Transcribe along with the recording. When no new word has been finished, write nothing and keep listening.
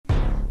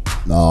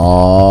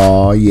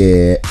Oh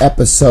yeah,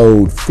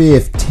 episode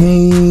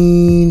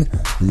 15,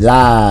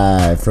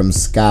 live from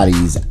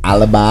Scottie's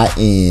Alibi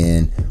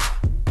Inn.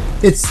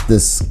 It's the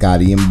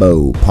Scottie and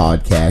Bo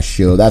podcast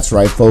show. That's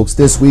right, folks.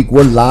 This week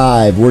we're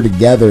live. We're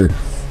together.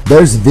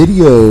 There's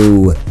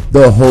video,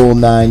 the whole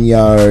 9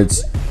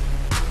 yards.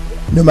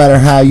 No matter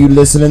how you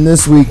listening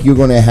this week, you're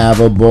going to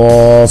have a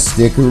ball.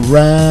 Stick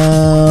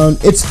around.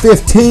 It's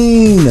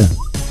 15.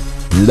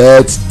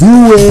 Let's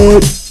do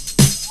it.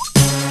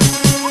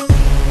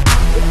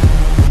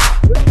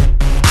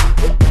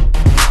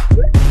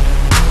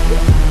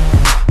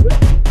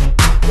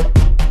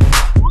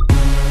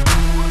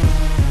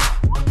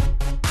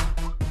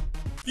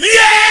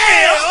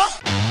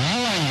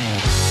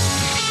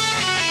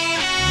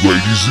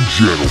 Ladies and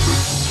gentlemen,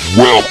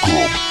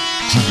 welcome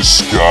to the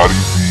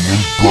Scottie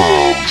and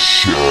Bo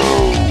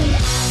Show.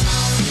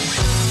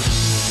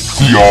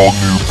 The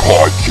all-new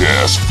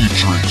podcast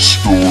featuring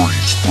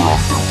stories from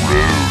the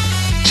road.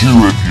 Two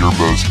of your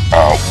most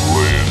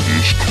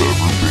outlandish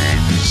cover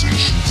band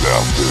musicians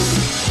out there.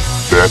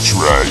 That's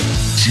right,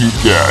 two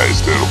guys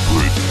that'll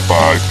put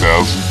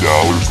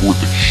 $5,000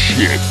 worth of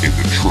shit in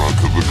the trunk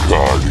of a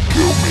car to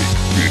go make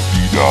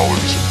 $50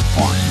 in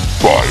free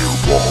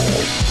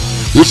Fireball.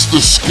 It's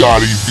the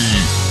Scottie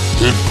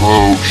and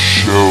Bo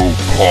Show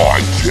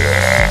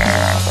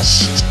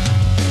podcast.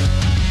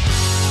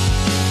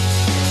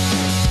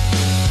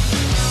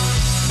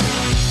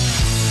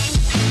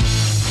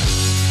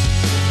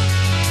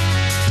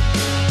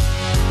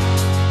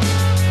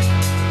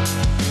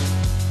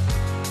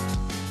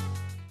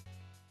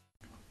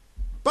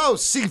 Bo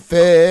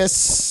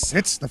Cephas.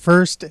 It's the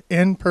first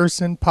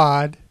in-person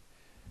pod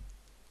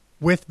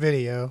with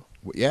video,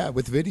 Yeah,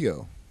 with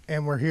video.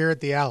 and we're here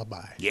at the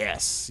Alibi.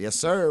 Yes, yes,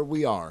 sir.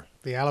 We are.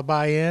 The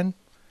Alibi Inn.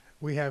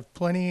 We have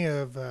plenty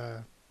of,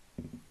 I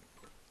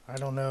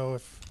don't know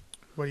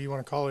what do you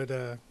want to call it,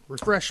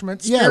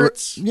 refreshments,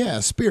 spirits? Yeah,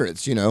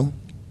 spirits. You know,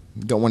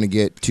 don't want to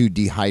get too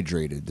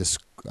dehydrated. This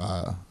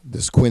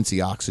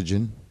Quincy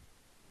oxygen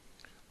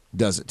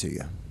does it to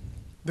you.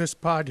 This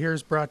pod here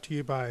is brought to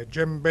you by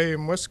Jim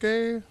Beam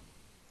Whiskey.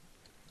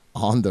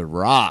 On the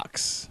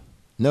rocks.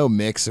 No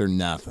mix or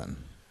nothing.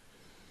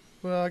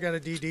 Well, I got a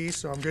DD,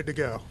 so I'm good to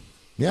go.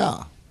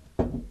 Yeah.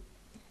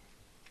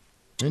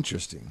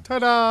 Interesting.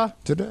 Ta-da!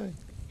 Today.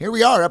 Here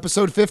we are,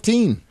 episode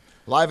 15,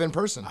 live in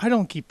person. I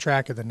don't keep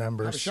track of the Have a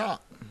numbers.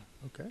 shot.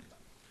 Okay.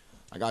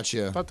 I got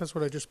you. I thought that's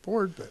what I just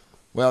poured, but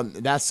Well,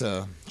 that's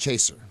a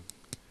chaser.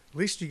 at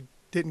least you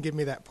didn't give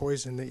me that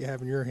poison that you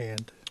have in your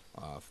hand.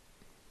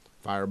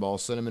 Fireball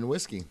Cinnamon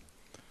Whiskey.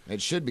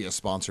 It should be a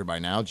sponsor by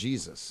now.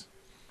 Jesus.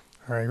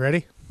 All right,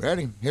 ready?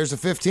 Ready. Here's a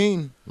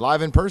 15,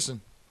 live in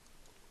person.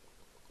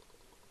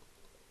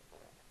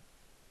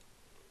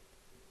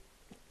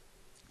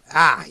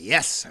 Ah,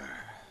 yes, sir.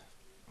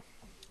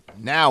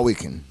 Now we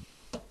can.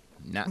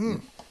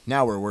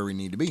 Now we're where we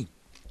need to be.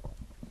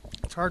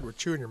 It's hard with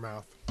chewing your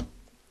mouth.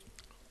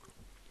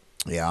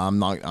 Yeah, I'm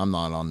not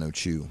on no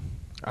chew.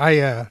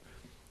 I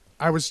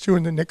was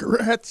chewing the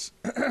Nicorettes,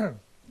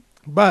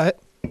 but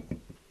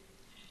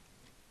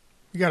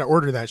you got to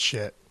order that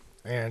shit,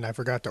 and I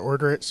forgot to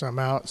order it, so I'm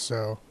out.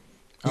 So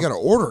You got to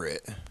order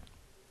it.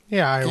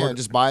 yeah, I Can't ordered.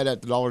 just buy it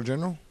at the Dollar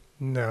General.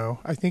 No,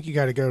 I think you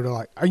got to go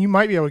to you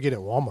might be able to get it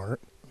at Walmart.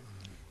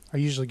 I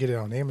usually get it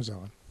on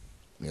Amazon.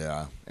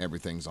 Yeah,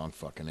 everything's on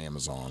fucking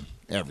Amazon.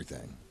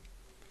 Everything.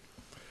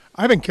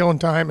 I've been killing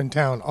time in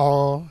town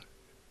all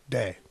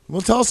day.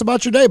 Well, tell us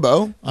about your day,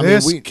 Bo.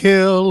 This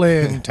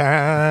killing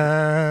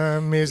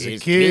time is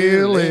It's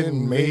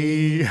killing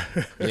me.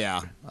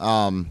 Yeah.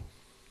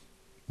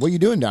 What are you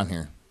doing down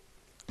here?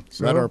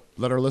 So,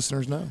 Let our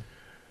listeners know.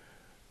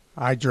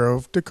 I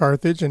drove to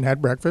Carthage and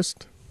had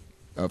breakfast.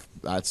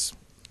 That's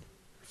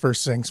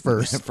First things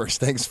first. first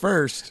things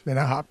first. Then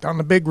I hopped on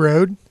the big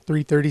road,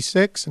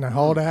 336, and I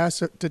hauled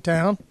ass to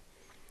town.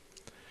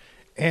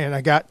 And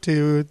I got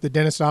to the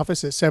dentist's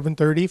office at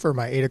 7:30 for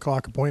my 8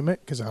 o'clock appointment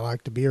because I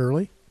like to be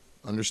early.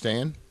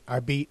 Understand? I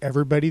beat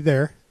everybody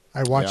there.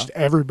 I watched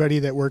everybody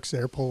that works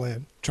there pull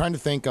in. Trying to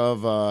think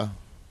of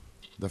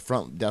the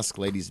front desk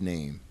lady's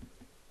name.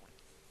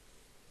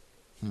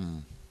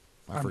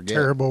 I forget.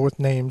 Terrible with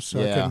names, so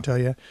I Yeah. couldn't tell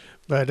you.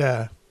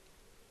 But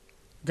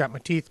got my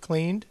teeth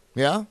cleaned.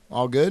 Yeah,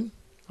 all good.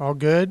 All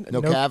good.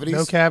 No cavities?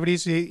 No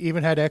cavities.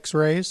 Even had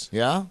x-rays.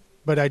 Yeah.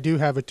 But I do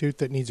have a tooth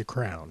that needs a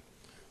crown.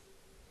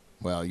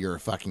 Well, you're a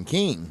fucking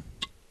king.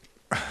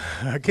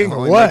 King of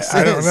Only what? makes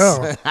I don't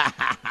sense.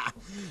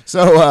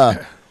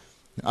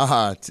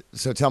 know.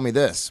 So tell me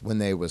this: when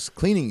they was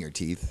cleaning your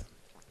teeth,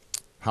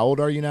 how old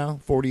are you now?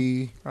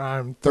 40,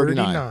 I'm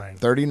 39.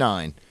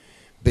 39.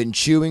 Been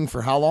chewing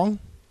for how long?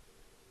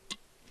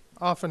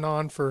 Off and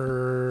on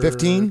for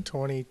 15?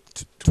 20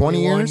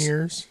 20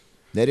 years.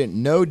 They didn't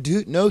no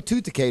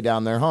tooth decay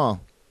down there, huh?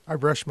 I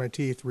brush my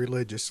teeth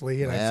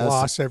religiously and Yes. I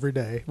floss every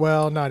day.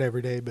 Well, not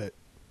every day, but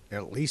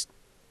at least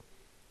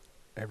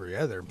every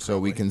other. So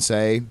we probably. can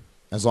say,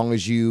 as long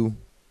as you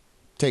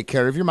take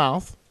care of your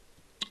mouth,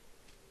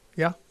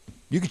 Yeah.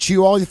 you can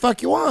chew all the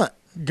fuck you want.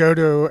 Go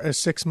to a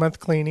 6-month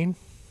cleaning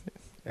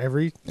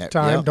every Yep,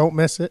 time. yep. Don't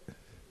miss it.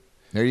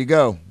 There you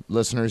go,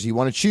 listeners. You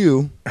want to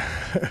chew?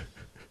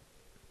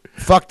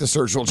 Fuck the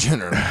Surgical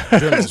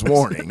General's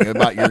warning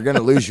about you're going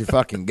to lose your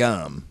fucking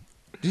gum.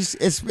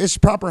 It's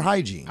proper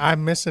hygiene.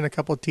 I'm missing a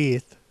couple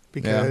teeth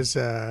because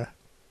I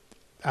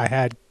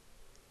had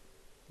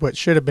what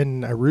should have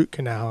been a root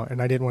canal,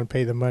 and I didn't want to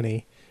pay the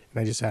money,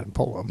 and I just had them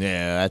pull them.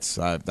 Yeah,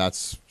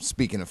 that's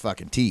speaking of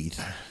fucking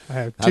teeth. I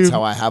have That's two.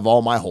 how I have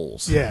all my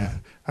holes. Yeah,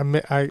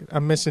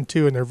 I'm missing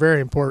two, and they're very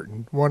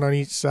important. One on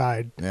each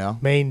side. Yeah.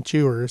 Main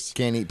chewers.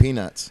 Can't eat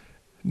peanuts.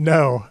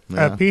 No,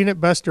 Yeah. A peanut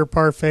buster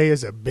parfait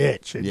is a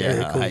bitch. At Dairy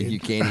Yeah, Queen. you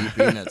can't eat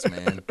peanuts,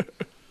 man.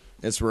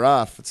 It's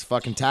rough. It's a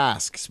fucking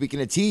task. Speaking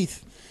of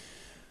teeth,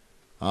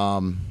 a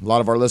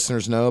lot of our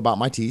listeners know about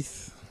my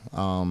teeth.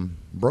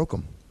 Broke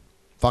them.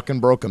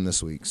 Fucking broke them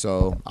this week.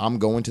 So I'm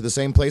going to the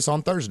same place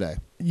on Thursday.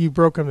 You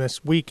broke them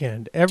this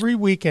weekend. Every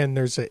weekend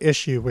there's an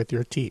issue with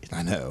your teeth.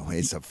 I know.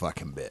 It's a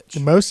fucking bitch.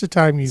 Most of the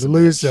time you It's a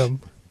lose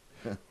bitch.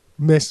 them,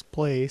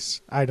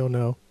 misplace. I don't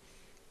know,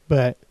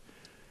 but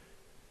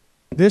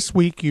this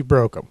week you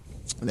broke them.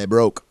 They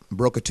broke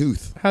a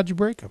tooth. How'd you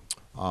break them?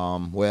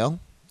 Well,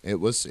 it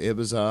was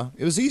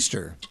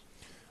Easter.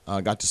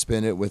 Got to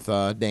spend it with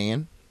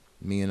Dan,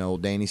 me and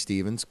old Danny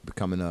Stevens,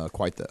 becoming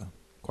quite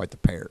the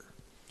pair.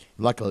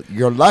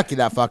 You're lucky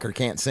that fucker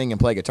can't sing and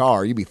play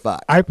guitar. You be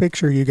fucked. I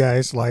picture you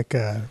guys like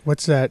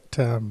what's that?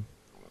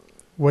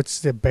 What's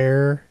the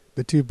bear?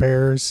 The two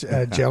bears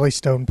at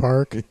Jellystone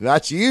Park.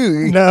 That's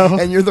you. No.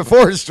 And you're the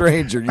forest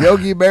ranger,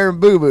 Yogi Bear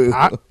and Boo Boo.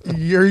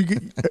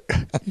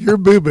 You're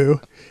Boo Boo.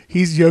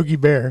 He's Yogi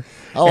Bear,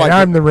 and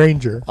I'm the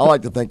ranger. I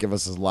like to think of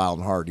us as Loud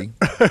and Hardy.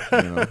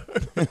 You know.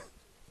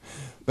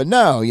 But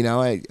no,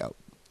 I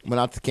went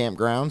out to the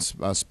campgrounds.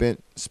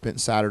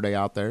 Spent Saturday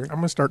out there. I'm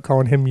gonna start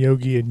calling him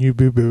Yogi and you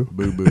Boo Boo.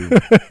 Boo Boo.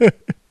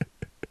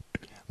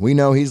 We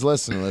know he's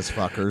listening to this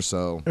fucker,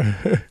 so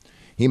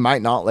he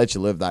might not let you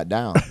live that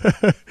down.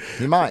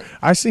 He might.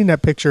 I seen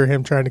that picture of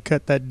him trying to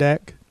cut that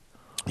deck.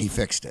 He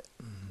fixed it.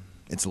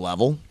 It's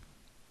level.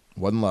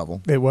 Wasn't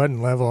level. It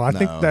wasn't level. I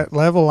think that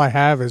level I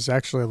have is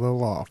actually a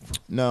little off.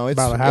 No, it's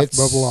about a half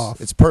bubble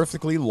off. It's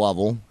perfectly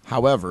level.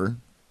 However,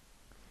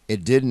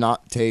 it did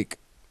not take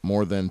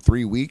more than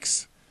 3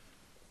 weeks.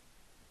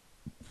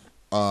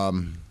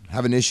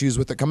 Having issues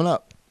with it coming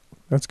up.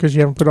 That's because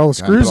you haven't put all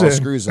the I haven't screws put all in.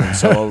 Screws in.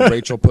 So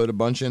Rachel put a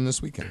bunch in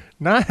this weekend.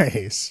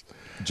 Nice.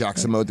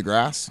 Jackson mowed the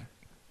grass.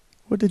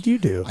 What did you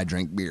do? I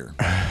drank beer.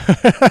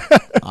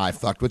 I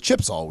fucked with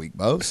chips all week,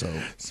 Bo. So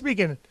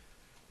Speaking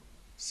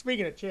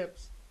of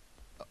chips,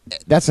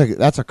 that's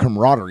a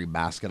camaraderie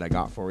basket I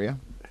got for you.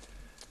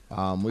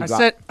 I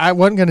said I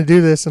wasn't going to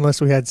do this unless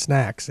we had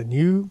snacks, and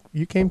you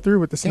came through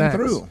with the snacks.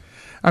 through.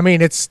 I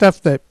mean, it's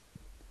stuff that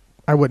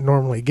I wouldn't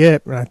normally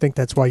get, and I think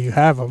that's why you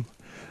have them.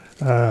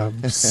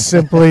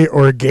 Simply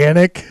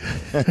organic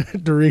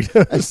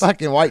Doritos. It's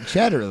fucking white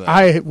cheddar, though.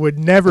 I would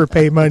never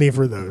pay money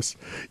for those,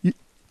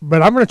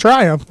 but I'm going to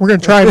try them. We're going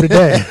to try them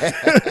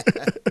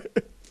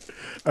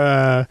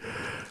today.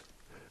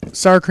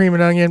 Sour cream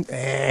and onion.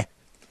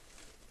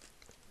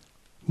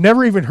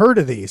 Never even heard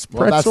of these.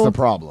 Well, that's the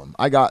problem.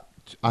 I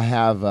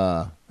have.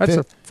 That's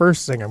the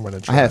first thing I'm going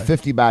to try. I have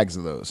 50 bags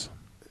of those,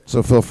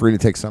 so feel free to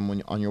take some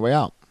on your way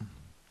out.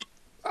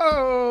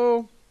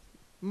 Oh,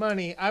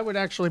 money. I would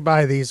actually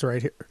buy these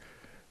right here.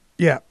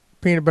 Yeah,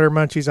 peanut butter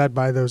munchies. I'd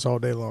buy those all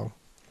day long.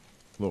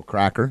 Little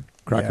cracker.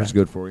 Cracker's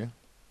good for you.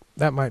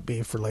 That might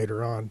be for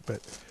later on,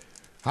 but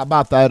How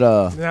about that?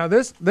 now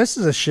this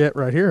is a shit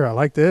right here. I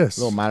like this.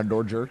 Little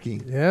Matador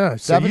jerky. Yeah.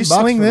 So $7 you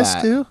sling for this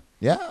that. too?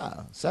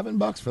 Yeah,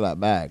 $7 for that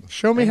bag.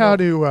 Show me how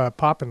to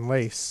pop and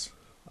lace.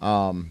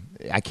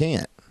 I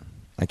can't.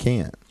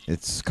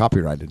 It's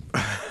copyrighted.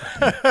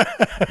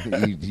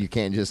 you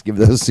can't just give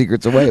those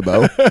secrets away,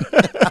 Bo.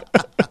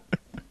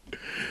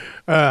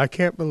 I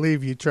can't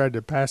believe you tried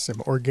to pass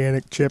some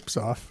organic chips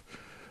off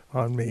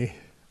on me.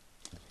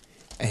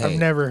 Hey, I've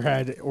never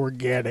had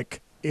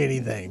organic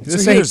anything. So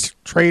This here's- ain't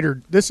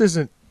Trader. This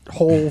isn't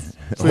Whole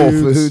Foods. Whole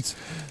Foods.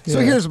 So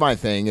Yeah. here's my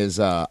thing: is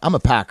I'm a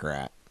pack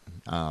rat.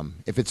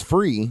 If it's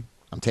free,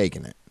 I'm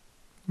taking it.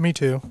 Me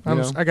too.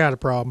 know? I got a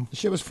problem. The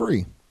shit was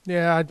free.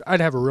 Yeah,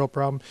 I'd have a real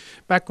problem.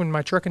 Back when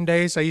my trucking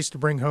days, I used to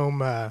bring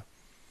home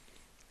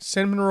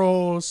cinnamon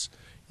rolls,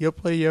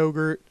 Yoplait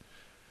yogurt.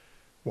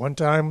 One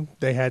time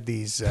they had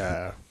these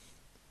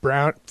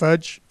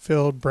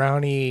fudge-filled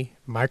brownie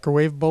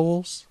microwave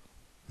bowls.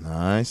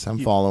 Nice. I'm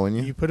following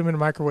you. You put them in a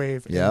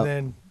microwave, Yep. and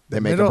then They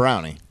make a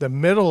brownie. The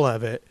middle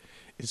of it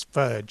is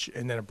fudge,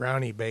 and then a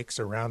brownie bakes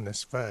around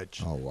this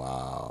fudge. Oh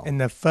wow. And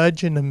the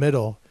fudge in the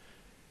middle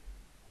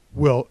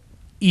will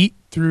eat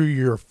through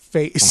your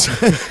face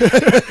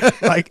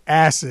like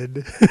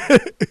acid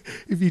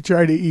if you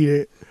try to eat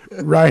it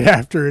right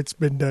after it's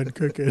been done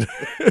cooking.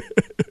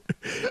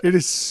 It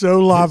is so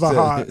lava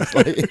hot.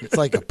 It's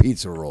like a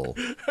pizza roll.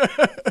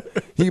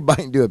 You bite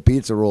into a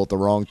pizza roll at the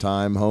wrong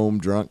time, home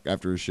drunk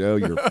after a show,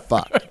 you're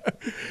fucked.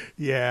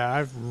 Yeah,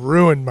 I've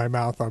ruined my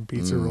mouth on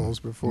pizza rolls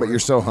before. But you're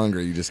so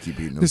hungry, you just keep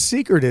eating them The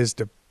secret is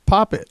to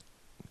pop it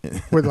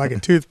with like a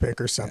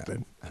toothpick or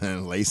something.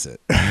 and lace it.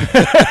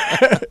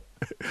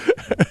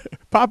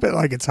 Pop it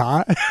like it's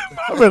hot.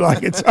 Pop it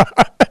like it's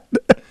hot.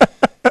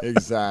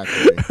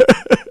 Exactly.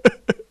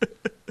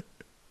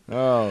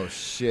 Oh,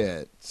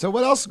 shit. So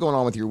what else is going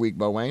on with your week,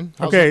 Bo Wayne?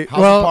 How's the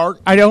park?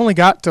 I only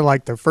got to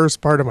like the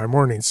first part of my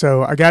morning.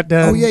 So I got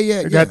done. Oh,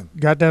 yeah.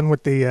 Got done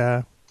with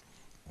the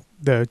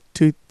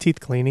teeth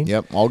cleaning.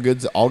 Yep, all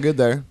good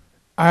there.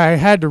 I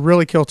had to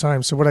really kill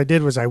time. So what I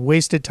did was I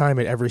wasted time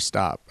at every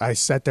stop. I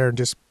sat there and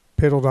just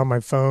piddled on my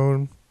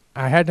phone.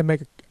 I had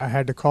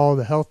to call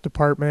the health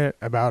department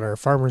about our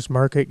farmers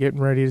market getting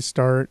ready to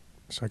start.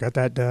 So I got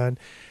that done.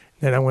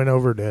 Then I went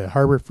over to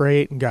Harbor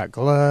Freight and got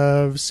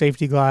gloves,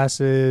 safety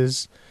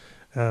glasses.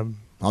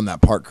 On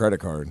that park credit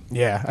card.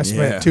 Yeah, I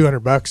spent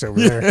 $200 over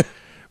there.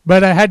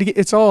 But I had to get,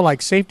 it's all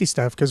like safety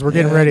stuff because we're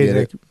getting ready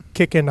to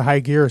kick into high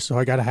gear, so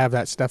I got to have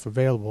that stuff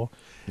available.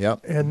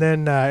 Yep. And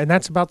then, and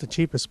that's about the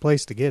cheapest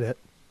place to get it.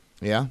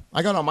 Yeah.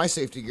 I got all my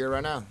safety gear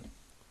right now.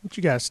 What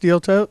you got, steel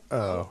tote?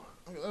 Oh.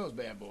 Look at those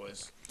bad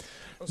boys.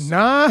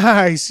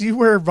 Nice. You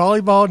wear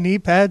volleyball knee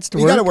pads to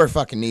work? You got to wear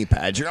fucking knee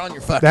pads. You're on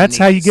your fucking That's knees.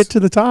 how you get to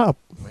the top.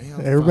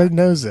 Well, Everybody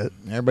knows it.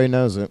 Everybody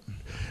knows it.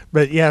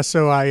 But yeah,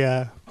 so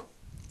I...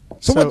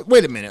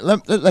 wait a minute.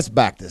 Let's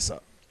back this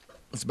up.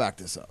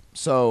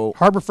 So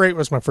Harbor Freight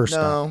was my first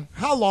stop. No.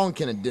 How long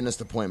can a dentist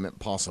appointment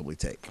possibly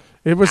take?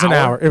 It was an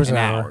hour. It was an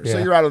hour. So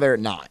Yeah. you're out of there at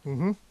 9.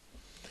 Mm-hmm.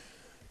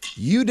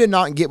 You did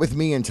not get with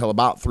me until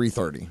about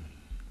 3:30.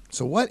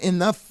 So what in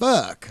the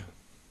fuck?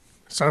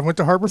 So I went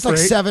to Harbor It's Freight.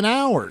 like 7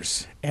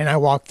 hours. And I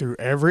walked through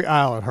every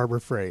aisle at Harbor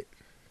Freight.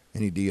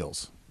 Any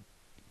deals?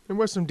 There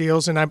was some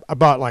deals, and I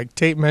bought like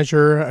tape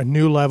measure, a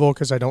new level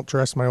because I don't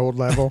trust my old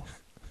level.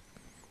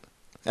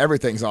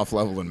 Everything's off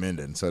level in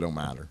Minden, so it don't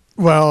matter.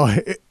 Well,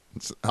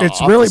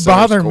 it's really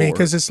bothering me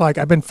because it's like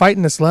I've been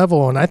fighting this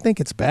level, and I think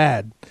it's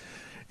bad.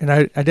 And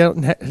I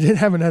didn't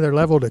have another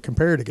level to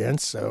compare it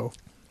against, so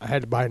I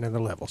had to buy another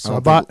level. So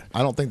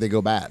I don't think they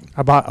go bad.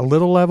 I bought a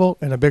little level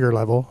and a bigger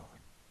level.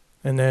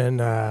 And then,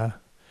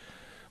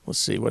 let's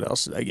see, what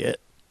else did I get?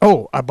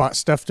 Oh, I bought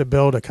stuff to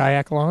build a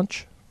kayak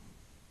launch.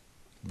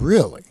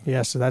 Really?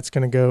 Yeah, so that's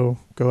going to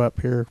go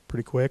up here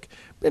pretty quick.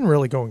 Been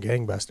really going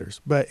gangbusters.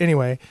 But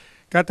anyway,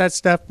 got that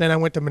stuff. Then I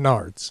went to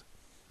Menards.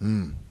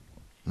 I've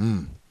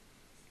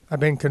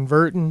been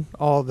converting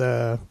all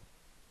the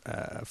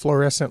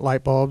fluorescent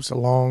light bulbs,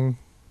 long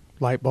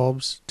light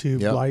bulbs,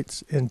 tube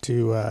lights,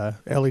 into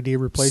LED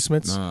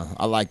replacements.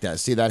 I like that.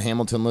 See that,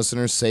 Hamilton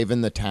listeners? Saving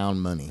the town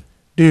money.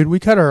 Dude, we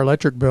cut our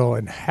electric bill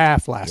in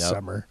half last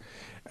summer.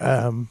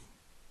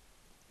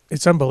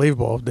 It's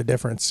unbelievable, the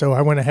difference. So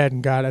I went ahead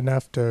and got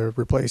enough to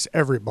replace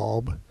every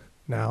bulb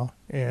now.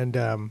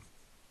 And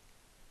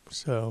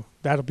so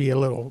that'll be a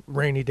little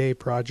rainy day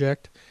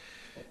project.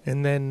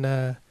 And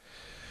then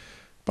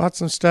bought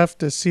some stuff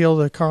to seal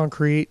the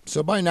concrete.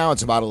 So by now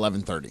it's about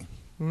 11:30.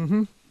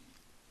 Mm-hmm.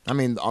 I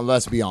mean,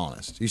 let's be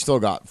honest. You still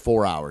got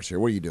 4 hours here.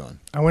 What are you doing?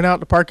 I went out in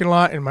the parking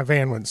lot and my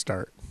van wouldn't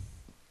start.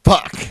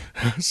 Fuck.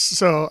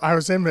 So I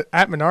was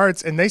at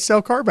Menards and they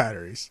sell car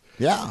batteries.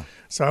 Yeah.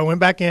 So I went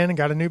back in and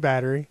got a new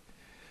battery.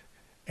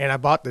 And I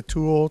bought the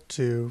tool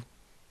to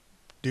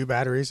do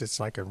batteries. It's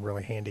like a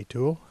really handy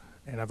tool.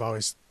 And I've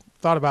always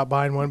thought about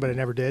buying one, but I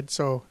never did.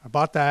 So I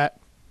bought that.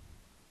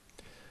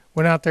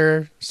 Went out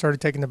there,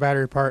 started taking the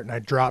battery apart, and I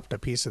dropped a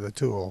piece of the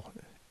tool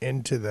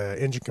into the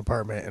engine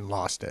compartment and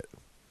lost it.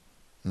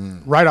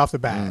 Right off the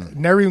bat.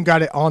 Never even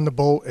got it on the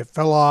bolt. It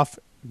fell off,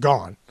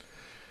 gone.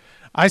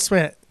 I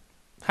spent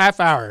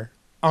half hour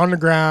on the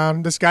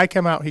ground. This guy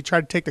came out. He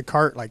tried to take the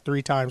cart like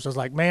 3 times. I was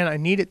like, man, I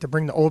need it to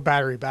bring the old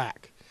battery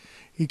back.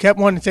 He kept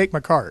wanting to take my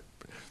cart.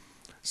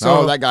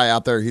 So that guy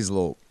out there, he's a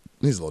little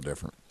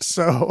different.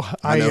 So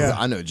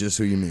I know just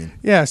who you mean.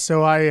 Yeah,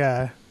 so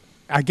I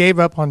gave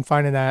up on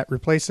finding that,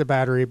 replaced the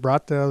battery,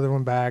 brought the other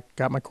one back,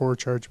 got my core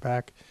charge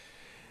back,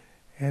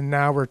 and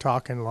now we're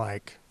talking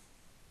like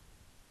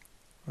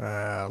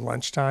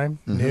lunchtime,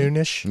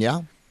 noonish.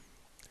 Yeah.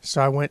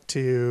 So I went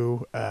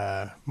to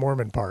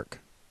Mormon Park.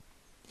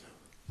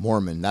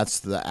 Mormon, that's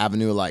the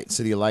Avenue of Light,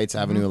 City of Lights,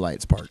 Avenue of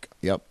Lights Park.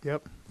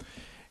 Yep.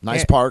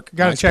 Nice park.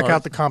 Got to nice check park.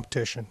 out the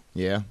competition.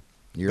 Yeah.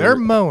 They're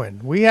mowing.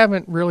 We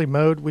haven't really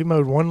mowed. We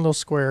mowed one little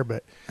square,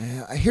 but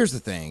here's the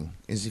thing: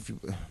 is if you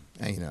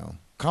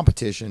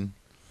competition,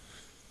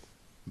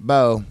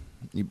 Bo,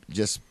 you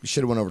just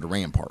should have went over to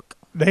Ram Park.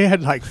 they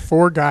had like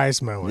 4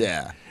 guys mowing.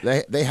 Yeah,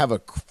 they have a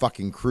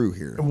fucking crew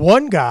here.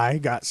 One guy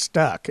got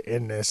stuck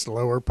in this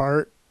lower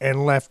part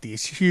and left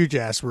these huge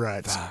ass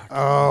ruts.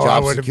 Oh, I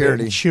would have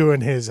been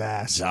chewing his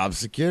ass. Job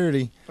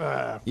security.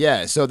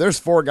 Yeah, so there's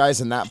 4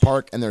 guys in that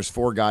park, and there's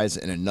 4 guys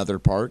in another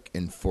park,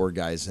 and 4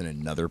 guys in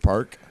another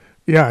park.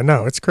 Yeah, I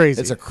know. It's crazy.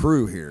 It's a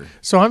crew here.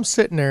 So I'm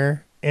sitting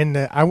there, and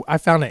I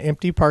found an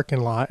empty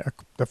parking lot,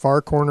 the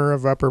far corner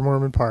of Upper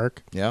Mormon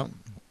Park. Yeah,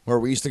 where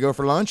we used to go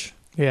for lunch.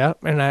 Yeah,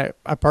 and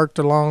I parked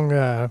along.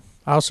 I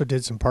also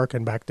did some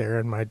parking back there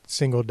in my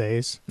single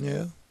days.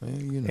 Yeah,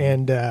 you know.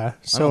 And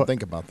so I don't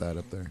think about that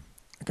up there.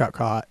 I got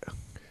caught.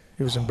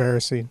 It was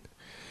embarrassing.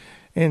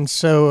 And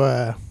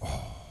so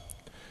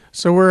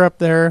so we're up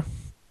there,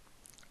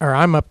 or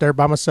I'm up there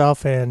by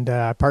myself, and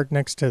I parked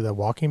next to the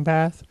walking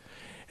path,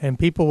 and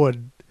people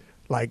would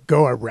like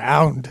go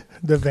around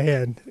the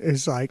van.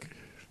 It's like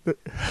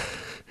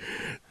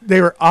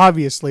they were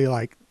obviously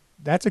like,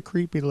 that's a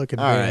creepy looking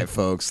All van. right,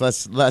 folks.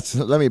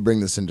 Let me bring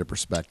this into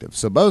perspective.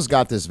 So Bo's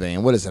got this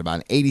van. What is it, about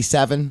an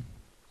 87?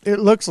 It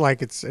looks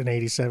like it's an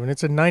 87.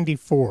 It's a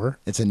 94.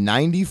 It's a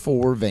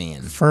 94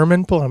 van.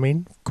 Furman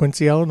Plumbing,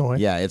 Quincy, Illinois.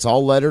 Yeah, it's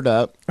all lettered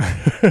up.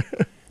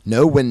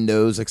 No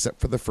windows except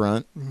for the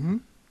front. Mm-hmm.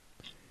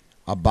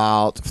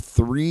 About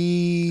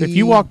 3. If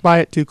you walk by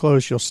it too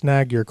close, you'll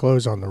snag your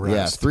clothes on the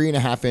rust. Yeah,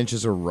 3.5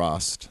 inches of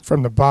rust.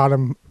 From the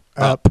bottom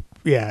up.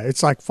 Yeah,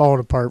 it's like falling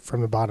apart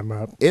from the bottom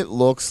up. It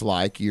looks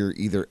like you're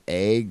either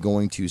A,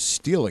 going to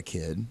steal a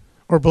kid,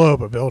 or blow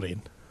up a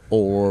building.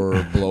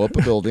 Or blow up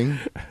a building,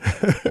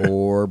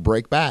 or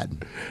break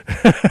bad.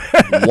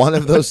 One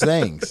of those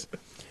things.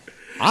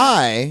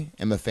 I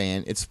am a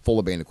fan. It's full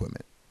of van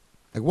equipment.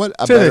 Like what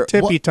a to better, the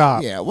tippy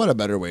top. Yeah, what a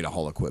better way to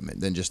haul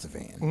equipment than just a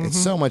van. Mm-hmm. It's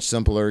so much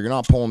simpler. You're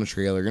not pulling a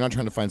trailer. You're not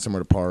trying to find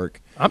somewhere to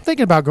park. I'm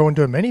thinking about going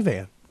to a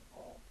minivan.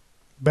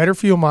 Better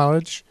fuel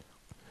mileage.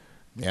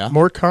 Yeah.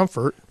 More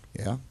comfort.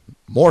 Yeah.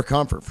 More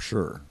comfort for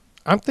sure.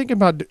 I'm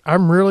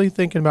really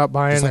thinking about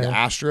buying Just like an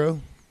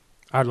Astro.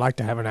 I'd like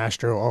to have an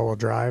Astro all-wheel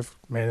drive.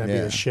 Man, that'd be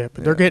the shit.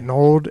 But yeah. they're getting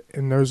old,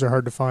 and those are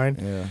hard to find.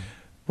 Yeah.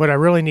 What I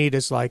really need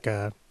is like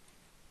an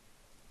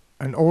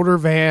older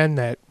van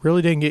that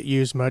really didn't get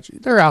used much.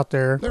 They're out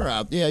there. They're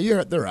out.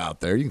 Yeah, they're out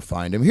there. You can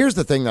find them. Here's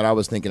the thing that I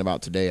was thinking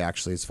about today,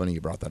 actually. It's funny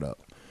you brought that up.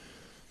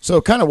 So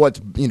kind of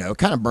what,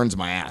 kind of burns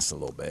my ass a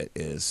little bit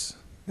is,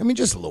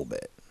 just a little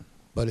bit.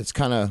 But it's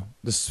kind of,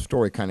 this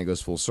story kind of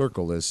goes full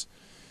circle, is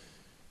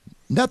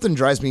nothing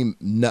drives me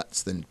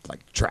nuts than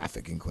like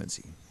traffic in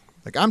Quincy.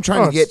 Like I'm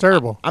trying it's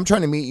terrible. I'm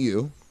trying to meet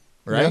you,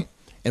 right? Yeah.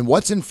 And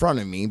what's in front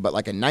of me but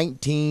like a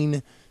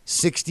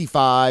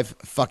 1965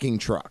 fucking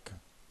truck.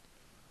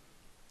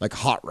 Like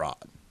hot rod.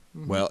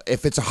 Mm-hmm. Well,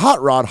 if it's a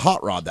hot rod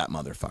that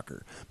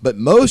motherfucker. But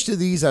most of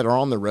these that are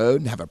on the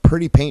road have a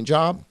pretty paint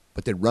job,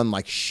 but they run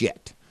like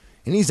shit.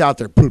 And he's out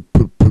there poop,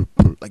 poop, poop,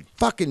 poop, like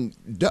fucking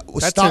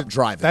stop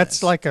driving. That's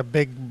this. like a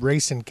big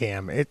racing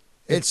cam.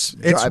 It's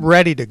drive,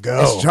 ready to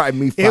go. It's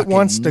driving me fucking It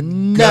wants to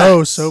nuts.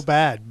 go so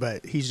bad,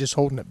 but he's just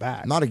holding it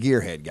back. I'm not a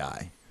gearhead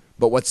guy.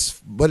 But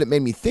what it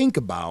made me think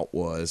about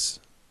was,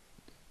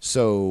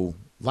 so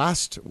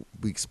last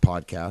week's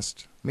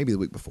podcast, maybe the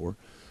week before,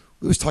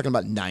 we was talking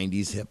about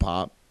 90s hip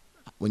hop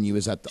when you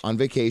was on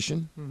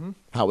vacation,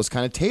 how it was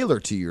kind of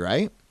tailored to you,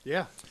 right?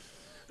 Yeah.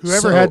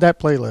 Whoever had that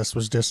playlist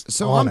was just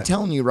so on I'm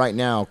telling you right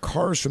now,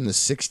 cars from the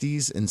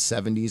 60s and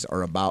 70s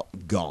are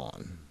about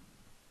gone.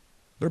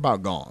 They're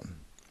about gone.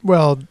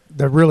 Well,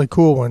 the really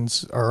cool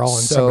ones are all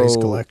in somebody's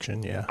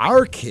collection, yeah.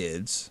 Our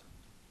kids,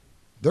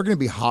 they're going to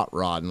be hot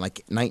rod in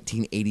like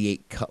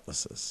 1988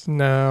 Cutlasses.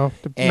 No,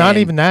 not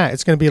even that.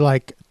 It's going to be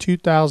like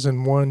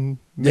 2001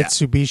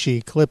 Mitsubishi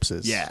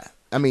Eclipses. Yeah.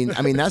 I mean,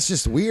 that's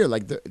just weird.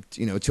 Like,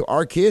 to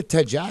our kid,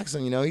 Ted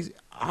Jackson,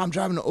 I'm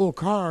driving an old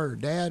car,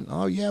 Dad.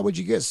 Oh, yeah, what'd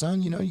you get,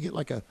 son? You get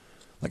like a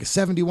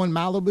 71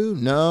 Malibu?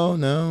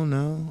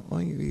 No. Oh,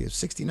 you get a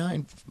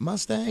 69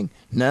 Mustang?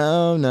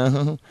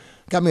 No.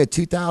 Got me a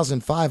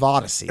 2005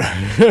 Odyssey.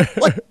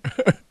 What?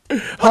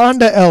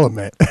 Honda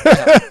Element.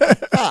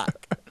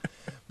 Fuck.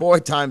 Boy,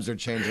 times are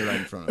changing right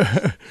in front of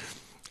us.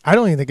 I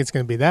don't even think it's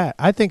going to be that.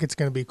 I think it's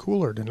going to be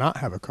cooler to not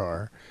have a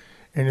car.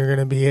 And you're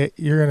going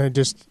to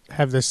just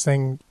have this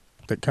thing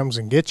that comes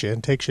and gets you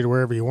and takes you to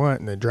wherever you want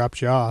and then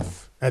drops you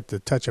off at the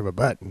touch of a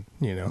button,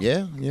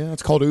 Yeah,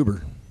 it's called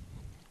Uber.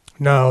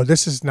 No,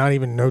 this is not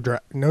even no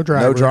driver. No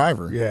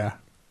driver. Yeah.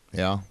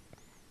 Yeah.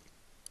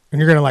 And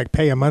you're going to like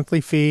pay a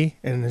monthly fee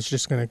and it's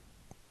just going to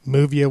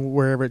move you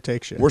wherever it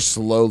takes you. We're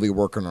slowly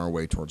working our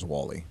way towards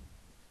Wall-E.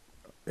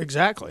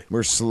 Exactly.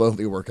 We're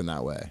slowly working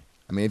that way.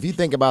 I mean, if you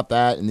think about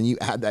that and then you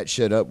add that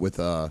shit up with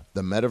the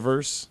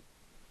metaverse.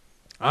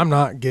 I'm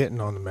not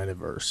getting on the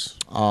metaverse.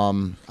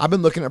 I've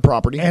been looking at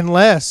property.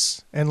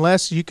 Unless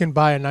you can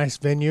buy a nice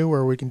venue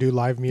where we can do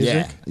live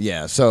music.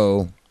 Yeah.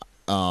 So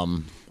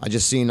I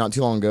just seen not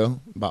too long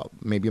ago, about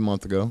maybe a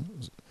month ago,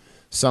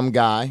 some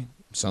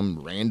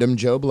random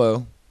Joe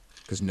Blow,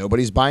 because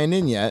nobody's buying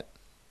in yet,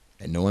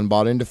 and no one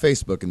bought into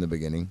Facebook in the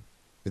beginning.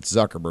 It's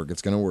Zuckerberg.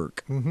 It's going to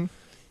work. Mm-hmm.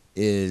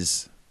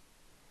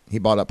 He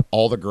bought up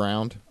all the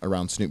ground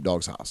around Snoop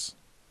Dogg's house.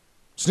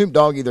 Snoop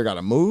Dogg either got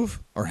to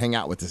move or hang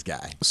out with this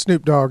guy.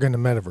 Snoop Dogg in the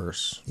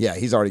metaverse. Yeah,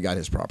 he's already got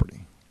his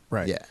property.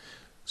 Right. Yeah.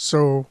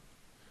 So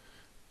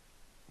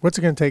what's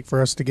it going to take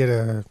for us to get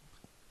to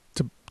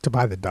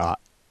buy the dot?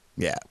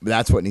 Yeah,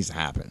 that's what needs to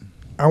happen.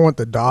 I want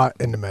the dot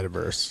in the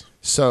metaverse.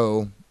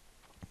 So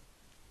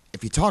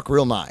if you talk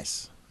real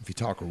nice,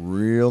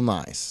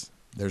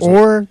 there's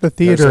the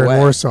theater in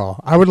Warsaw.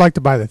 I would like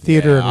to buy the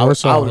theater in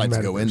Warsaw. I would like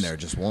to go in there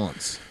just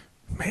once.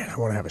 Man, I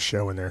want to have a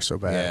show in there so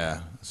bad.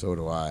 Yeah, so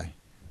do I.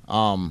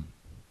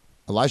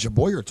 Elijah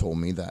Boyer told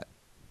me that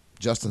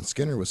Justin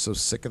Skinner was so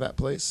sick of that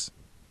place,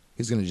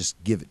 he's going to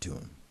just give it to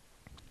him.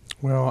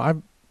 Well,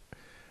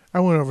 I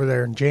went over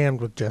there and jammed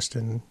with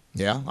Justin.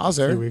 Yeah, I was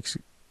there. 3 weeks.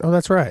 Oh,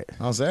 that's right.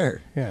 I was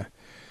there. Yeah.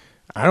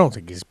 I don't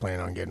think he's planning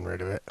on getting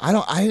rid of it. I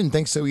didn't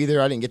think so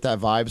either. I didn't get that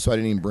vibe, so I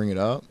didn't even bring it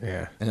up.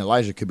 Yeah. And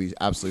Elijah could be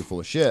absolutely full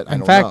of shit.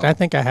 In fact, I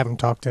think I have him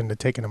talked into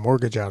taking a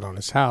mortgage out on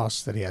his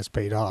house that he has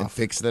paid off. And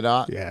fix it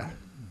up. Yeah.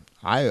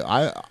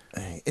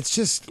 It's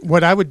just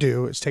what I would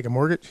do is take a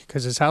mortgage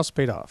because his house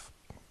paid off.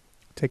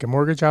 Take a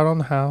mortgage out on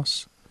the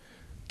house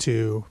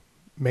to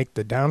make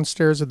the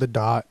downstairs of the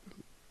Dot,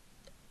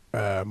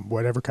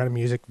 whatever kind of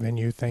music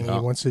venue thing he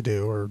wants to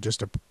do, or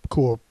just a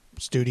cool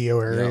studio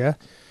area,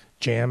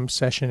 jam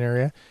session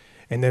area,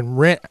 and then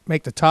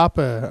make the top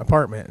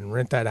apartment and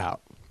rent that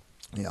out.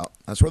 Yeah,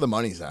 that's where the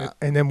money's at.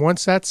 And then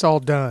once that's all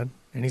done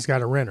and he's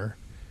got a renter,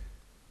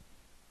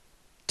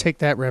 take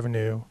that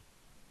revenue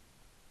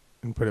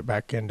and put it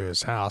back into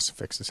his house and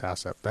fix his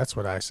house up. That's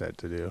what I said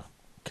to do.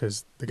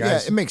 Because the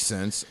guys, it makes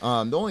sense.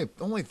 The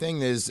only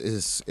thing is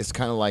it's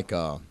kind of like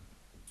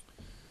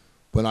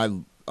when I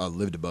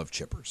lived above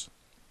Chippers.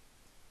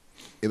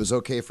 It was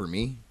okay for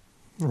me,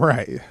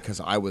 right? Because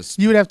I was.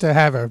 You would have to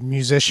have a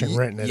musician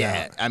renting it out.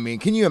 Yeah, I mean,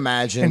 can you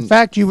imagine? In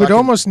fact, you would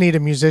almost need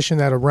a musician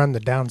that'll run the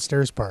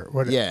downstairs part.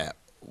 Yeah,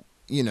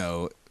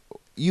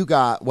 you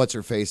got what's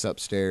her face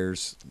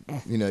upstairs.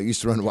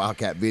 Used to run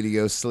Wildcat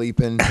Video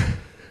sleeping.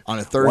 On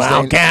a Thursday,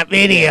 Wildcat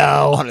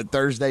Video on a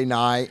Thursday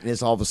night, and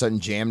it's all of a sudden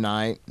jam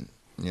night.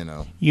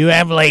 You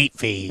have late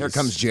fees. Here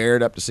comes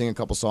Jared up to sing a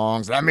couple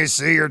songs. Let me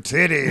see your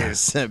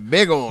titties,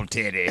 big old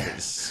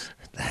titties,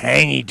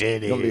 hangy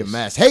titties. Gonna be a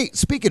mess. Hey,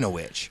 speaking of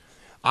which,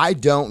 I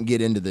don't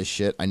get into this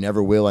shit. I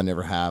never will. I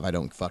never have. I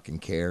don't fucking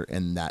care,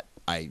 and that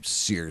I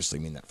seriously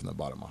mean that from the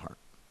bottom of my heart.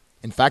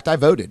 In fact, I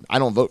voted. I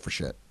don't vote for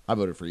shit. I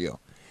voted for you.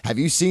 Have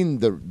you seen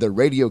the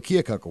Radio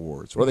Keokuk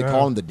Awards? What do they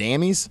call them? The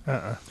Dammies?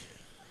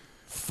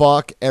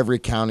 Fuck every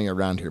county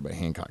around here but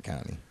Hancock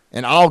County.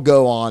 And I'll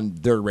go on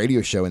their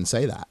radio show and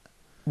say that.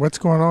 What's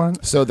going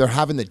on? So they're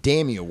having the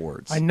Dammy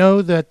Awards. I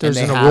know that there's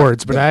an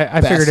awards, but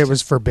I figured it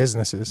was for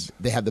businesses.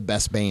 They have the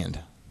best band.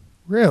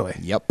 Really?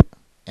 Yep.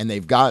 And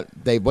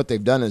what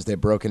they've done is they've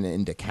broken it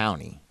into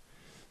county.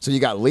 So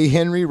you got Lee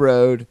Henry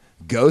Road,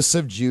 Ghosts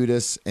of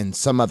Judas, and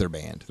some other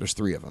band. There's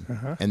 3 of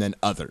them. And then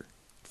other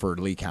for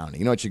Lee County.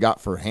 You know what you got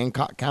for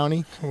Hancock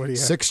County? What do you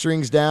 6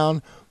 Strings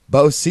Down,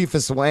 Bo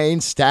Cephas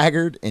Wayne,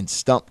 Staggered, and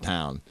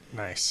Stumptown.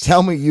 Nice.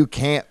 Tell me you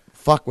can't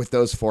fuck with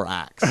those 4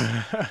 acts.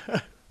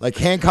 Like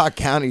Hancock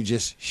County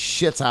just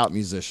shits out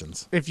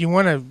musicians. If you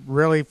want to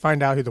really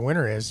find out who the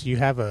winner is, you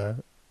have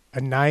a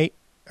night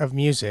of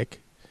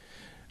music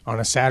on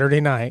a Saturday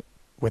night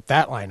with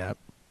that lineup.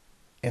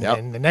 And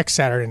then the next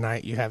Saturday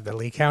night you have the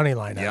Lee County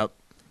lineup.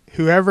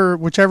 Yep.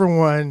 Whichever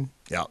one,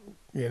 Yep.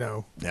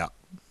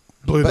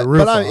 Blew the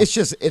roof off.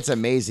 It's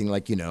amazing.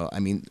 Like,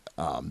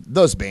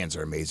 those bands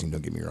are amazing.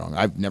 Don't get me wrong.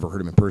 I've never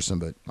heard them in person,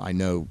 but I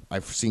know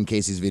I've seen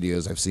Casey's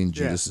videos. I've seen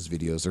Judas's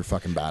videos. They're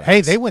fucking badass.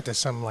 Hey, they went to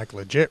some like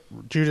legit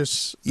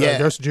Judas.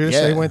 Ghost of Judas.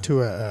 They went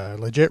to a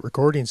legit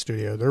recording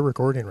studio. They're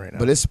recording right now.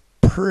 But it's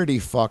pretty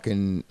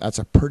fucking. That's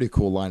a pretty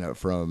cool lineup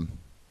from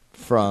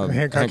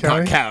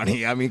Hancock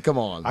County. I mean, come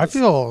on. I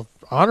feel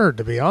honored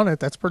to be on it.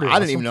 That's pretty awesome. I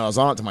didn't even know I was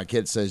on it until my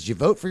kid says, "You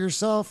vote for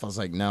yourself?" I was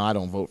like, "No, I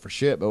don't vote for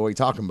shit." But what are you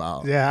talking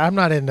about? Yeah, I'm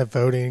not into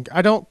voting.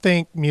 I don't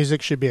think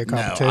music should be a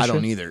competition. No, I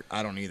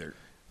don't either.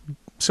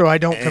 So I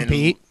don't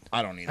compete.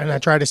 I don't either. And I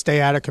try to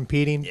stay out of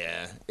competing.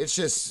 Yeah,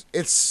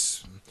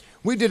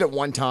 we did it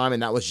one time,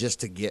 and that was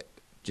just to get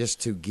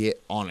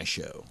on a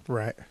show.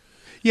 Right.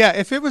 Yeah.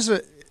 If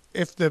the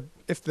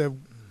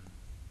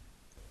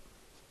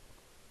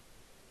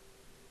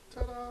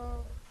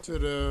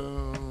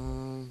Ta-da.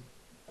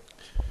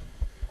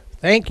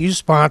 Thank you,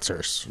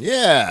 sponsors.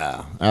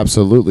 Yeah,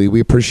 absolutely. We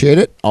appreciate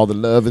it. All the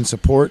love and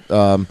support.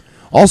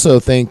 Also,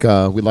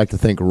 we'd like to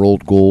thank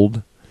Rolled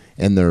Gold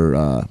and their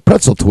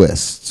pretzel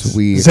twists.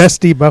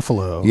 Zesty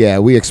Buffalo. Yeah,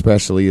 we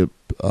especially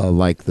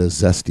like the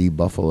Zesty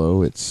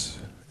Buffalo. It's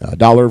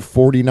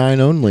 $1.49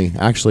 only.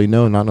 Actually,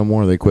 no, not no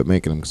more. They quit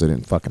making them because they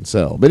didn't fucking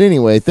sell. But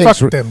anyway, thanks.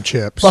 Fuck them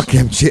chips. Fuck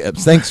them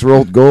chips. Thanks,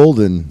 Rolled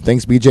Gold, and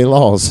thanks, BJ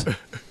Laws.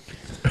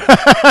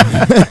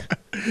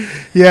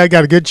 Yeah, I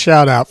got a good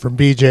shout out from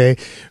BJ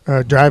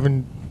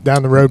driving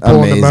down the road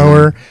pulling the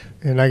mower,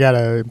 and I got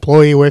an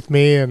employee with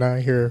me, and I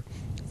hear,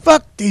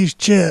 "Fuck these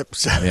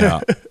chips."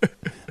 Yeah,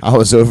 I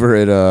was over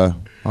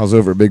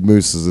at Big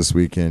Moose's this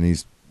weekend.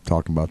 He's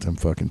talking about them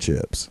fucking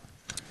chips.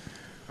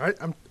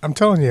 I'm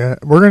telling you,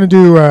 we're gonna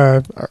do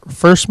our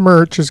first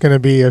merch is gonna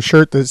be a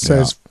shirt that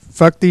says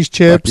 "Fuck these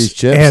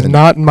chips," and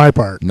not in my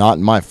park. Not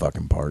in my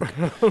fucking park.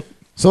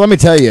 So let me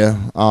tell you,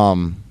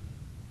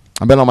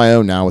 I've been on my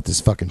own now with this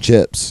fucking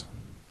chips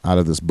out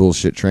of this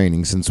bullshit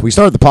training. Since we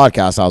started the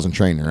podcast, I was in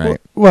training,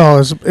 right? Well,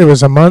 it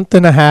was a month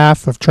and a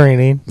half of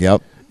training.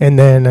 Yep. And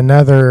then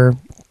another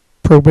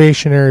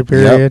probationary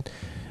period. Yep.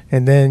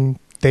 And then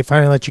they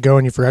finally let you go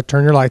and you forgot to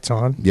turn your lights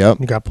on.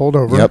 Yep. You got pulled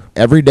over. Yep.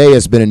 Every day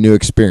has been a new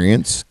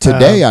experience.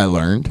 Today I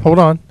learned. Hold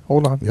on.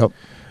 Yep.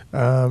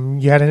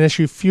 You had an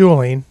issue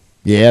fueling.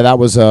 Yeah, that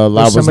was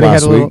last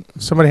week.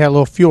 Somebody had a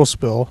little fuel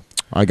spill.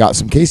 I got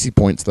some Casey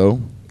points,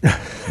 though.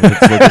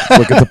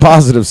 Look at the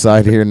positive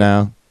side here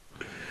now.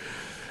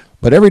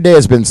 But every day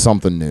has been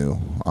something new.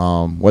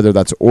 Whether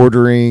that's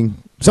ordering,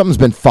 something's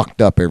been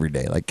fucked up every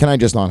day. Like, can I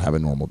just not have a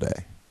normal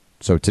day?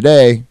 So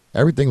today,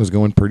 everything was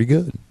going pretty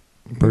good.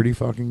 Pretty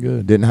fucking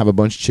good. Didn't have a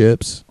bunch of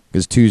chips.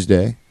 It's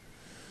Tuesday.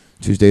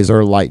 Tuesdays are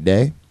a light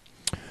day.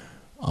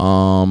 So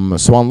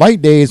on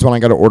light days, when I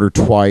got to order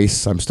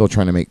twice, I'm still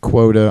trying to make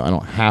quota. I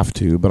don't have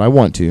to, but I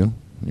want to.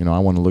 You know, I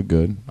want to look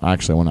good. I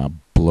actually want to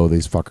blow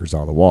these fuckers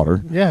out of the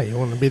water. Yeah, you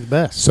want to be the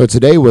best. So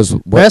today was...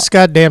 Best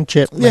goddamn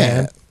chip,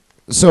 man.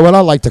 So what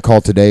I like to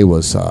call today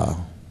was...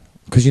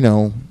 Because, you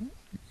know,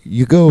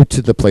 you go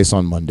to the place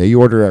on Monday,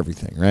 you order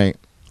everything, right?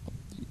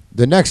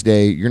 The next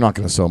day, you're not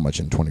going to sell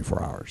much in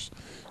 24 hours.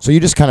 So you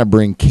just kind of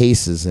bring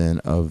cases in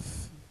of...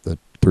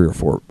 3 or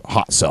 4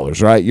 hot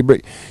sellers, right? You're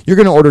going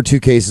to order 2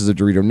 cases of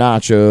Dorito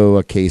Nacho,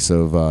 a case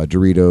of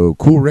Dorito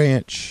Cool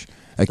Ranch,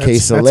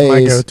 case of Lay's.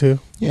 That's my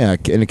go-to. Yeah,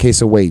 and a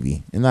case of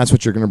Wavy. And that's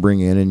what you're going to bring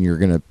in, and you're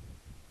going to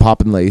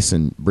pop and lace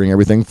and bring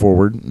everything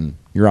forward, and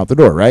you're out the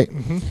door, right?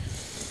 Mm-hmm.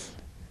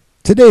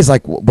 Today's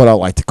like what I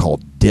like to call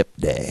dip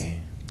day.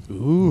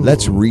 Ooh.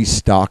 Let's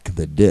restock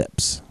the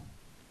dips.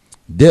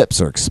 Dips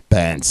are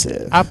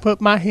expensive. I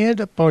put my hand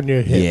up on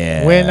your hip.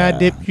 Yeah. When I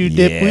dip, you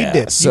dip, we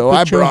dip. So you put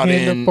I your brought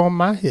hand in... up on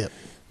my hip.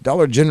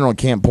 Dollar General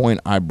Camp Point,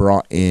 I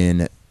brought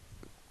in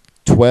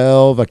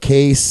 12 a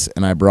case,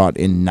 and I brought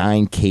in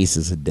 9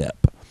 cases of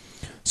dip.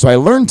 So I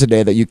learned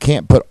today that you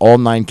can't put all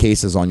 9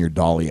 cases on your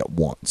dolly at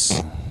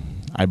once.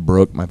 I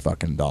broke my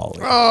fucking dolly.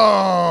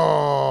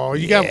 Oh,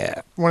 you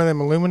got one of them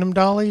aluminum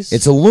dollies?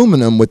 It's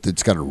aluminum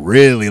it's got a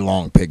really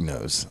long pig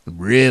nose.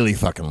 Really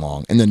fucking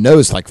long. And the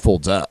nose like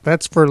folds up.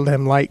 That's for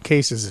them light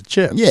cases of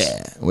chips.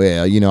 Yeah.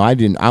 Well, you know, I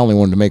only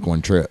wanted to make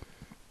one trip.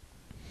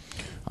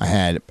 I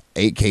had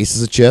 8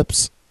 cases of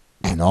chips.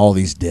 And all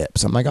these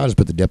dips. I'm like, I'll just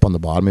put the dip on the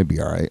bottom. It'd be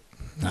all right.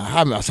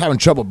 I was having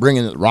trouble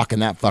rocking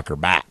that fucker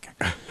back.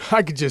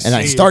 I could just and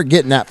I start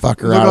getting that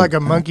fucker look out. Like a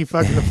monkey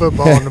fucking the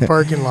football in the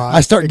parking lot. I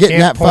start getting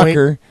that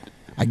fucker.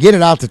 I get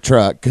it out the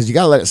truck because you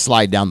got to let it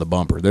slide down the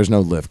bumper. There's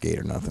no lift gate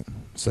or nothing.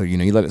 So, you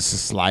know, you let it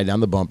slide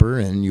down the bumper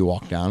and you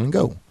walk down and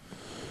go.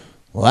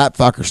 Well, that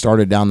fucker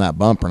started down that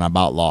bumper and I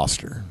about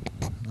lost her.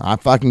 I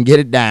fucking get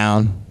it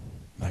down.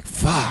 Like,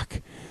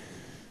 fuck.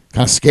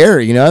 Kind of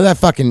scary, you know, that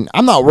fucking...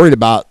 I'm not worried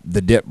about the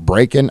dip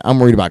breaking. I'm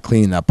worried about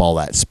cleaning up all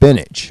that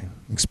spinach.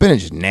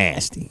 Spinach is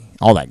nasty.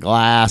 All that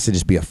glass, it'd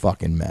just be a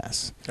fucking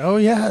mess. Oh,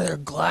 yeah, they're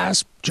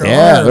glass jars.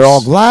 Yeah, they're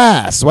all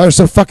glass. That's why they're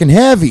so fucking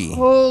heavy.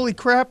 Holy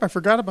crap, I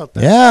forgot about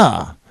that.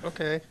 Yeah.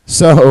 Okay.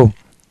 So,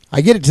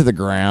 I get it to the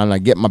ground, I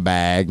get my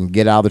bag, and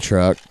get out of the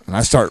truck, and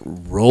I start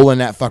rolling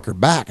that fucker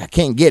back. I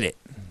can't get it.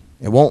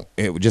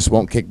 It just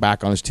won't kick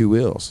back on its 2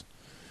 wheels.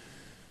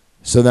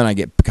 So then I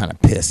get kind of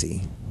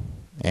pissy.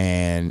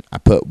 And I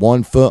put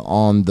 1 foot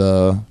on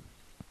the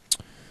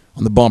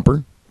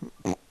bumper,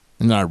 and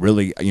then I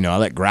really, you know, I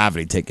let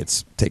gravity take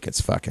its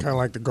fucking... Kind of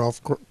like the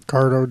golf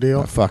cart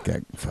ordeal. Fuck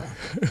it.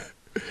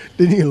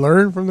 Didn't you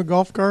learn from the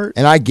golf cart?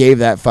 And I gave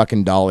that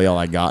fucking dolly all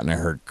I got, and I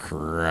heard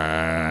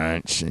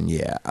crunch, and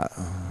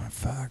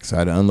fuck. So I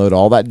had to unload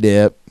all that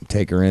dip,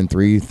 take her in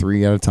three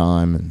at a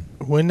time, and...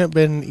 Wouldn't it have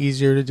been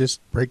easier to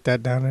just break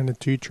that down into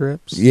 2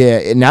 trips? Yeah,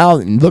 and now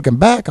looking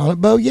back on it,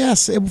 Bo,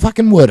 yes, it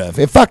fucking would have.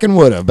 It fucking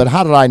would have. But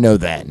how did I know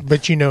then?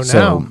 But you know now.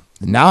 So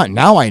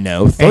now I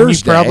know. Thursday. And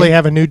you probably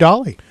have a new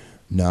dolly.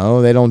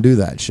 No, they don't do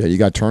that shit. You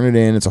got to turn it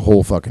in. It's a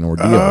whole fucking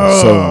ordeal.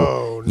 Oh,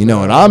 so you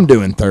know what I'm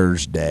doing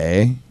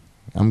Thursday?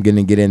 I'm going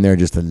to get in there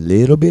just a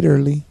little bit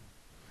early.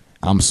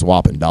 I'm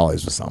swapping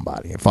dollies with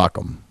somebody. Fuck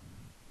them.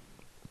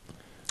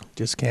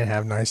 Just can't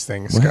have nice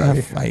things, Well,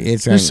 Scotty.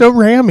 You're so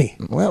rammy.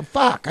 Well,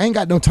 fuck. I ain't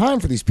got no time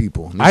for these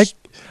people.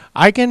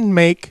 I can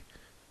make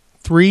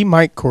 3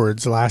 mic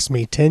cords last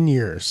me 10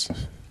 years.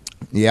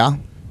 Yeah?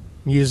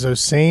 Use those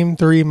same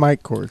 3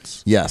 mic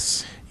cords.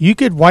 Yes. You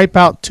could wipe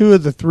out 2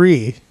 of the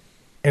 3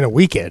 in a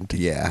weekend.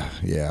 Yeah.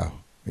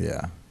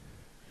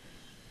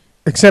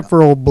 Except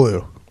for Old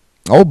Blue.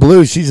 Old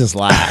Blue, she's just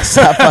last.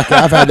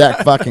 I've had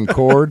that fucking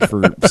cord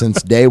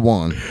since day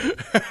 1.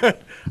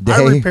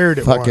 I repaired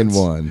it fucking once.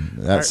 one.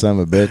 That son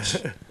of a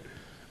bitch.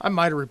 I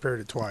might have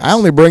repaired it twice. I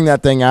only bring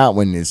that thing out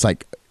when it's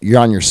like you're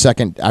on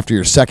after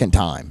your second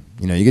time.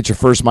 You know, you get your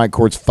first mic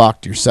cord's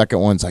fucked. Your second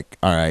one's like,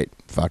 all right,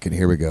 fuck it,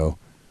 here we go.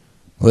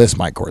 Well, this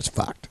mic cord's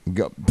fucked.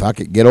 Go, fuck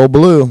it, get Old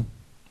Blue.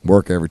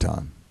 Work every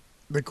time.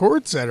 The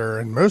cords that are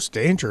in most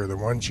danger are the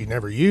ones you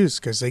never use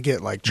because they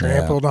get like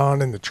trampled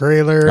on in the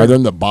trailer. Or they're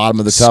in the bottom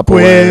of the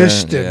Tupperware.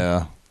 Squished.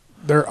 Yeah.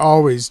 They're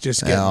always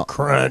just getting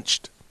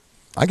crunched.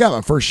 I got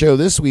my first show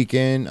this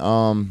weekend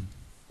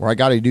where I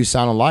got to do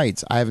Sound and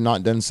Lights. I have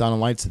not done Sound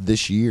and Lights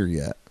this year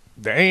yet.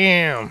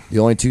 Damn. The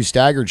only 2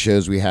 staggered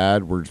shows we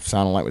had where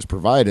Sound and Light was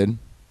provided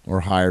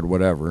or hired,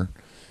 whatever.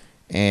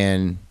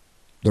 And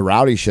the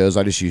rowdy shows,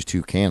 I just use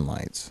 2 can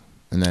lights.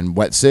 And then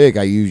Wet Sig,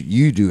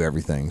 you do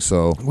everything.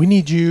 So we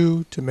need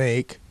you to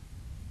make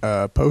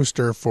a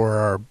poster for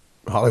our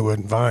Hollywood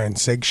and Vine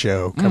SIG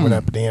show coming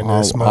up at the end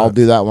of this month. I'll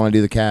do that when I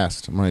do the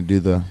cast. I'm going to do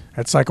the...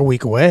 That's like a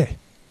week away,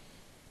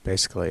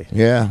 basically.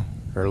 Yeah.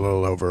 Or a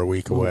little over a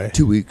week away.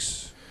 2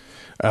 weeks.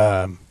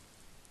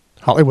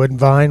 Hollywood and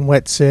Vine,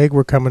 Wet Sig,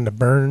 we're coming to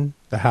burn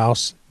the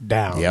house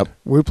down. Yep.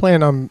 We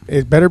plan on,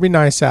 it better be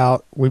nice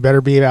out. We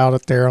better be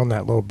out there on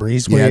that little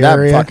breezeway that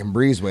area. fucking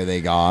breezeway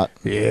they got.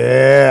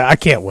 Yeah, I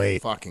can't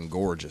wait. Fucking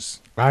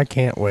gorgeous. I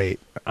can't wait.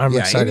 I'm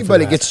excited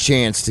anybody for that. gets a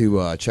chance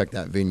to check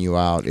that venue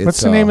out.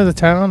 What's the name of the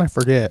town? I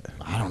forget.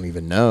 I don't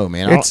even know,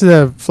 man. It's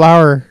the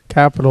flower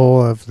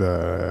capital of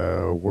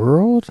the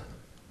world?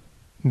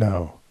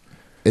 No.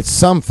 It's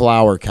some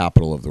flower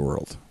capital of the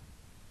world.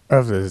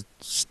 Of the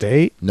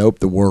state? Nope,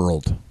 the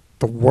world.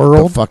 The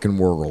world? The fucking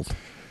world.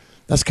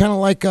 That's kind of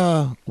like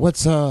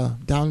what's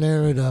down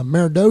there at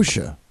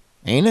Meridosha,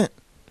 ain't it?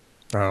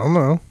 I don't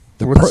know.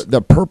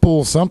 The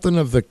purple something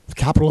of the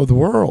capital of the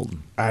world.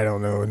 I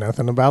don't know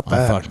nothing about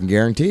that. I fucking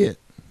guarantee it.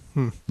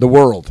 The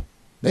world.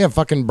 They have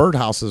fucking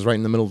birdhouses right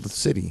in the middle of the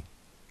city.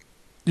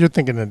 You're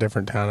thinking a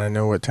different town. I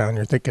know what town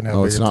you're thinking of.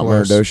 Oh, but it's you're not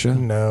close. Meridosha?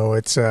 No,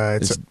 it's in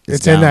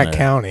down that there.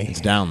 county.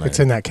 It's down there. It's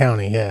in that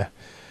county, yeah.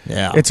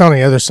 Yeah. It's on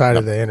the other side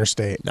of the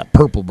interstate. That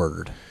purple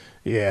bird.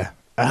 Yeah.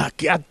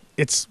 God,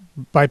 it's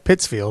by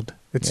Pittsfield.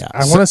 Yeah.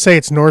 I want to say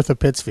it's north of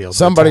Pittsfield.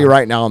 Somebody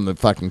right now on the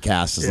fucking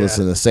cast is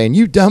listening to this saying,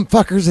 "You dumb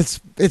fuckers,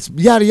 it's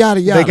yada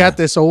yada yada." They got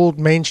this old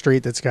main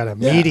street that's got a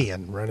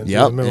median running through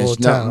the middle it's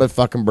of town. nothing but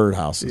fucking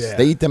birdhouses. Yeah.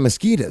 They eat the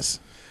mosquitoes.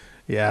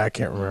 Yeah, I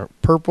can't remember.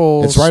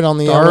 Purple. It's right on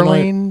the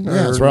Starling. Illinois.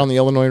 Yeah, it's right on the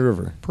Illinois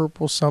River.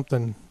 Purple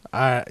something.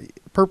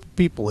 Purple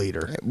people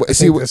eater.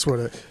 See, that's what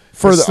it.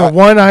 for It's the- the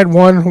one-eyed,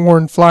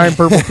 one-horned, flying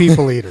purple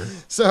people eater.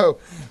 So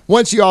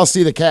once you all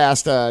see the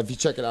cast, if you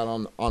check it out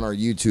on our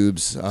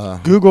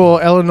YouTubes, Google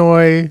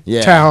Illinois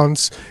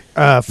towns,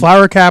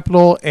 flower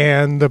capital,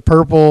 and the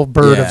purple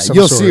bird of some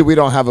you'll sort. see we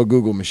don't have a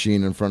Google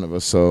machine in front of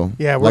us, so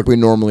like we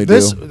normally do.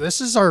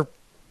 This is our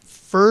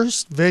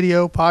first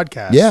video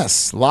podcast.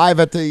 Yes, live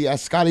at the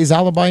Scottie's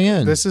Alibi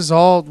Inn. This is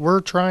all.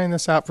 We're trying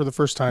this out for the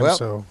first time, Well.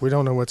 so we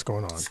don't know what's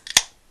going on.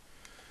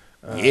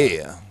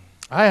 Yeah.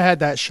 I had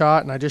that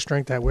shot and I just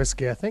drank that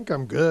whiskey. I think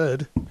I'm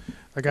good.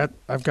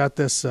 I've got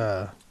this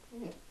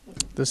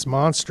this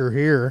monster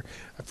here.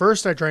 At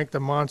first I drank the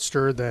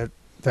monster that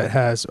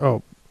has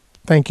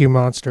thank you,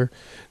 Monster.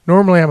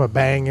 Normally I'm a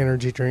Bang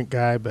energy drink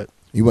guy, but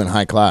You went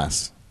high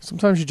class.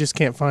 sometimes you just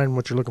can't find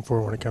what you're looking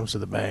for when it comes to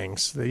the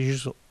Bangs. They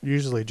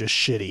usually just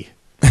shitty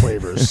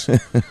flavors.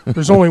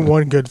 There's only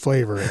one good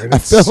flavor, and I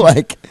feel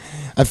like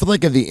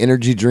of the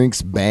energy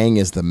drinks, Bang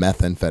is the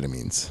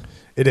methamphetamines.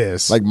 it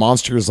is Like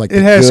Monster is like it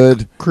the has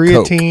good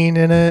creatine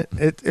in it.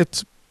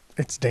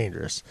 It's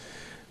dangerous.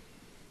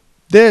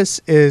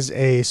 This is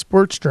a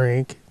sports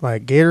drink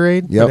like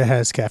Gatorade, Yep. but it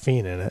has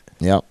caffeine in it.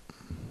 Yep.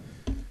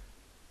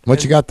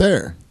 What you got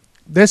there?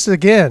 This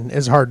again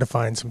is hard to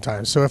find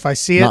sometimes. So if I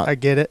see it, I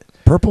get it.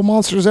 Purple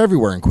Monsters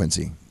everywhere in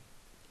Quincy.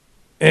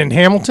 In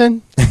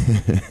Hamilton,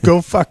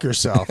 go fuck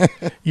yourself.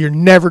 You're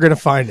never gonna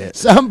find it.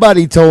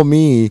 Somebody told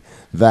me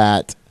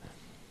that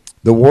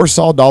the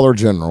Warsaw Dollar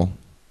General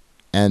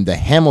and the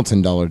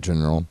Hamilton Dollar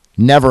General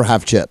never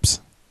have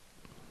chips.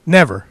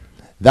 Never.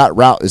 That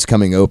route is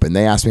coming open.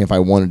 They asked me if I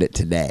wanted it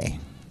today.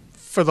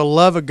 For the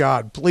love of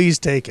God, please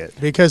take it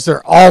because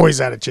they're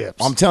always out of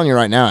chips. I'm telling you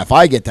right now, if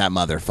I get that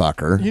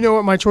motherfucker, You know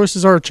what my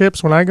choices are of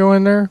chips when I go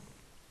in there?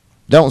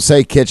 don't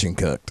say kitchen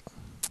cooked.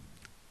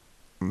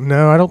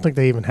 No, I don't think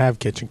they even have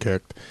kitchen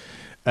cooked.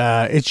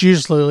 It's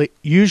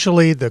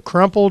usually the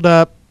crumpled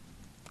up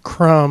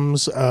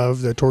crumbs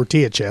of the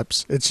tortilla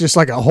chips. It's just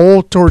like a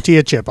whole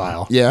tortilla chip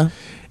aisle. Yeah.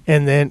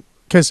 And then,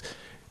 because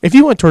if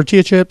you want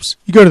tortilla chips,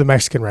 you go to the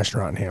Mexican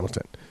restaurant in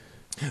Hamilton.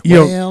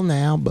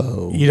 Now,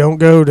 Bo. You don't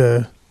go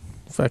to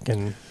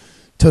fucking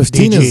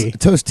DG.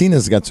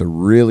 Tostina's got a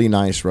really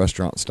nice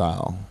restaurant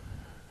style.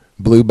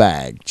 Blue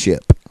bag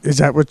chip. Is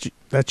that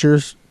that's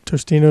yours?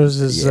 Tostino's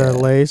is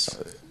Lay's?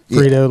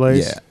 Frito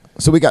Lay's? Yeah.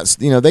 So we got,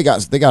 they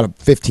got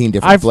 15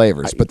 different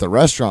flavors, but the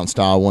restaurant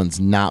style one's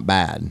not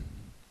bad.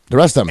 The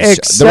rest of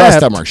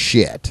them are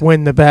shit.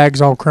 When the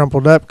bag's all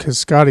crumpled up because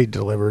Scottie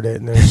delivered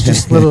it and there's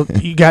just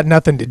you got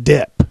nothing to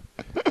dip.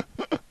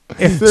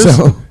 If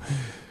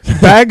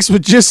there's bags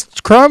with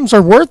just crumbs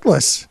are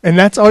worthless, and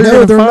that's all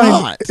you're going to find.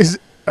 Not.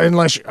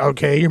 Unless you're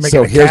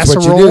making a here's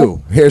casserole. what you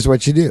do. Here's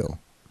what you do: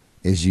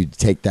 is you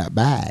take that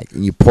bag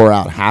and you pour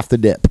out half the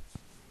dip.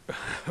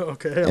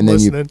 Okay, and then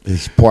you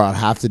pour out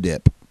half the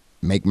dip.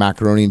 Make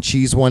macaroni and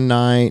cheese one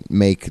night.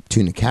 Make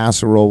tuna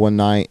casserole one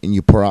night, and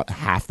you pour out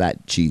half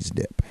that cheese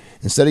dip.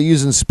 Instead of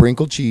using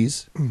sprinkled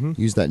cheese,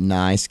 use that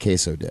nice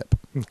queso dip.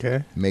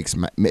 Okay,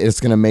 It's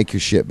gonna make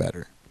your shit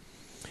better.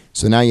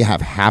 So now you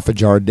have half a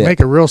jar of dip. Make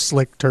a real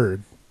slick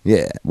turd.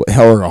 Yeah,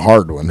 or a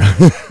hard one.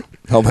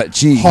 Hell, that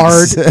cheese.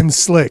 Hard and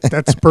slick.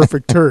 That's a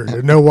perfect turd.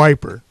 And no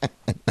wiper.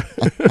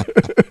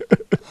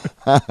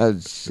 Oh,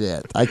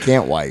 shit. I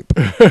can't wipe.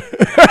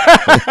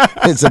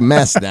 It's a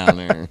mess down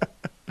there.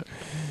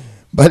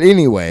 But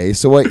anyway,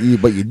 so what you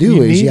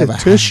do is you have a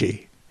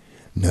tushy.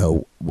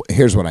 No,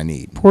 here's what I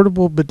need.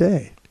 Portable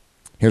bidet.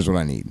 Here's what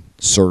I need.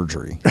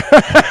 Surgery.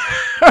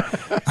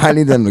 I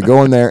need them to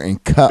go in there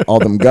and cut all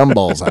them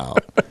gumballs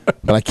out.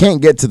 But I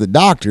can't get to the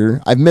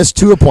doctor. I've missed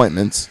 2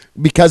 appointments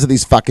because of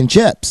these fucking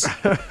chips.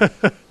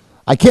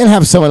 I can't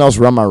have someone else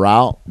run my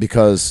route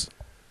because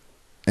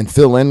and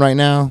fill in right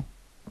now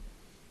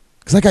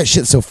because I got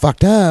shit so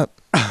fucked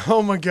up.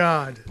 Oh my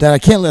God. That I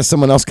can't let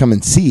someone else come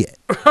and see it.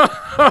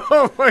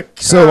 Oh my God.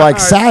 So like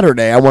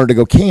Saturday, I wanted to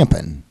go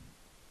camping,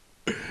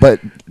 but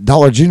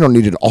Dollar General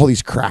needed all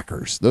these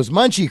crackers, those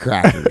Munchie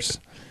crackers.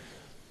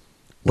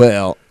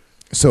 Well,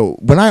 so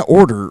when I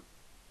order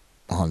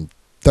on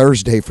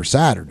Thursday for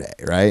Saturday,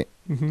 right?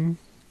 Mm-hmm.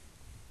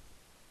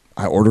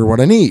 I order what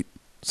I need.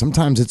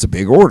 Sometimes it's a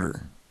big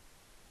order.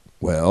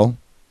 Well,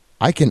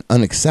 I can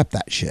unaccept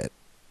that shit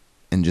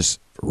and just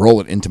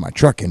roll it into my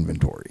truck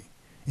inventory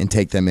and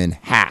take them in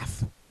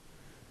half.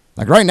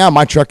 Like right now,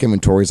 my truck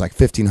inventory is like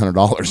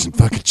 $1,500 in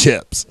fucking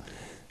chips.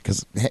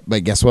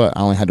 But guess what?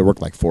 I only had to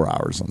work like 4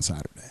 hours on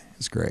Saturday.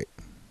 It's great.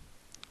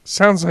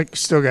 Sounds like you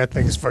still got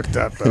things fucked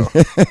up, though.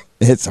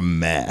 It's a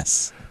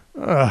mess.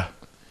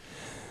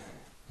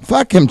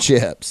 Fuck him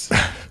chips.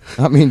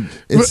 I mean,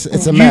 it's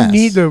a mess.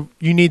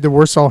 You need the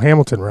Warsaw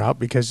Hamilton route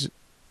because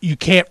you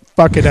can't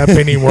fuck it up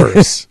any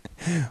worse.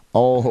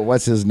 Oh,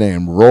 what's his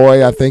name?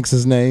 Roy, I think's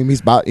his name.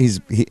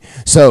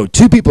 So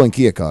 2 people in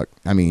Keokuk.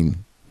 I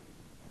mean,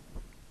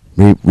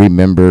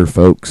 remember,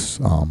 folks.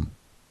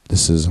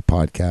 This is a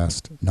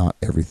podcast. Not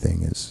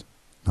everything is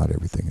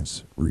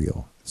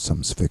real.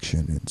 Some's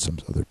fiction and some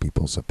other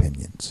people's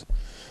opinions.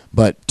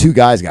 But 2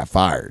 guys got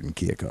fired in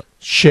Keokuk.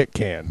 Shit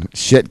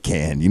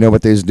can. You know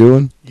what they was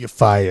doing? You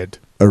fired.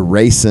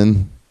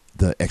 Erasing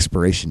the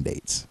expiration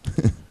dates.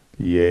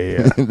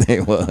 Yeah. They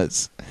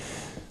was.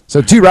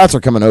 So 2 routes are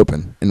coming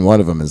open, and one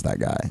of them is that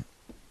guy.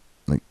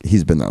 Like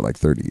he's been there like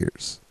 30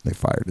 years. They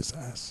fired his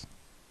ass.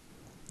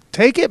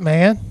 Take it,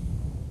 man.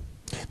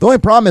 The only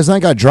problem is I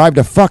got to drive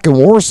to fucking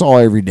Warsaw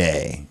every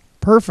day.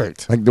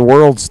 Perfect. Like the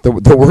world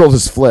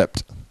is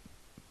flipped.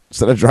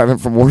 Instead of driving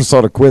from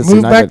Warsaw to Quincy.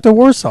 Move back to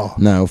Warsaw.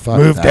 No, fuck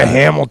Move that. to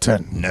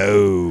Hamilton.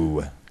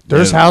 No.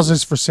 There's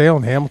houses for sale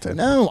in Hamilton.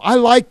 No, I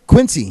like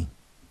Quincy.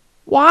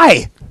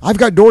 Why? I've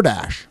got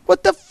DoorDash.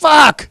 What the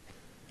fuck?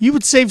 You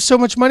would save so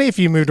much money if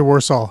you moved to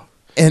Warsaw.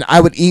 And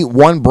I would eat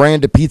one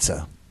brand of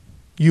pizza.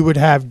 You would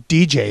have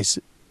DJs.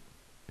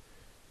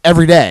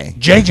 Every day.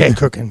 JJ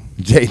cooking.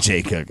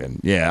 JJ cooking.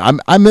 Yeah,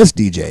 I miss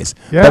DJs.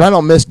 Yeah. But I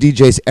don't miss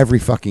DJs every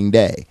fucking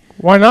day.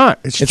 Why not?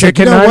 It's It's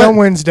chicken like, you know night what? on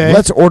Wednesday.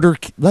 Let's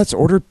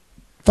order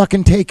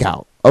fucking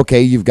takeout.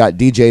 Okay, you've got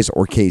DJs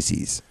or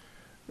Casey's.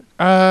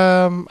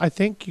 I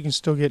think you can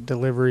still get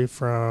delivery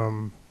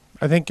from.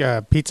 I think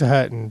Pizza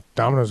Hut and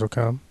Domino's will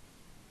come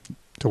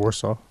to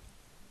Warsaw.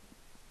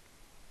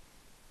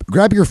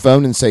 Grab your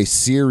phone and say,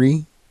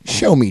 Siri,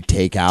 show me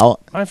takeout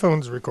My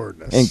phone's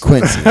recording this. in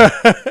Quincy.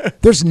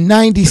 There's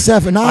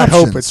 97 I options.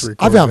 hope it's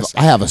recording this.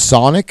 I have a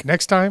Sonic.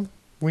 Next time,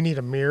 we need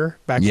a mirror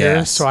back Yes.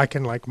 there so I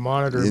can like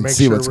monitor and And make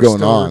see sure what's we're going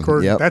still on.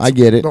 recording. Yep, That's I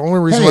get it. The only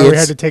reason Hey, why we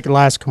it's- had to take a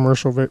last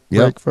commercial break,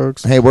 Yep.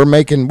 folks. Hey, we're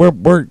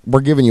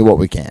giving you what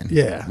we can.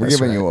 Yeah, We're that's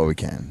giving you right. what we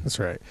can. That's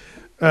right.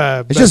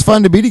 It's just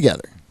fun to be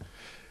together.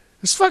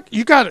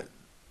 You got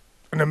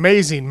an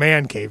amazing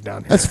man cave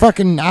down here. That's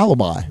fucking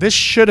Alibi. This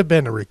should have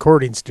been a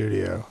recording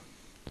studio.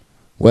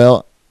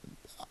 Well,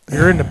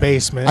 You're in the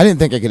basement. I didn't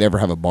think I could ever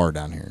have a bar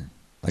down here.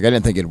 Like, I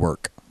didn't think it'd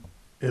work.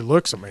 It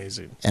looks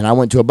amazing. And I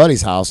went to a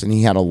buddy's house, and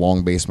he had a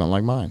long basement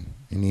like mine.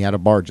 And he had a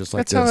bar just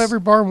like That's this. how every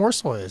bar in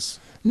Warsaw is.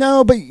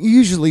 No, but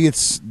usually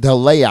the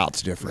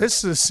layout's different. This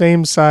is the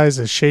same size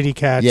as Shady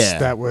Cats Yeah.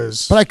 that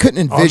was. But I couldn't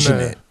envision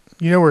on it.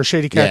 You know where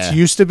Shady Cats Yeah.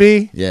 used to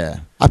be? Yeah.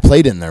 I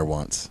played in there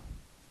once.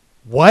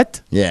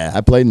 What? Yeah,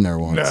 I played in there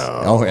once.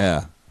 No. Oh,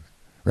 yeah.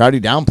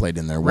 Rowdy Down played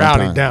in there one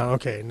Rowdy time. down.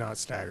 Okay, not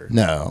staggered.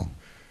 No.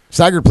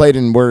 Staggered played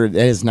in where it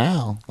is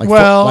now. Like,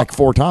 Well,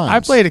 4 times. I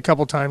played a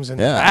couple times in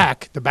Yeah. the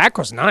back. The back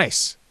was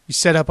nice. You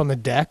set up on the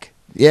deck.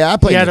 Yeah, I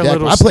played He in had the a deck.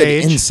 little I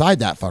played stage. inside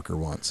that fucker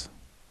once.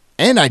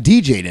 And I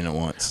DJ'd in it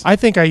once. I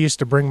think I used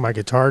to bring my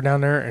guitar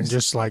down there and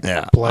just like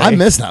play. I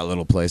miss that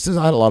little place.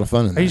 I had a lot of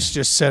fun in I there. used to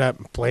just set up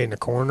and play in the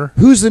corner.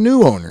 Who's the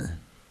new owner?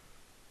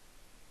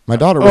 My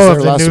daughter was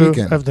there last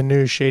weekend. Of the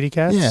new Shady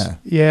Cats? Yeah.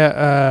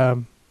 Yeah.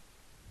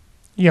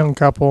 Young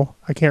couple.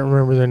 I can't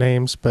remember their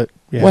names, but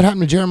yeah. What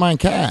happened to Jeremiah and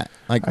Kat?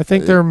 Like, I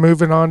think they're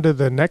moving on to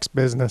the next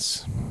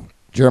business.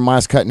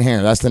 Jeremiah's cutting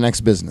hair. That's the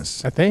next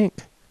business. I think.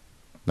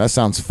 That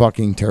sounds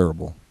fucking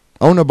terrible.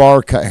 Own a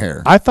bar, cut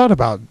hair. I thought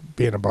about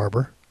being a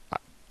barber.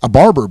 A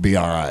barber be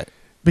all right.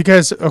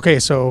 Because, okay,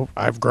 so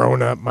I've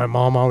grown up. My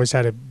mom always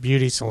had a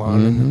beauty salon.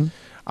 Mm-hmm. And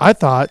I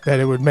thought that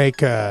it would make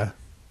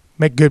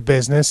good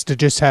business to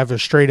just have a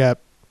straight up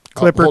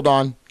clipper.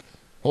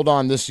 Hold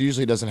on. This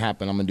usually doesn't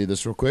happen. I'm going to do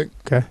this real quick.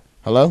 Okay.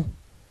 Hello?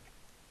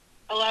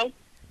 Hello?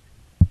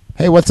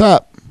 Hey, what's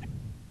up?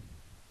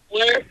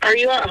 Where are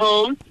you at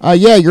home?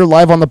 Yeah, you're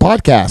live on the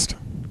podcast.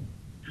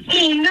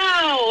 Oh,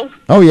 no.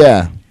 Oh,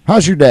 yeah.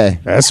 How's your day?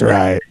 That's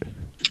right.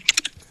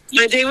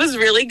 My day was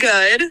really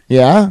good.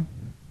 Yeah?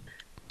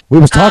 We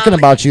was talking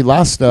about you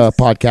last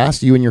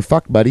podcast, you and your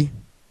fuck buddy.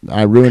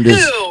 I ruined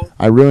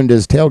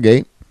his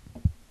tailgate.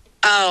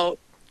 Oh,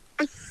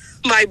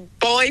 my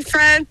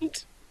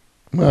boyfriend?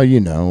 Well, you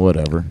know,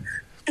 whatever.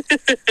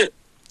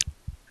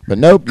 But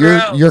nope,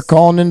 Gross. you're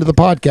calling into the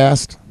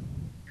podcast.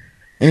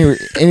 Any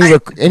The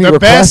requests?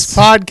 best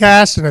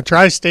podcast in the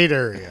tri-state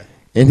area.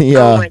 Any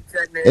Oh my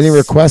goodness. any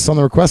requests on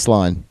the request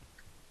line?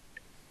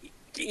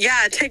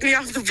 Yeah, take me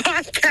off the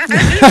podcast.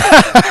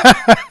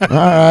 All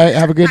right,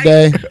 have a good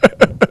day. I ran into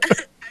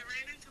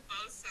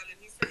Bo's son and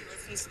he said he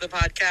listens to the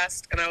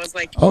podcast, and I was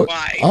like, Oh,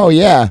 why? oh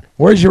yeah.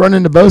 Where'd you run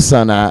into Bo's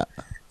son at?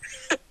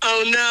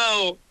 Oh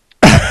no.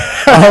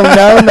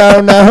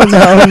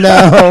 Oh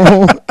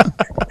no.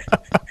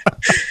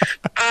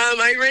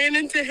 I ran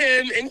into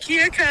him in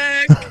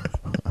Keokuk.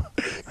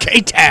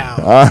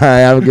 K-Town. All right,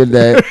 have a good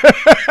day.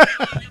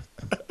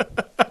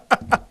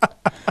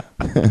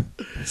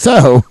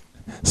 So,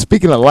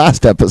 speaking of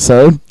last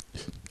episode,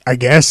 I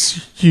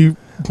guess you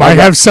might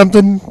have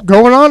something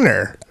going on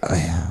there.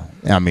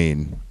 I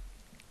mean,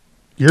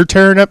 You're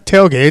tearing up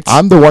tailgates.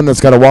 I'm the one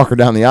that's got to walk her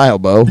down the aisle,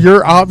 Bo.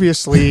 You're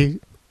obviously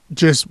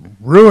just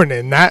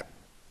ruining that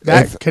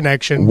If-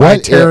 connection by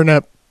what tearing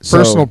if- up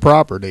personal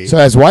property. So,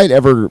 has White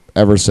ever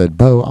said,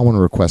 Bo, I want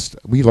to request,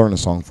 will you learn a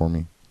song for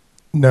me?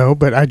 No,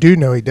 but I do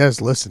know he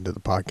does listen to the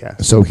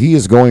podcast. So, he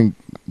is going,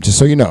 just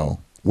so you know,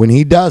 when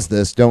he does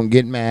this, don't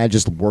get mad,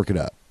 just work it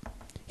up.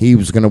 He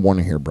was going to want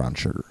to hear Brown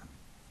Sugar.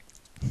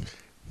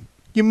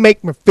 You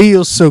make me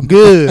feel so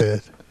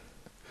good.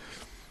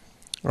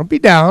 I'll be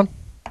down.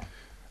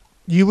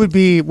 You would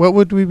be, what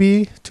would we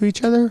be to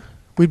each other?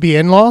 We'd be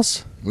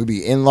in-laws? We'd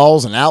be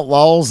in-laws and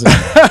outlaws. And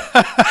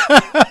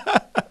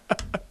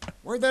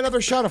where'd that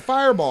other shot of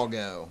Fireball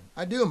go?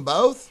 I do them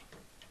both.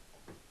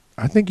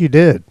 I think you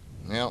did.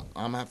 Well,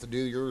 I'm going to have to do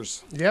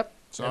yours. Yep.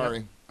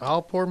 Sorry.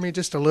 I'll pour me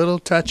just a little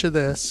touch of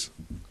this.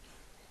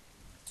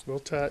 Little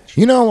touch.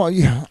 You know,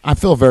 I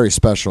feel very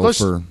special Let's-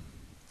 for...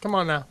 Come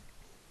on now.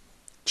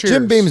 Cheers.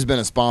 Jim Beam's been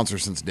a sponsor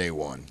since day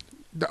one.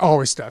 They're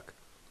always stuck.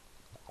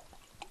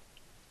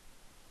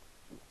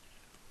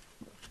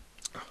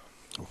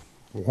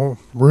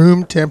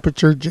 Room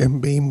temperature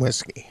Jim Beam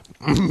whiskey.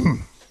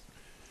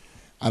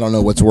 I don't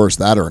know what's worse,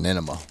 that or an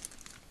enema.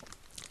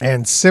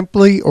 And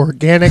Simply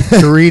Organic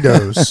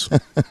Doritos.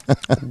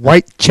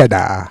 White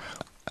cheddar.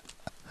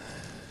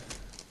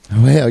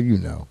 Well, you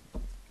know.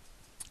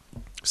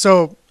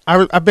 So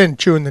I've been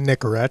chewing the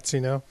Nicorettes,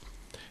 you know,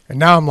 and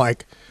now I'm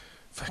like,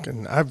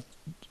 fucking,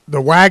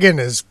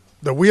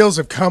 the wheels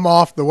have come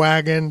off the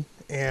wagon,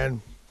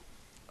 and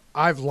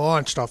I've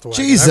launched off the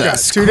wagon. Jesus I've got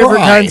two different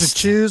kinds of Christ.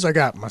 chews. I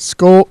got my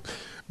Skull,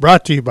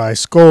 brought to you by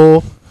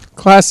Skull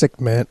Classic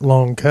Mint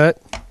Long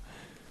Cut,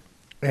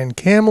 and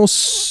Camel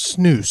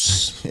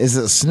Snooze. Is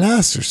it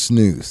snus or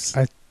snooze?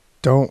 I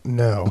don't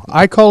know.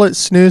 I call it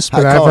snooze,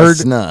 but I I've call it heard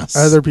snus.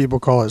 other people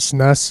call it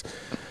snus.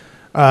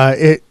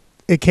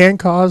 It can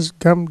cause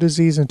gum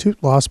disease and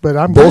tooth loss, but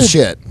I'm good.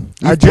 Bullshit.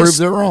 You I proved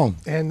just- it wrong.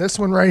 And this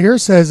one right here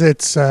says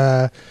it's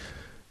addictive,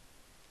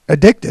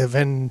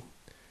 and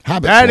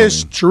Habit that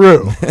is forming.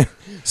 true.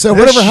 So this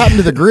whatever shit- happened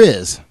to the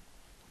Grizz?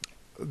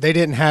 They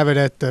didn't have it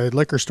at the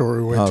liquor store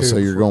we went Oh, to. so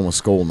you're going with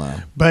Skull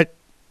now. But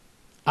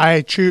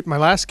I chewed, my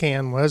last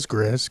can was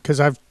Grizz, because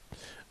I've,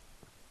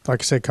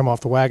 like I said, come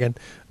off the wagon.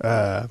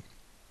 The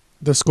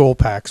Skull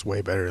pack's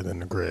way better than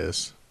the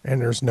Grizz, and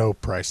there's no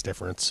price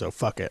difference, so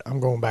fuck it. I'm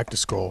going back to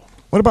Skull.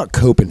 What about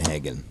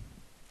Copenhagen?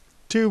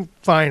 Too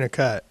fine a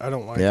cut. I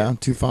don't like it. Yeah,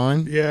 too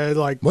fine? Yeah,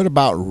 like, What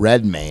about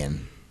Red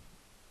Man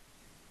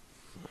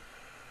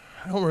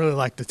I don't really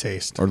like the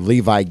taste. or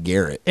Levi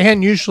Garrett?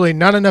 And usually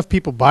not enough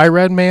people buy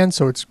Red Man,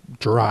 so it's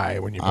dry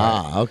when you buy it.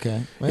 Ah,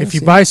 okay. Well, If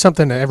you see, buy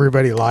something that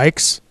everybody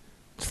likes,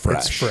 it's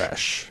fresh. it's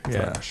fresh.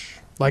 Yeah. Fresh.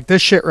 Like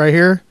this shit right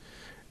here,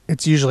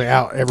 it's usually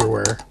out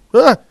everywhere.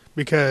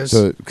 Because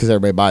So, because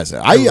everybody buys it.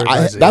 Everybody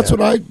buys it, That's yeah.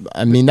 what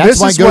I mean, that's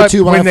this my is what,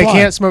 go-to when I they fly.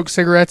 can't smoke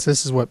cigarettes,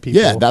 this is what people...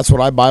 Yeah, that's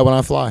what I buy when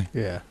I fly.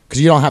 Yeah.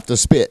 Because you don't have to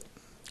spit.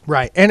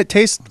 Right. And it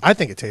tastes... I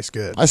think it tastes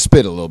good. I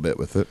spit a little bit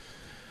with it.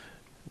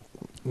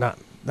 Not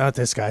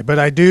this guy. But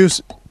I do...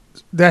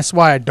 That's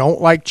why I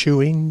don't like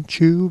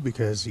chew,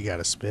 because you got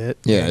to spit.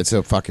 Yeah, it's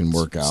a fucking It's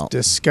workout.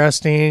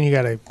 disgusting. You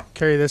got to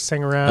carry this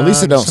thing around. At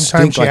least it don't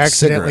Sometimes stink you like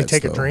accidentally cigarettes,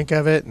 take though. a drink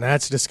of it, and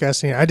that's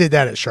disgusting. I did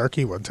that at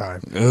Sharky one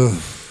time. Ugh.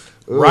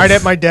 Right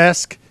at my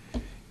desk.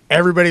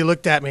 Everybody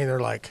looked at me, and they're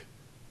like,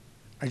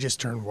 I just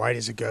turned white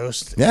as a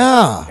ghost.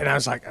 Yeah. And I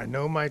was like, I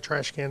know my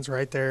trash can's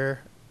right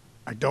there.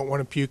 I don't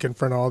want to puke in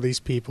front of all these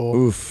people.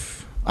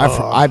 Oof.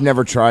 I've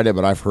never tried it,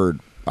 but I've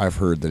heard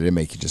that it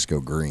make you just go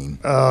green.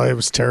 Oh, it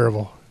was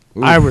terrible.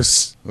 Oof. I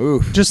was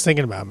Oof. just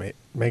thinking about it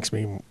makes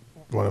me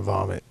want to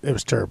vomit. It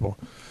was terrible.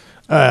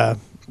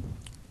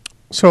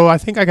 So I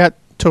think I got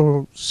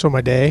to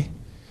my day.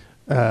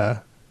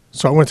 So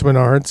I went to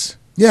Menards.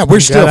 Yeah, We we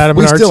got still out of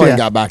we Menards, still yeah. ain't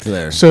got back to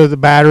there. So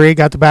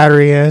got the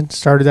battery in,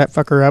 started that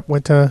fucker up,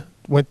 went to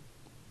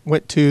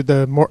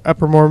the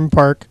Upper Mormon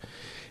Park,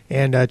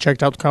 and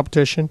checked out the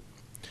competition.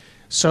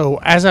 So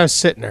as I was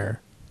sitting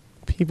there,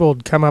 people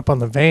would come up on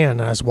the van,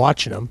 and I was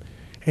watching them,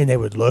 and they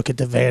would look at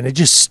the van. They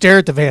just stare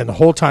at the van the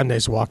whole time they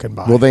was walking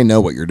by. Well, they know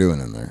what you're doing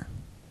in there,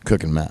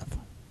 cooking meth.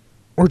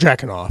 Or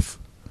jacking off.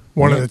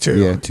 One of Yeah, the two.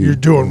 yeah, two. You're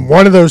doing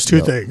one of those two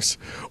Yep. things.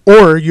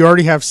 Or you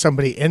already have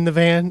somebody in the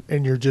van,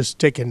 and you're just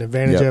taking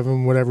advantage Yep. of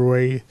them, whatever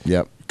way,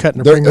 Yep.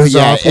 cutting the fingers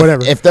off,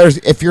 whatever.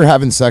 If you're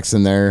having sex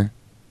in there,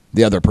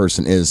 the other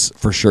person is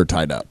for sure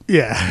tied up.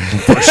 Yeah.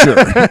 For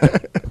sure.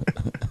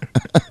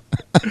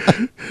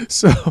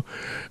 So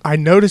I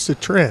noticed a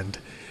trend.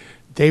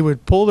 They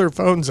would pull their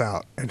phones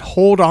out and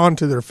hold on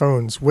to their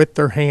phones with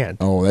their hand.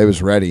 Oh, they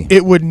was ready.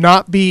 It would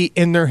not be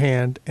in their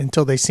hand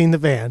until they seen the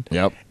van.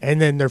 Yep.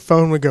 And then their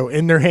phone would go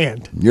in their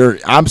hand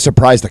I'm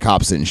surprised the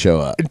cops didn't show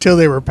up. until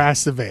they were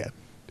past the van.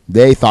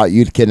 They thought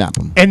you'd kidnap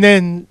them. And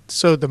then,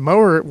 so the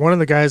mower, one of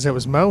the guys that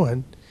was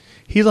mowing,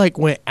 he like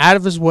went out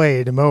of his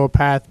way to mow a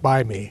path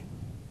by me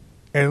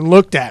and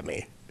looked at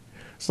me.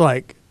 It's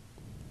like,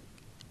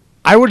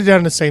 I would have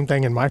done the same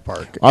thing in my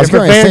park. I was If a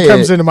gonna van say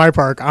comes into my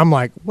park, I'm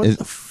like, what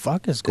the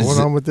fuck is going Is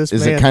on with this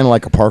Is van? it kind of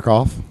like a park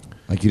off?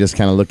 Like you just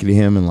kind of look at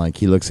him and like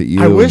he looks at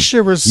you. I wish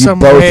there was you some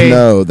both way.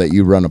 know that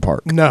you run a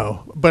park.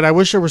 No, but I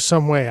wish there was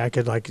some way I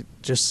could like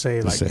just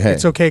say like, say, hey.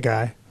 it's okay,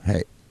 guy.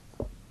 Hey,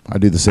 I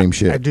do the same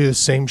shit. I do the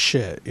same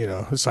shit. You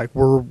know, it's like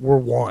we're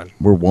one.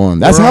 We're one.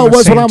 That's We're how on it the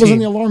was when same I was in team.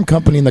 the alarm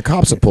company and the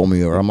cops would pull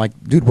me over. I'm like,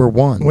 dude, we're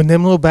one. When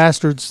them little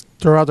bastards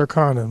throw out their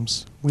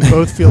condoms, we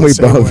both feel the we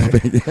same both,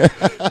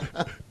 way.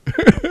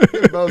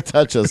 we both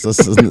touch us. This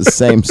is in the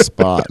same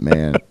spot,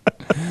 man.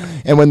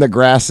 And when the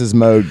grass is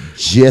mowed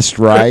just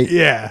right,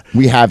 Yeah.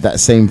 we have that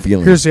same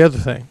feeling. Here's the other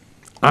thing.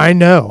 I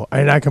know,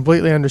 and I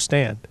completely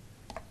understand.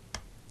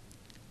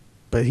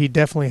 But he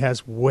definitely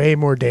has way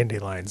more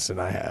dandelions than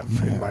I have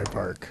in my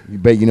park. You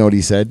bet you know what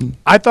he said?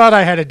 I thought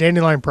I had a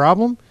dandelion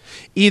problem.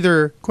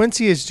 Either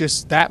Quincy is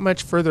just that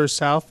much further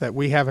south that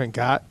we haven't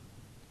got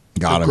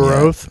Got the him.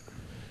 growth,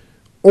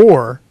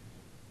 or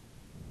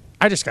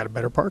I just got a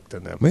better park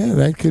than them. Yeah,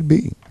 that could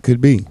be. Could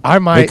be. I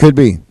might It could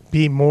be.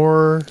 be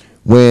more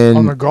When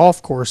on the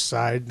golf course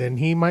side, then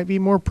he might be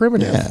more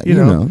primitive. yeah, you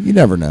know? you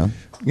never know.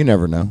 You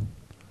never know.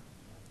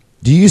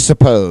 Do you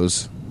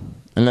suppose?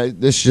 And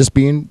this is just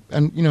being,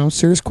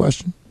 serious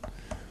question.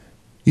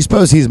 You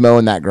suppose he's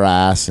mowing that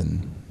grass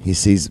and he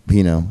sees, out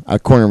of the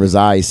corner of his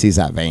eye, he sees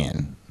that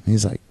van.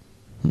 He's like,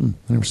 I've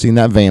never seen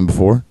that van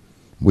before.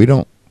 We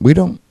don't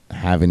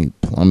have any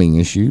plumbing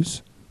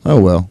issues. Oh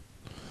well.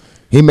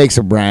 He makes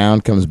a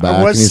round, comes back, I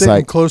and was he's sitting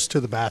like, close to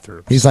the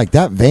bathroom. he's like,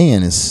 that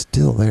van is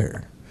still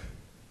there.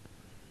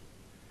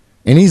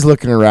 And he's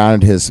looking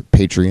around at his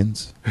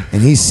Patreons,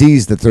 and he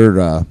sees that they're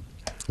a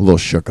little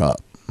shook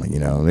up.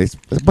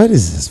 What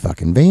is this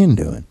fucking van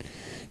doing?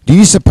 Do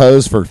you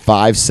suppose for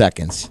 5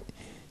 seconds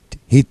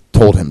he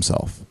told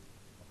himself,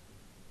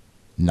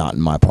 not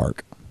in my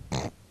park?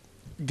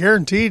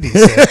 Guaranteed, he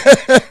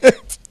said.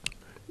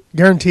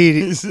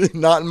 Guaranteed.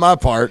 Not in my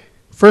park.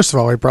 First of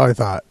all, he probably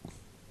thought,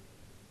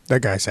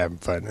 that guy's having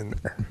fun in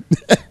there.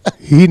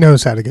 He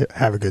knows how to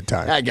have a good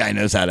time. That guy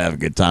knows how to have a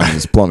good time in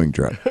his plumbing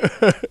truck.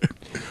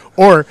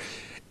 Or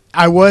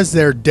I was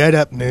there dead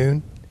up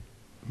noon.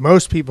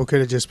 Most people could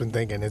have just been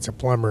thinking it's a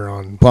plumber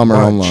on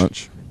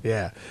lunch.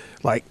 Yeah.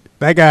 Like,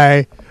 that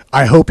guy,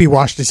 I hope he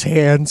washed his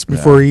hands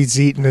before he's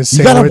eating his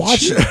You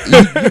sandwich.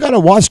 you gotta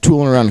watch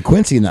tooling around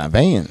Quincy in that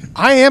van.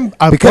 I am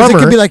a Because plumber.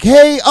 it could be like,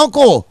 hey,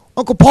 Uncle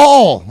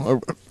Paul.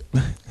 Or,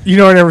 You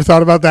know, I never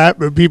thought about that,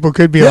 but people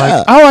could be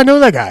like, "Oh, I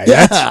know that guy.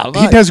 Yeah,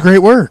 He does great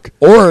work."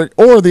 or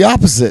the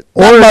opposite.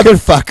 Or That it could-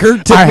 motherfucker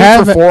tipped I me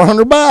have- for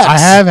 $400. I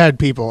have had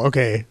people.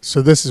 Okay,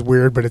 so this is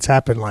weird, but it's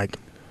happened like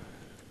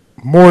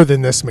more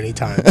than this many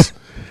times.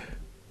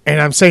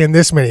 And I'm saying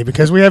this many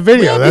because we have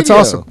video. have That's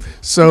video. awesome.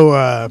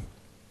 So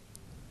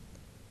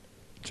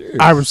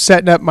I was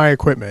setting up my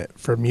equipment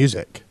for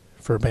music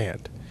for a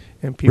band,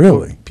 and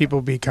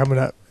people be coming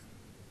up.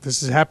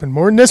 This has happened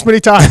more than this many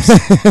times.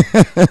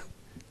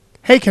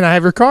 Hey, can I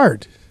have your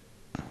card?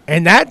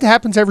 And that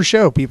happens every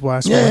show. People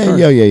ask for my card.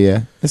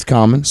 Yeah. It's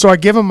common. So I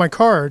give him my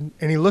card,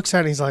 and he looks at it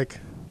and he's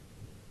like,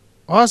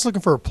 "Oh, I was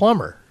looking for a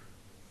plumber."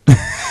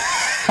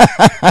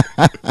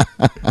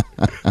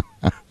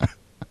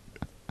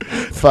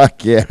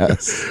 Fuck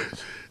yes.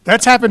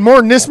 That's happened more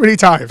than this many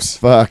times.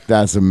 Fuck,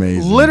 that's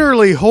amazing.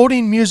 Literally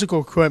holding musical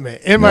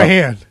equipment in my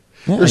hand.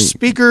 Yeah. There's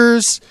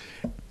speakers,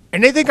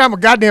 and they think I'm a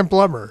goddamn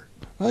plumber.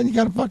 Well, you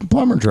got a fucking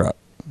plumber truck.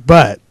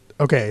 But,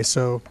 okay,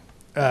 so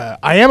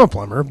I am a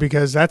plumber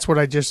because that's what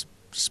I just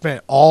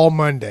spent all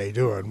Monday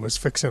doing was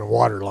fixing a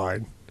water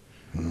line.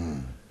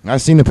 I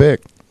seen the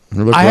pic. It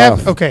looked I rough.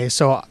 have, okay,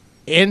 so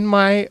in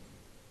my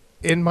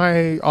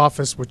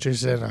office, which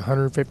is in a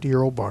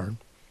 150-year-old barn,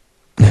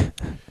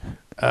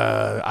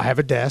 I have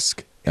a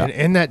desk, and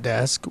in that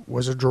desk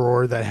was a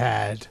drawer that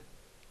had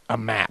a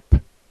map.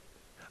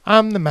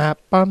 I'm the map,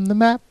 I'm the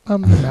map,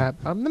 I'm the map,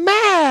 I'm the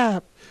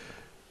map.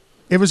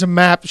 It was a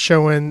map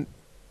showing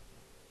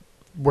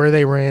where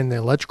they ran the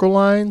electrical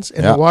lines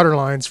and the water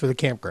lines for the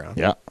campground.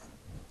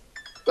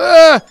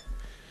 Yeah.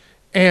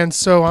 And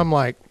so I'm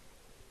like,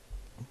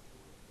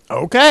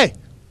 okay,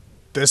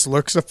 this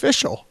looks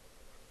official.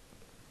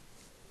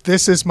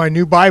 This is my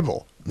new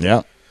Bible.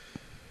 Yeah.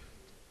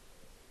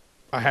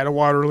 I had a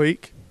water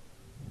leak.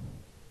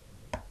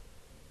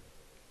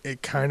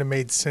 It kind of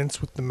made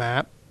sense with the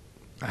map.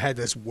 I had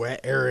this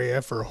wet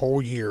area for a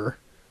whole year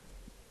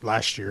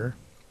last year.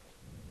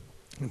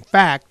 In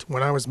fact,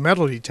 when I was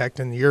metal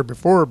detecting the year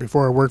before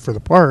I worked for the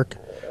park,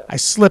 I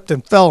slipped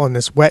and fell in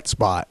this wet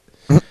spot.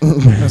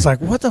 I was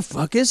like, what the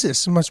fuck is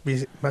this? It must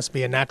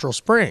be a natural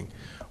spring.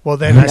 Well,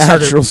 then I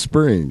started. Natural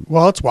spring.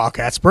 Well, it's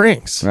Wildcat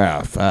Springs.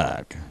 Oh,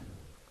 fuck.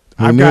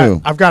 I've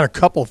got a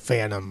couple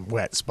phantom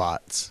wet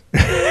spots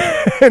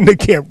in the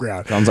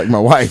campground. Sounds like my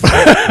wife.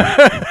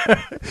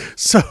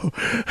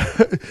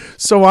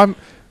 So I'm.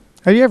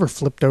 Have you ever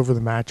flipped over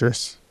the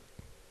mattress?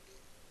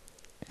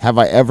 Have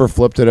I ever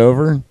flipped it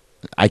over?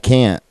 I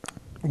can't.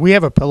 We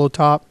have a pillow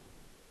top,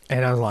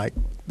 and I'm like,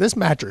 this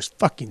mattress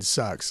fucking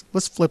sucks.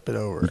 Let's flip it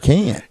over. You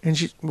can't.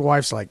 And my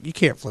wife's like, you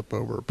can't flip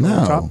over a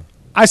pillow No. top.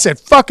 I said,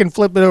 fucking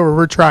flip it over.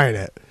 We're trying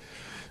it.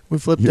 We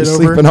flipped You're it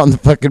over. sleeping on the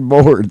fucking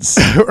boards.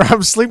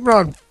 I'm sleeping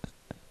on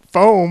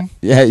foam.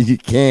 Yeah, you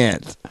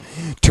can't.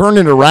 Turn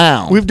it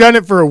around. We've done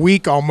it for a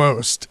week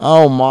almost.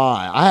 Oh,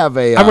 my. I have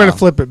a... I'm going to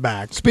flip it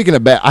back. Speaking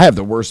of bed, I have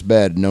the worst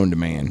bed known to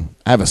man.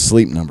 I have a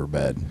Sleep Number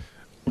bed.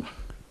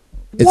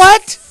 It's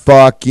What?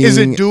 Fucking... Is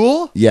it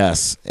dual?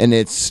 Yes, and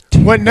it's...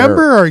 What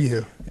number are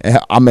you?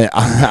 I mean,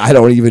 I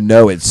don't even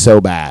know. It's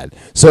so bad.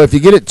 So if you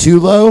get it too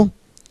low,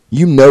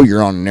 you know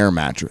you're on an air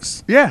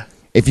mattress. Yeah.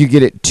 If you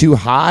get it too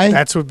high,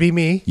 That would be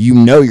me. you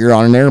know you're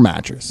on an air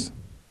mattress.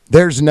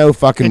 There's no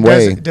fucking And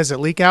way. does it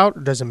leak out? Or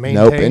does it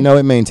maintain? Nope. No,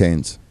 it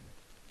maintains.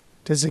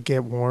 Does it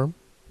get warm?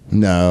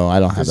 No, I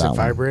don't have Does that it one.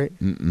 vibrate?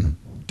 Mm-mm.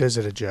 Does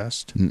it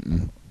adjust?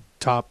 Mm-mm.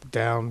 Top,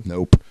 down?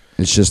 Nope.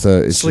 It's just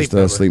a Sleep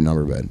Number. Sleep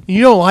Number bed.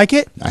 You don't like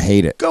it? I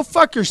hate it. Go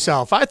fuck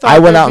yourself. I thought I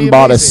went that'd out be and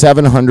bought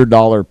amazing. a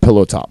 $700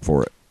 pillow top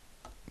for it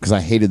because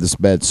I hated this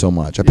bed so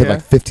much. I paid Yeah.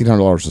 like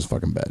 $1,500 for this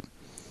fucking bed.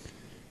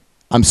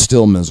 I'm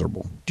still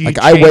miserable. Do you Like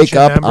I change wake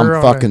the up, I'm number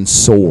on fucking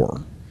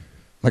sore.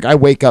 Like I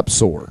wake up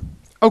sore.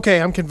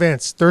 Okay, I'm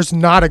convinced. There's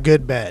not a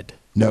good bed.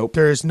 Nope.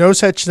 There is no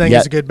such thing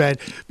Yet. as a good bed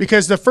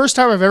because the first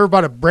time I've ever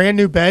bought a brand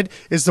new bed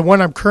is the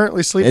one I'm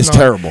currently sleeping It's on.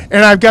 terrible.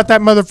 And I've got that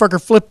motherfucker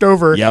flipped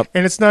over. Yep.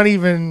 And it's not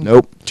even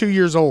Nope. 2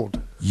 years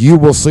old. You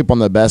will sleep on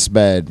the best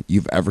bed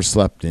you've ever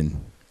slept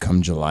in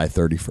come July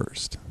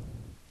 31st.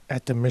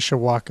 At the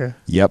Mishawaka.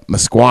 Yep.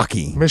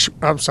 Meskwaki.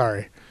 I'm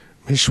sorry.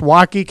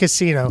 Mishawaka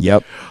Casino.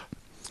 Yep.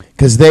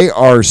 Because they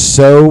are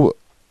so,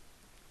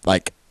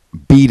 like,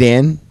 beat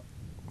in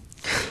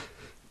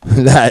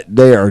that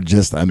they are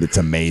just, it's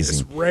amazing.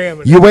 Just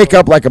ramming You it. wake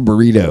up like a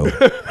burrito.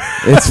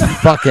 It's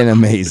fucking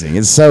amazing.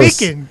 It's so...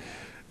 Speaking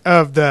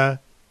of the,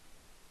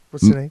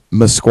 what's the name?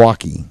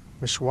 Meskwaki.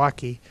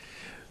 Mishawaka.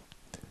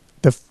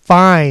 The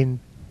fine,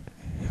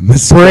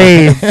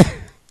 Meskwaki. brave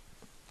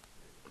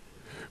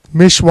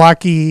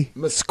Mishawaka,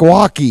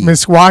 Meskwaki.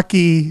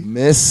 Meskwaki,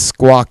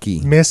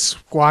 Meskwaki.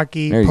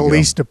 Meskwaki There you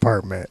Police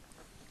Department.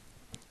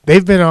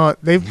 They've been on.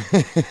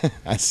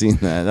 I seen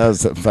that. That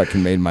was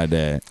fucking made my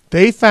day.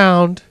 They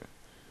found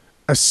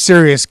a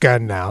serious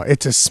gun now.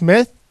 It's a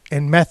Smith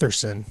and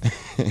Metherson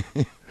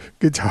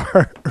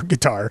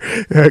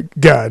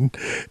gun.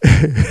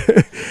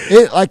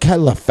 It like had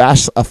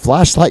a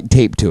flashlight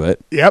taped to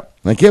it. Yep.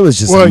 Like it was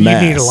just Well, a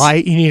mess. you need a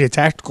light. You need a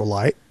tactical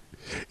light.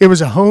 It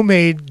was a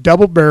homemade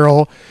double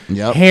barrel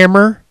Yep.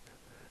 hammer.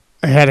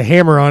 It had a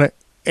hammer on it,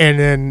 and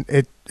then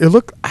it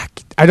looked.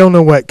 I don't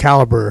know what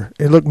caliber.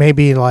 It looked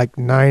maybe like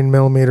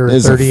 9mm or It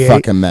is 38. a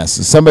fucking mess.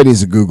 Somebody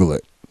needs to Google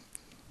it.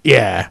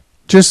 Yeah.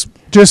 Just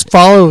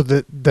follow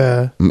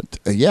the.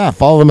 Yeah,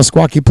 follow the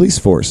Meskwaki Police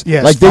Force.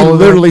 Yes, like they follow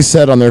literally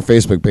said on their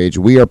Facebook page,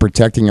 we are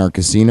protecting our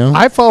casino.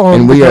 I follow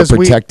them and we are because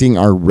protecting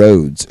our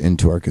roads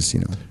into our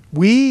casino.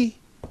 we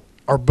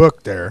are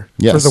booked there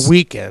Yes. for the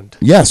weekend.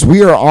 Yes,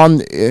 we are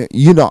on. I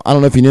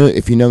don't know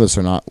if you know this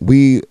or not.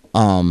 We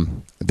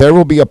there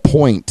will be a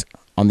point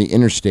on the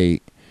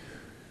interstate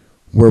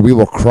where we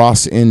will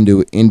cross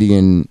into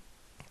Indian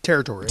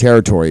Territory.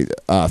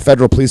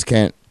 Federal police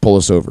can't pull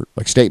us over.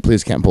 Like state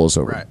police can't pull us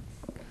over. Right.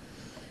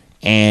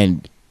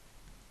 And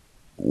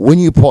when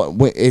you pull,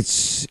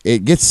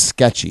 it gets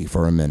sketchy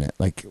for a minute.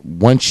 Like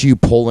once you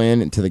pull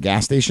into the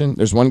gas station,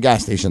 there's one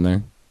gas station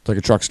there. It's like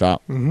a truck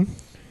stop. Mm-hmm.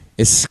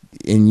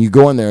 And you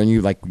go in there and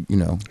you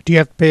Do you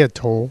have to pay a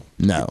toll?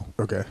 no.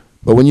 Okay.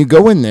 But when you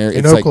go in there,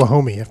 In it's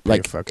Oklahoma, you have to pay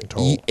like a fucking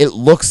toll. it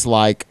looks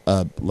like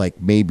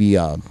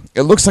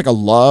it looks like a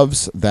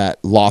Love's that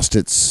lost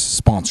its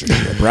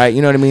sponsorship, right?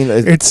 You know what I mean?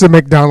 It's the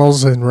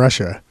McDonald's in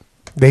Russia.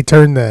 They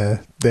turn the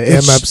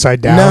M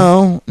upside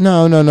down.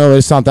 No.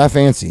 It's not that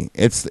fancy.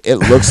 It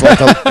looks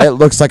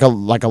like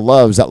a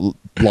Love's that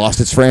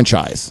lost its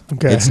franchise.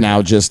 Okay. It's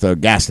now just a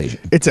gas station.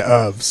 It's a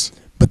Ovs.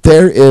 But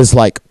there is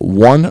like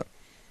one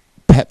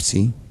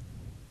Pepsi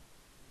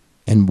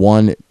and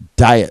one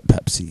Diet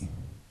Pepsi,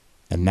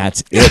 and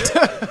that's it.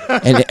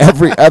 And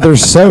every other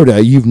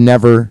soda you've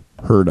never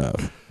heard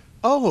of.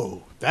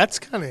 Oh, that's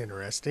kind of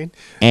interesting.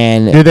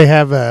 And Do they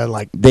have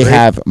they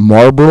have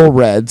Marlboro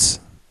Reds,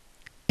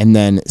 and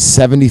then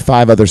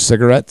 75 other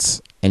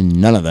cigarettes,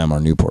 and none of them are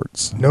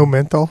Newports. no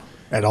menthol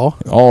at all?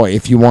 Oh,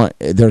 if you want,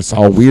 there's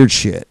all weird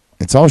shit.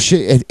 It's all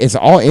shit. It's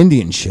all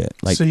Indian shit.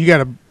 Like So you're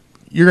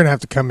gonna have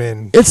to come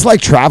in. it's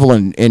like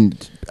traveling in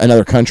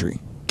another country.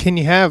 Can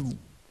you have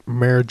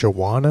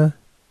marijuana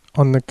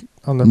on the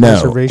No,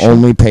 reservation?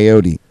 only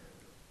peyote.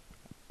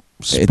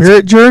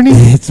 Spirit Journey.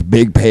 It's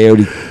big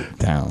peyote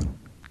town.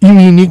 You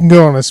mean you can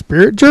go on a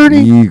spirit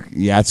journey?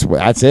 That's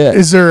it.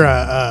 Is there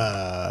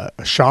a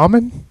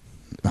shaman?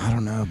 I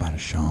don't know about a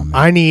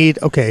shaman.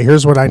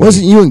 Here's what I need.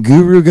 Wasn't you and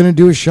Guru going to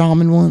do a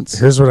shaman once?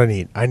 Here's what I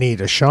need. I need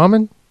a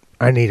shaman.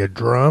 I need a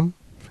drum.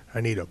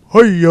 I need a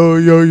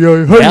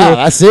Yeah,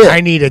 that's it.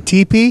 I need a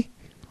teepee.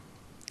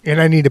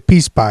 And I need a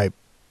peace pipe.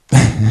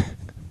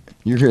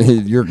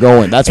 You're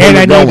going. That's where and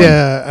you're going. I need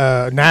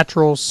a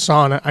natural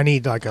sauna. I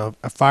need like a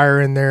fire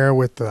in there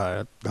with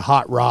the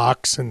hot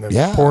rocks and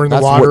pouring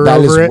the water that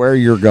over is it. where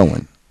you're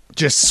going.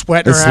 Just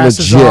sweating It's our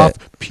asses legit. off,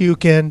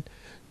 puking,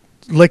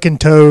 licking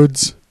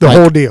toads, the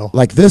whole deal.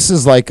 Like this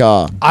is like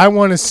I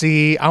want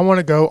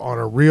to go on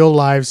a real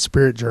live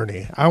spirit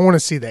journey. I want to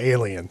see the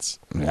aliens.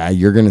 yeah,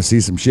 you're going to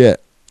see some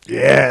shit.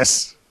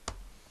 Yes.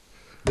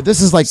 But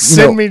this is like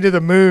Send me to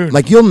the moon.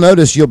 Like you'll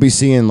notice you'll be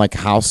seeing like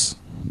house,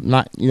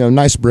 not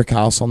nice brick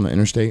house on the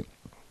interstate,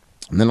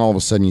 and then all of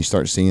a sudden you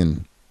start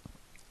seeing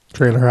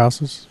trailer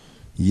houses.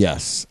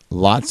 Yes,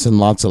 lots and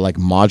lots of like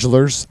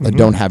modulars that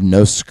don't have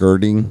no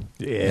skirting.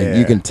 Yeah, and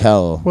you can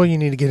tell. Well, you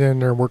need to get in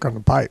there and work on the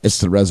pipes. It's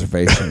the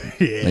reservation.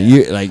 Yeah,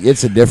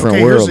 it's a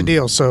different world. Here's the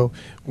deal. So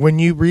when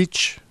you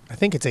reach, I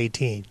think it's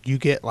 18, you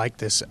get like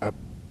this.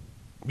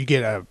 You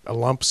get a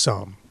lump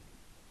sum.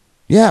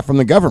 Yeah, from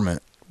the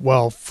government.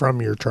 Well,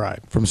 from your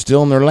tribe. From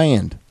stealing their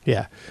land.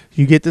 Yeah.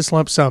 You get this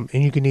lump sum,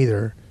 and you can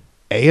either,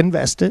 A,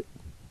 invest it,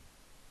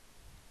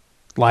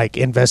 like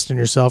invest in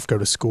yourself, go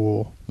to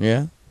school.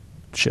 Yeah.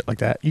 Shit like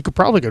that. You could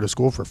probably go to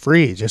school for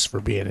free just for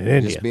being an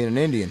Indian. Just being an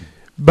Indian.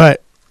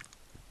 But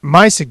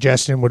my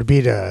suggestion would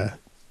be to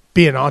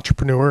be an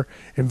entrepreneur,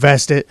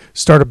 invest it,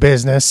 start a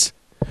business.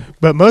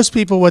 But most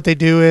people, what they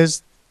do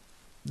is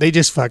they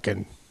just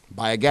fucking...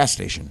 Buy a gas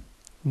station.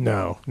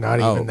 No, not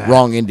even that.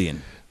 Wrong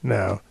Indian.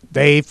 No.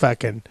 They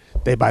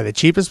buy the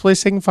cheapest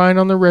place they can find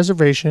on the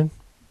reservation.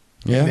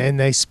 Yeah. And then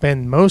they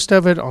spend most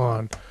of it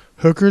on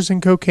hookers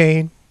and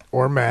cocaine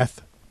or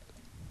meth.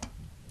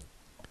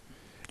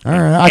 All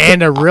right.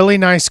 And a really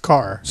nice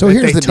car. So that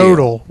here's they the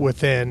total deal.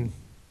 within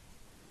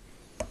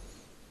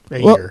a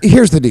year.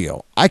 Here's the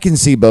deal. I can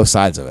see both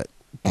sides of it.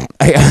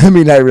 I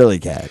mean, I really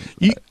can.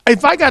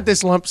 If I got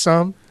this lump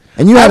sum,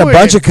 and you had a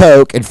bunch of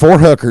coke and 4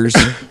 hookers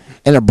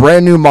and a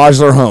brand new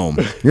modular home,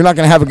 you're not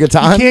going to have a good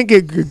time. You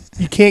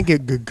can't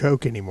get good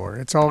coke anymore.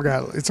 It's all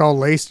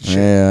laced and shit.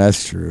 Yeah,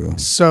 that's true.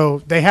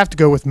 So they have to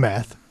go with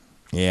meth.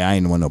 Yeah, I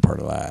ain't want no part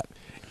of that.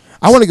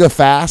 I want to go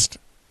fast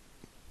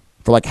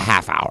for like a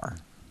half hour.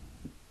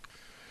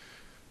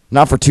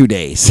 Not for 2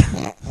 days.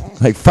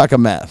 Like, fuck a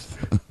meth.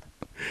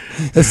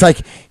 It's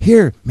like,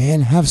 here,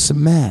 man, have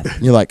some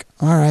meth. You're like,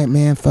 all right,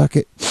 man, fuck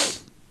it.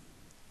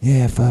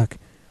 Yeah, fuck.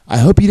 I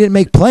hope you didn't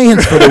make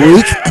plans for the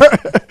week.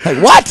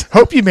 Like, what?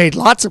 Hope you made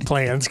lots of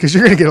plans because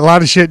you're going to get a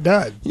lot of shit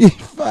done.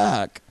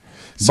 Fuck.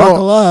 So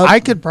Buckle up. I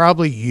could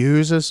probably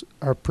use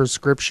a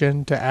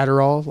prescription to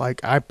Adderall.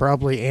 Like, I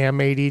probably am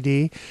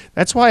ADD.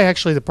 That's why,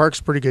 actually, the park's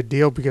a pretty good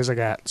deal because I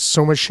got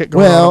so much shit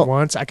going on at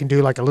once. I can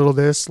do, like, a little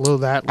this, a little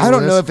that, I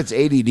don't know if it's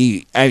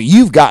ADD. I mean,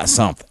 you've got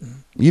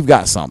something. You've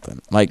got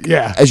something. Like,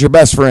 yeah. As your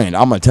best friend,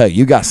 I'm going to tell you,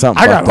 you got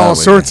something. I got all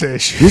sorts of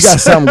issues. You got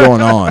something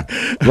going on.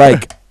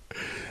 Like,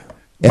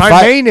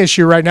 my main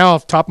issue right now,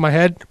 off the top of my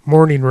head,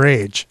 morning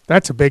rage.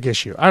 That's a big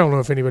issue. I don't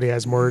know if anybody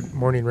has more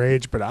morning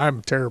rage, but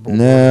I'm terrible.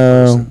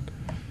 No.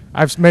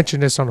 I've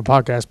mentioned this on the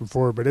podcast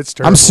before, but it's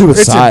terrible. I'm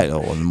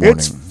suicidal in the morning.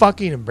 It's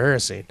fucking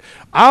embarrassing.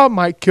 I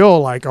might kill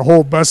like a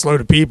whole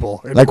busload of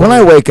people. Like when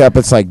I wake up,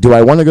 it's like, do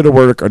I want to go to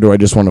work or do I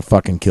just want to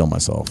fucking kill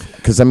myself?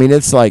 Because I mean,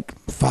 it's like,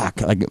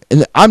 fuck. Like,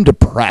 and I'm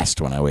depressed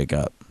when I wake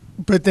up.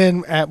 But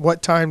then, at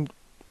what time?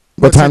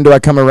 What time do I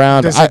come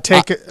around? Does it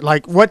take?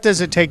 What does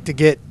it take to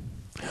get?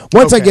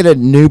 Once I get a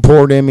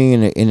Newport in me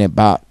and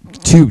about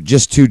two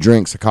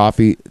drinks of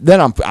coffee,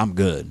 then I'm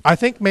good. I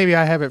think maybe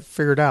I have it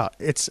figured out.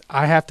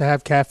 I have to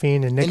have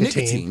caffeine and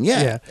nicotine.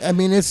 Yeah. I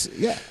mean,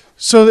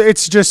 So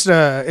it's just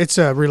it's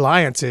a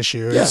reliance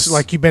issue. Yes. It's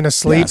like you've been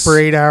asleep for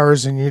 8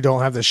 hours and you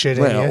don't have the shit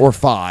in you. Or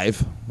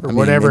 5. Or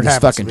whatever in this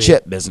happens fucking to be.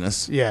 chip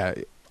business. Yeah.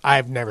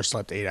 I've never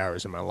slept 8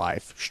 hours in my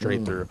life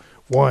straight through.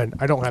 1,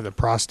 I don't have the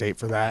prostate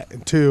for that.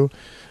 And 2,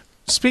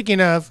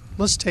 speaking of,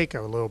 let's take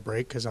a little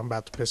break because I'm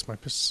about to piss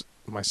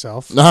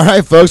myself. All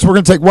right, folks, we're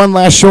going to take one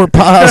last short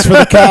pause for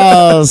the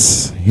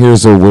cause.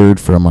 Here's a word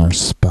from our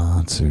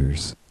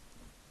sponsors.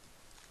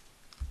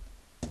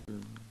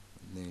 And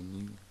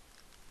then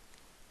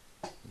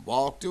you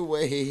walked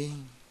away.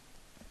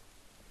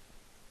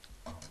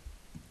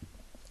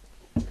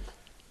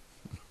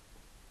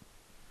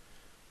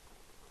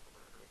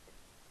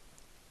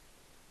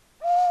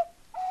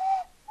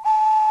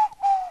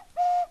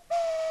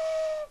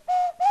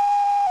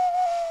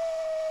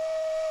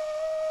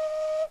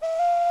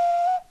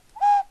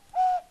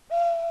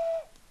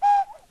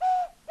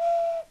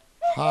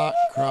 Hot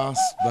cross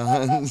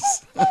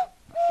buns.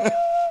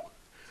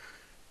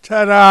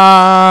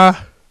 Ta-da!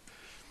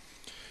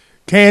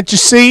 Can't you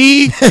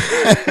see?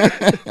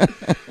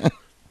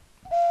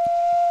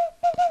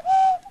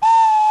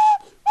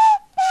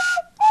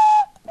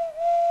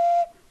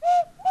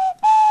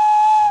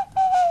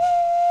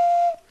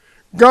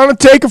 Gonna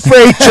take a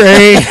freight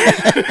train.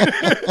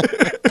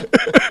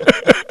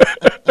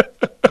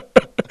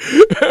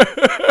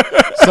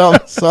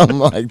 Something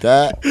like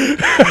that.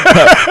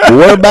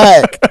 We're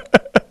back.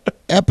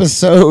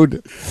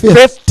 Episode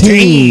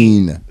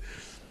 15.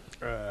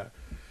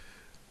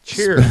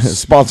 Cheers.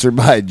 Sponsored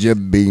by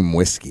Jim Beam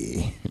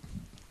Whiskey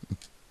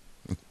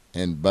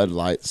and Bud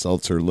Light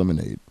Seltzer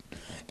Lemonade.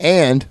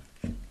 And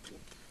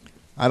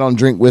I don't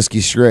drink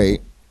whiskey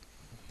straight.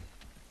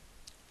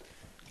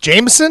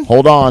 Jameson?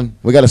 Hold on.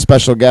 We got a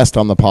special guest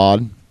on the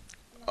pod.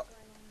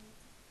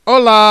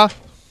 Hola.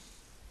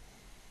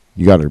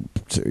 You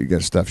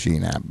got stuff she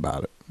ain't happy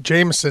about it.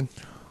 Jameson.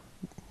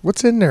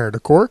 What's in there? The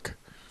cork?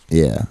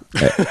 Yeah.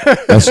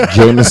 That's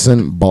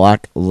Jameson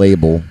Black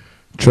Label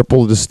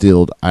triple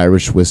distilled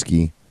Irish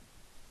whiskey.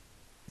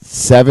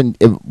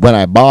 When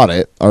I bought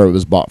it, or it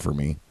was bought for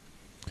me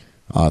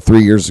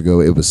 3 years ago,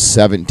 it was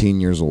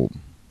 17 years old.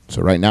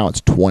 So right now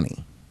it's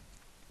 20.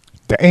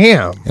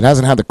 Damn. It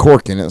hasn't had the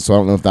cork in it, so I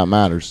don't know if that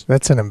matters.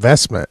 That's an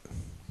investment.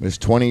 It's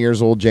 20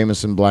 years old,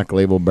 Jameson Black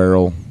Label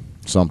barrel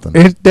something.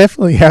 It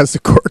definitely has the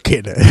cork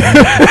in it.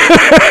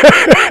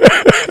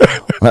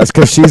 That's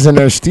because she's in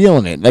there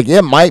stealing it. Like,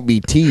 it might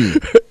be tea.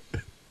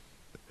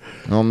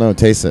 I don't know.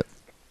 Taste it.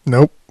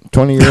 Nope.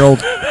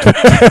 20-year-old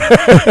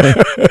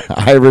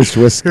Irish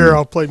whiskey. Here,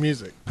 I'll play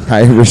music.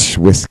 Irish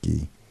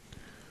whiskey.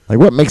 Like,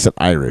 what makes it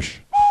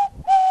Irish?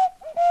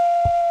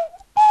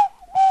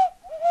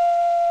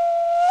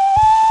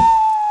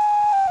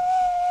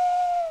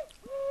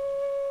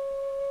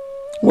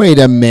 Wait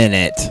a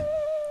minute.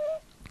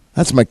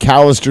 That's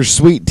McAllister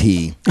sweet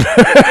tea.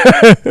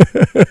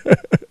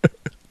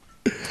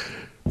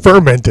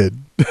 Fermented.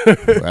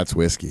 That's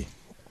whiskey.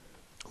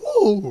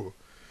 Ooh.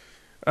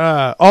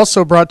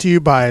 Also brought to you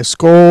by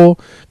Skull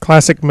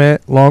Classic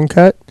Mint Long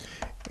Cut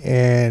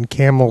and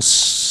Camel.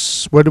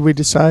 What did we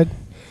decide?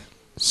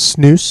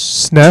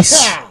 Snus.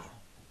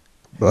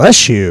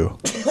 Bless you.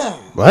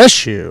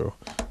 Bless you.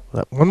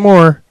 One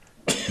more.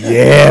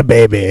 Yeah,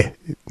 baby.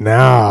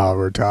 Now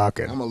we're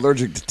talking. I'm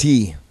allergic to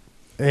tea.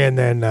 And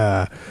then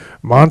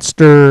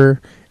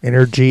Monster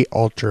Energy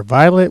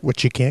Ultraviolet,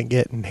 which you can't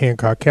get in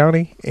Hancock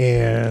County,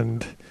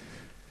 and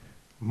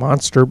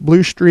Monster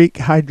Blue Streak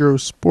Hydro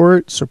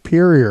Sport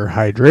Superior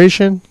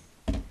Hydration.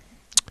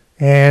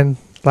 And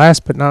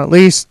last but not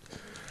least,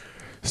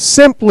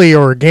 Simply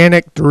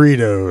Organic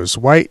Doritos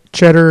White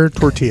Cheddar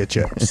Tortilla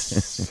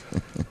Chips.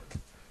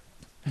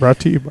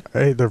 Brought to you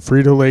by the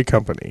Frito-Lay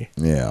Company.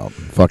 Yeah,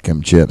 fuck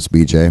him chips,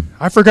 BJ.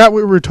 I forgot what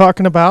we were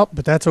talking about,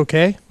 but that's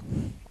okay.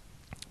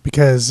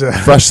 Because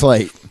Fresh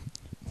slate.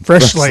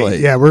 Fresh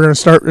slate. Yeah, we're going to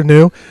start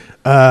anew.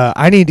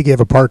 I need to give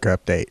a park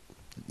update.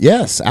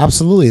 Yes,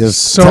 absolutely. There's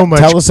so much.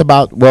 Tell us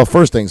about, well,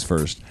 first things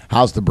first.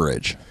 How's the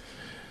bridge?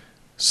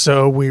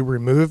 So we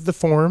removed the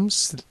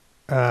forms.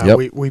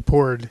 Yep. We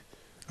poured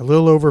a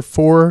little over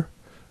 4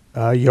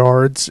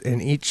 yards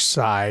in each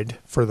side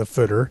for the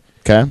footer.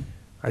 Okay.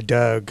 I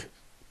dug,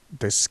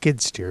 the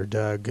skid steer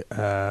dug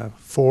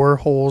 4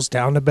 holes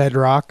down to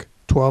bedrock,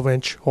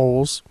 12-inch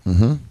holes.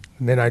 Mm-hmm.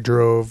 And then I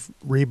drove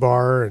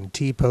rebar and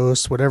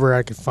T-posts, whatever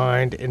I could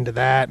find, into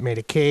that, made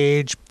a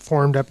cage,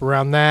 formed up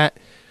around that,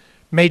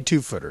 made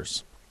 2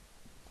 footers.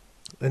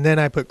 And then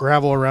I put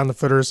gravel around the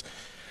footers.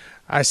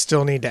 I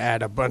still need to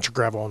add a bunch of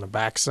gravel on the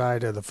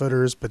backside of the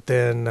footers, but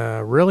then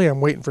really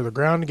I'm waiting for the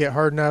ground to get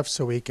hard enough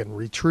so we can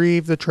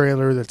retrieve the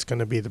trailer that's going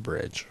to be the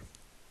bridge.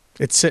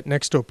 It's sitting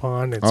next to a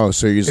pond.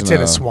 So you're using it's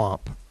in a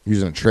swamp.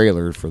 Using a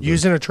trailer for the...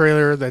 Using a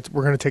trailer that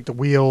we're going to take the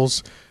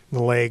wheels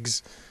and the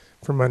legs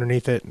from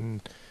underneath it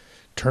and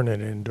turn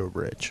it into a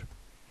bridge.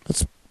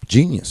 That's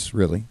genius,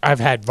 really. I've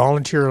had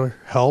volunteer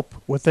help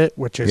with it,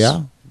 which is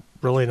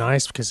really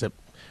nice because it,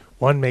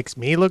 1, makes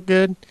me look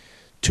good,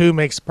 2,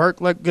 makes the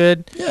park look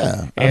good.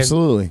 Yeah, and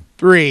absolutely.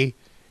 3,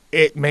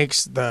 it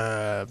makes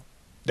the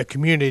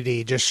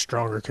community just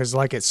stronger because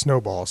like it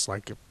snowballs.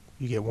 Like if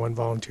you get 1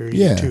 volunteer, you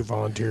get 2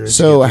 volunteers.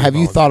 So have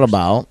you thought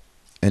about,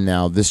 and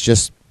now this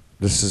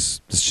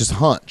is just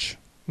hunch,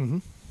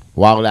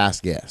 wild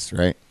ass guess,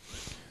 right?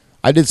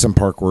 I did some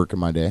park work in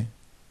my day.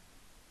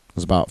 I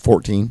was about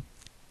 14.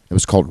 It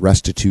was called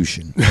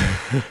restitution.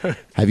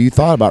 Have you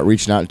thought about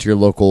reaching out to your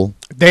local...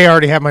 They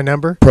already have my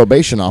number.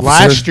 Probation officer.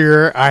 Last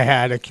year, I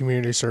had a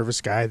community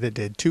service guy that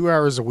did 2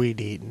 hours of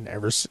weed eating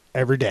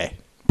every day.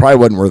 Probably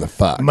wasn't worth a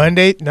fuck.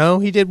 Monday, no,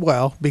 he did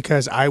well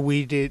because I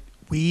weed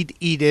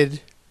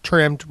eated,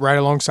 trimmed right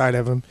alongside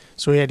of him,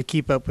 so he had to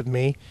keep up with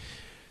me.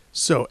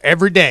 So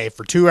every day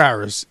for 2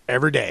 hours,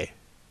 every day,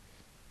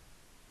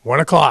 1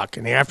 o'clock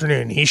in the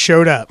afternoon, he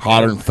showed up.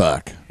 Hotter than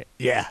fuck.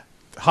 Yeah.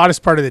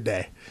 Hottest part of the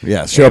day.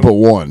 Yeah, show up at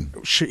 1.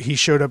 He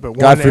showed up at 1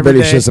 God forbid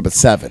every he day. shows up at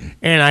 7.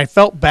 And I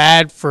felt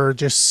bad for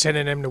just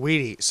sending him to weed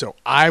eat. So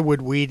I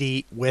would weed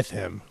eat with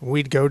him.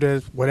 We'd go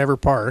to whatever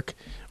park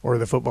or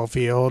the football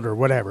field or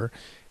whatever.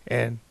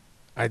 And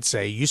I'd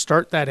say, you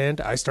start that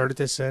end, I start at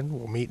this end,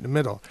 we'll meet in the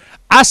middle.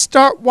 I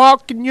start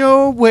walking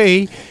your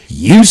way,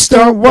 You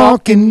start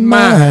walking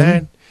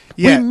mine.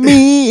 Yeah. We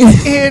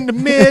meet in the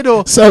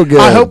middle. So good.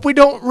 I hope we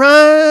don't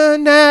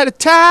run out of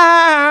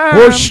time.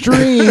 or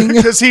string.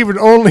 Because he would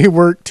only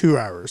work 2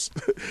 hours.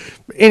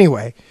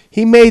 Anyway,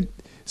 he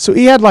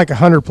had like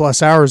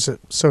 100+ hours,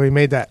 so he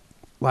made that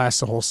last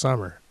the whole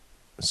summer.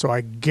 So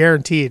I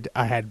guaranteed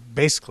I had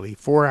basically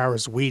 4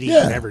 hours weed eating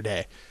every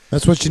day.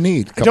 That's what you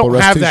need. I don't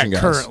have that guys.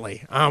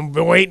 currently. I'm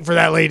waiting for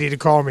that lady to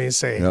call me and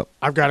say, Yep.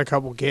 I've got a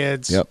couple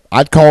kids. Yep.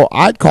 I'd call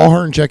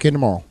her and check in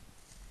tomorrow.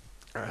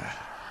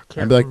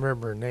 Can't be like-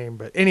 remember her name,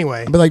 but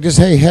anyway. I'd be like, just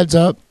hey, heads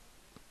up.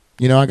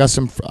 You know, I got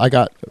some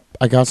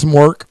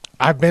work.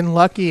 I've been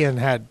lucky and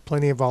had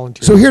plenty of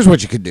volunteers. So here's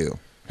what you could do.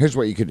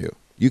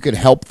 You could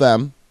help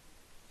them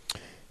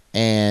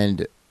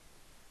and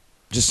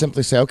just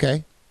simply say,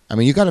 okay. I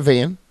mean, you got a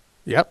van,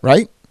 Yep.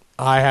 right?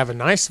 I have a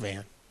nice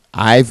van.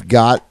 I've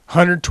got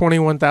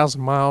 121,000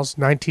 miles,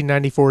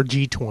 1994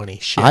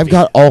 G20 Chevy. I've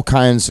got all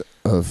kinds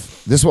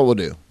of. This is what we'll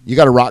do. You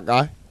got a rock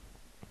guy?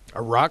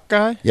 a rock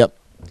guy, Yep.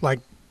 like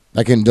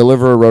I can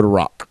deliver a load of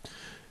rock.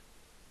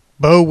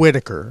 Bo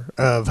Whitaker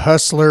of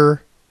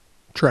Hustler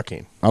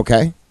Trucking.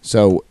 Okay.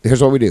 So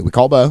here's what we do. We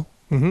call Bo.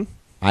 Mm-hmm.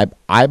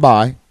 I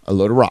buy a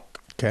load of rock.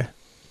 Okay.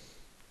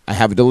 I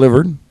have it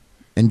delivered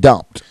and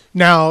dumped.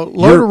 Now,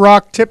 load of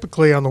rock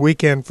typically on the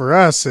weekend for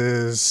us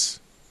is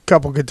a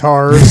couple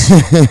guitars,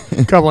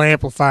 a couple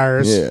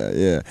amplifiers.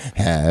 Yeah.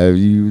 Have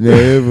you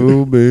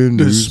never been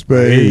to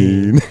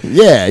Spain?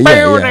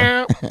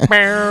 Yeah.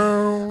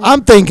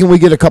 I'm thinking we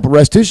get a couple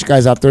restitution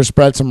guys out there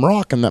spread some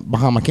rock in that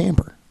behind my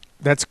camper.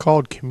 That's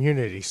called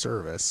community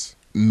service.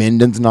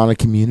 Minden's not a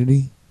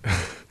community.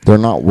 They're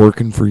not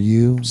working for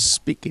you.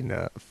 Speaking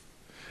of,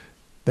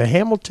 the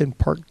Hamilton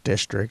Park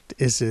District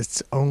is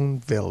its own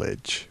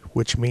village,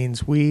 which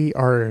means we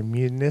are a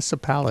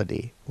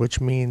municipality, which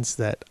means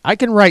that I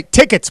can write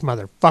tickets,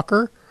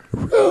 motherfucker.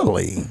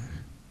 Really?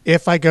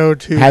 If I go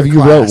to Have the you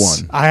class. wrote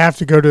one? I have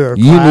to go to a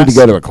You class. need to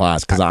go to a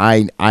class because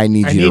I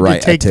need you to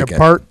write take a ticket. the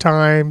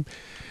part-time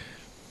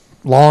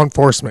law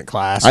enforcement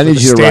class. I need for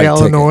the you to state write of a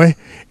ticket. Illinois,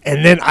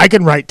 and then I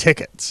can write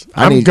tickets.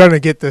 I I'm need- gonna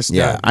get this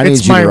Yeah, done. I need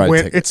it's you to my write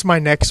a ticket. It's my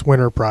next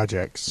winter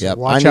project. So Yep,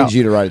 watch I out. need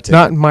you to write a ticket.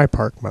 Not in my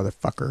park,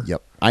 motherfucker.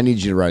 Yep, I need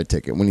you to write a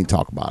ticket. We need to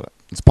talk about it.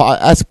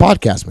 That's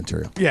podcast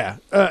material. Yeah.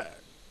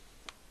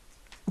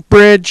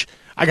 Bridge.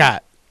 I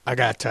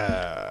got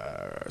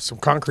some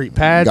concrete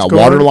pads. Got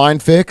going. water line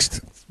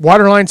fixed.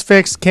 Water line's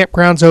fixed.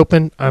 Campground's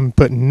open. I'm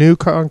putting new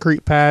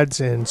concrete pads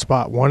in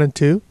spot 1 and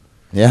 2.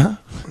 Yeah,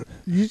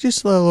 You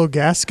just let a little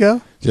gas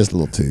go. just a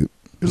little toot.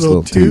 A Just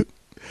little toot.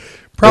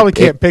 Probably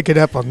can't pick it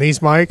up on these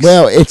mics.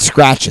 Well, it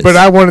scratches. but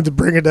I wanted to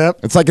bring it up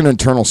it's like an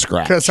internal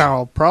scratch. because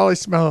I'll probably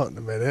smell it in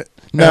a minute.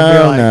 And I'll be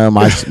No, like,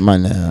 no,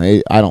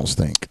 no. I don't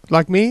stink.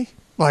 Like me?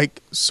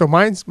 So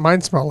mine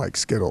smell like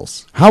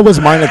Skittles. How was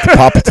mine at the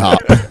Papa Top?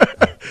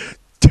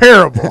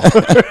 Terrible.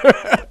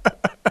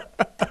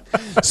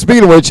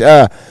 Speaking of which,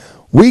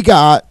 we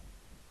got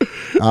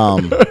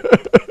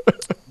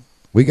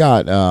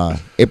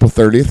April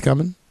 30th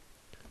coming.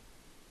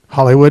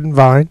 Hollywood and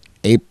Vine.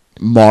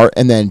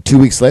 And then 2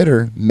 weeks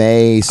later,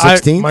 May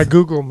 16th. My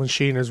Google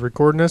machine is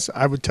recording this.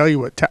 I would tell you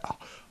what.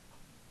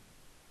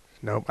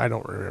 Nope, I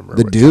don't remember.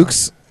 the what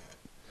Dukes,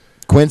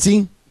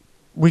 Quincy.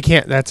 We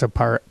can't. That's a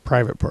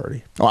private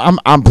party. Oh,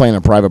 I'm playing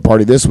a private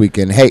party this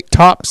weekend. Hey,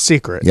 Top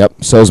secret.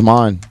 yep, so's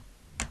mine.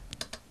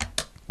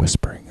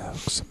 Whispering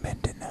Oaks,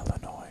 Minden,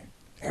 Illinois.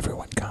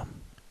 Everyone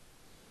come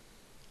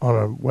On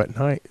a what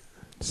night?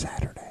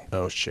 Saturday.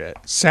 Oh shit.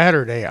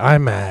 Saturday.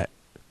 I'm at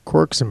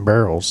Corks and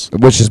Barrels.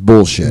 Which is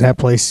bullshit. And that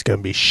place is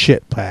gonna be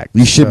shit packed.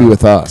 You should be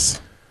with us.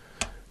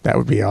 That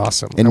would be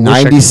awesome. In I wish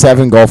I could-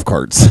 97 golf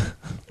carts.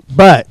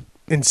 But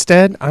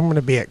instead, I'm going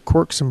to be at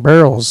Corks and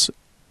Barrels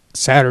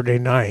Saturday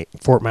night,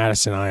 Fort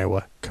Madison,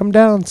 Iowa. Come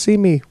down, see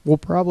me. We'll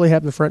probably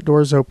have the front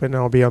doors open, and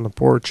I'll be on the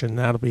porch, and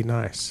that'll be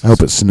nice. I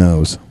hope it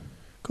snows.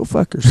 Go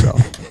fuck yourself.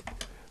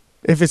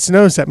 If it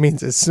snows, that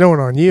means it's snowing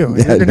on you. And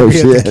Yeah, you're going no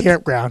to be at shit. the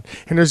campground,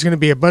 and there's going to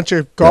be a bunch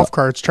of golf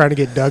carts trying to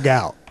get dug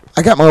out.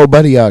 I got my old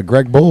buddy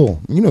Greg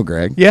Bull. You know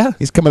Greg. Yeah.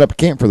 He's coming up to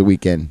camp for the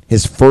weekend.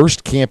 His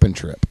first camping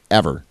trip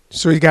ever.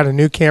 So he's got a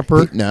new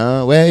camper.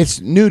 No, well, it's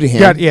new to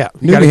him. He New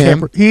got to a him.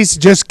 camper. He's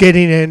just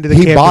getting into the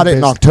He camping bought it in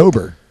business.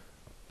 October.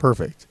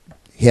 Perfect.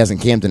 He hasn't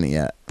camped in it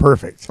yet.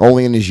 Perfect.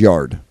 Only in his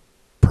yard.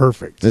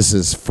 Perfect. This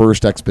is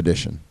first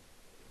expedition.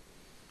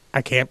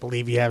 I can't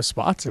believe you have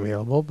spots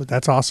available, but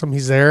that's awesome.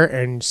 He's there,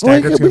 and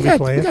Stagger's going to be we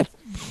playing. got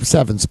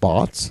 7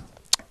 spots.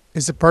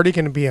 Is the party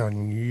going to be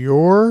on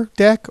your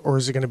deck, or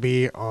is it going to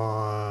be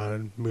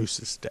on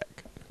Moose's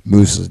deck?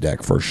 Moose's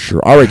deck for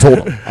sure. I already told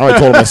him.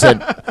 I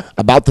said,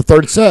 about the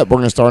third set, we're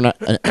going to start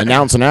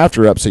announcing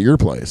after ups at your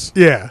place.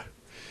 Yeah.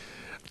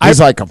 He's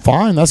like,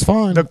 fine, that's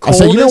fine. The I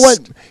said, you know what?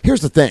 coldest-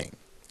 Here's the thing,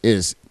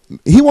 is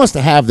he wants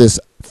to have this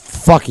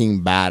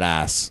fucking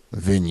badass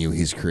venue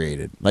he's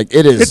created. Like,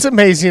 it is. It's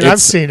amazing. I've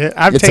seen it.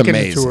 I've it's taken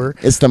amazing. a tour.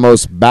 It's the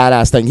most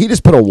badass thing. He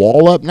just put a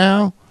wall up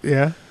now,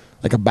 Yeah.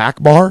 like a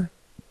back bar.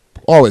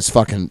 Oh, it's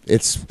fucking,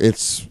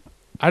 it's,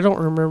 I don't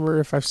remember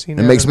if I've seen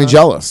it that makes or me not.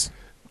 jealous.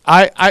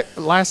 I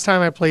last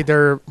time I played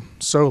there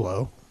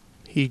solo,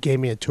 he gave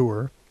me a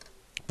tour.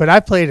 But I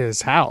played at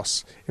his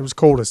house. It was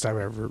coldest show.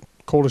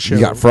 You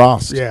got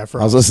frost. Yeah, I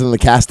frost. was listening to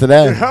the cast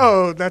today.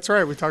 Oh, that's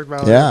right. We talked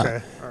about it. Yeah.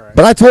 Okay. All right.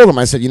 But I told him,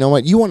 I said, you know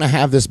what? You want to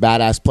have this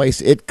badass place,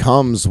 it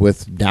comes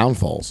with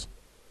downfalls.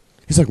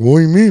 He's like, what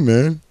do you mean,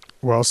 man?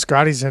 Well,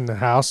 Scotty's in the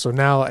house, so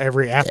now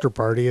every after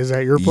party is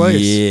at your place.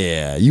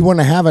 Yeah. You want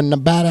to have a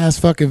badass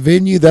fucking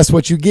venue? That's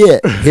what you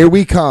get. Here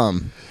we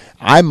come.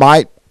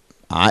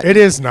 It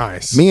is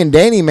nice. Me and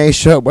Danny may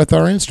show up with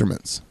our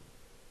instruments.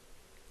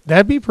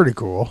 That'd be pretty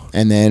cool.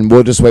 And then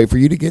we'll just wait for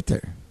you to get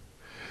there.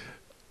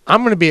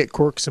 I'm going to be at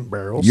Corks and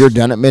Barrels. You're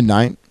done at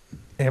midnight.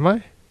 Am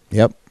I?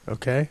 Yep.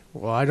 Okay.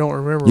 Well, I don't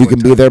remember. You what can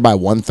be time. there by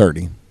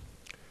 1:30.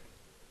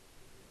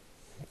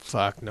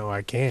 Fuck, no,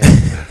 I can't.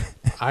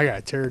 I got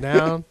to tear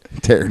down.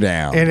 Tear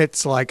down. And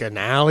it's like an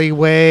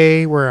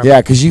alleyway where I'm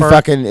because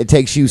it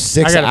takes you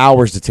 6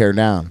 hours to tear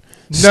down.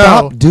 No.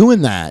 Stop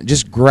doing that.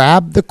 Just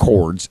grab the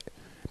cords,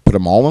 put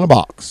them all in a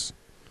box.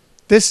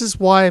 This is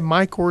why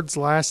my cords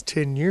last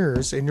 10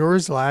 years and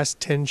yours last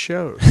 10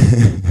 shows.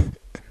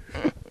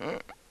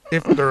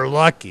 If they're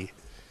lucky.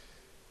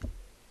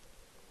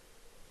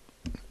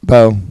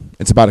 Bo,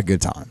 it's about a good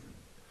time.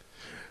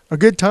 A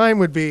good time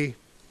would be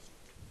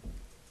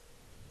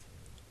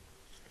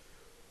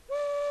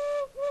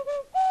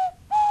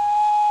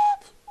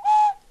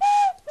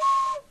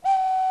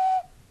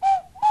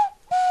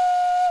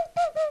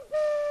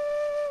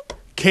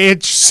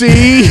can't you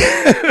see?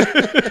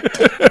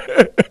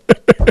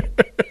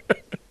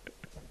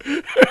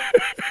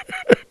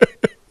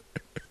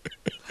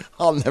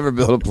 I'll never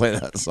be able to play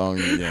that song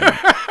again.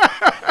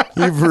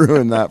 You've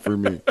ruined that for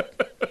me.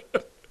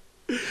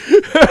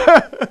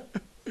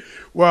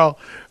 Well,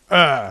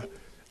 I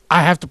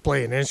have to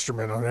play an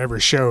instrument on every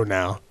show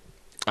now.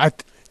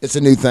 It's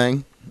a new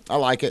thing. I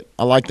like it.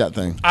 I like that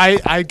thing.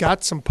 I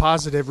got some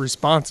positive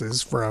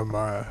responses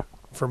from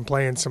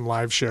playing some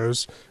live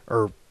shows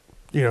or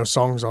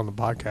songs on the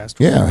podcast.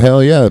 Yeah,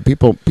 hell yeah.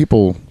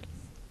 People.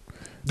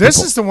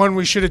 This is the one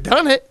we should have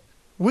done it.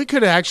 We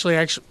could have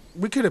actually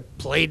we could have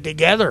played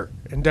together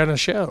and done a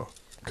show.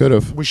 Could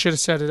have. We should have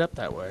set it up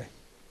that way.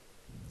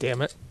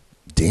 Damn it.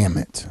 Damn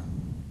it.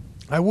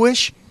 I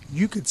wish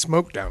you could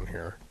smoke down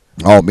here.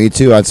 Oh, me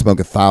too. I'd smoke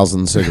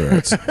 1,000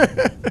 cigarettes.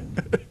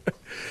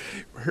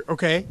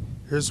 Okay,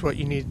 here's what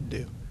you need to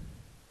do.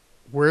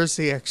 Where's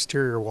the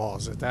exterior wall?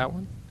 Is it that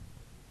one?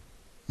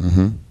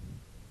 Mm-hmm.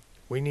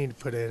 We need to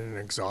put in an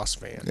exhaust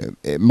fan.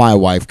 My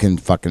wife can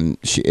fucking...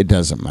 it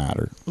doesn't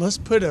matter. Let's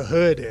put a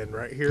hood in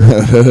right here.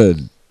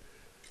 Hood.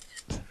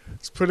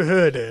 Let's put a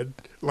hood in,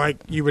 like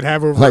you would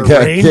have over Like a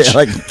range. Yeah,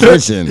 like a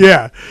kitchen.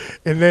 Yeah.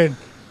 And then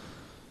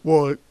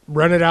we'll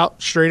run it out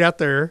straight out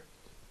there,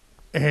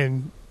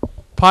 and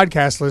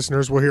podcast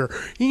listeners will hear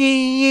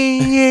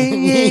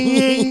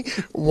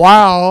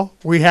while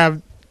we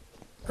have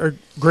a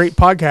great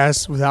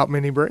podcast without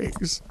many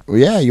breaks. Well,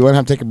 yeah, you wouldn't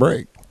have to take a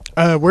break.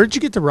 Where'd you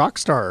get the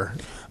Rockstar?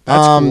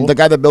 That's cool. The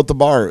guy that built the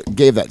bar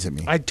gave that to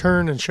me. I'd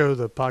turn and show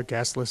the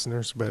podcast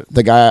listeners, but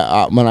The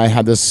guy, when I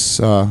had this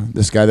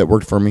guy that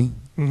worked for me,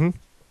 I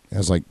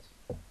was like,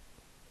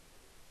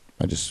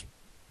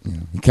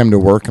 he came to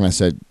work and I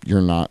said,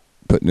 you're not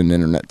putting in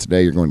internet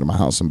today. You're going to my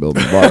house and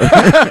building a bar.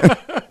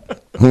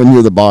 When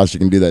you're the boss, you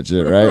can do that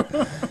shit, right?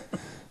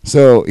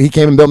 So he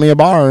came and built me a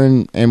bar,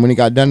 and when he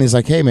got done, he's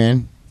like, hey,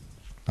 man.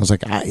 I was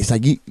like, he's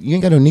like, you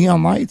ain't got no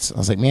neon lights? I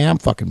was like, man, I'm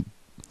fucking...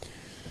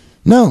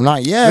 No,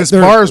 not yet. this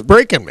bar is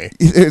breaking me.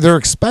 They're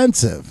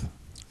expensive.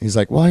 He's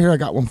like, well, here, I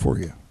got one for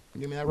you.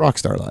 Give me that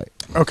Rockstar light.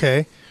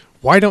 Okay.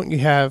 Why don't you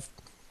have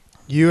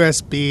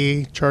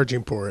USB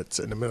charging ports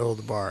in the middle of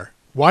the bar?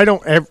 Why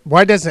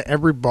doesn't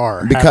every bar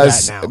have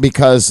that now?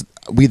 Because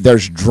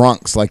there's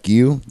drunks like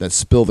you that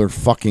spill their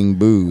fucking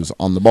booze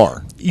on the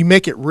bar. You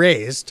make it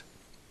raised.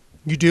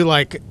 You do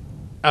like 2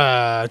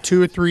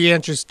 or 3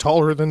 inches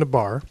taller than the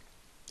bar,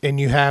 and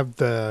you have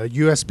the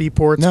USB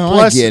ports. No,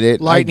 plus I get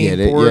it. Lightning I get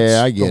it. ports,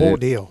 Yeah, I get it. the whole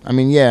deal. I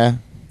mean, yeah.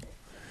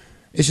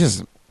 It's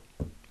just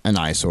an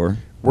eyesore.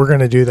 We're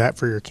gonna do that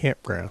for your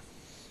campground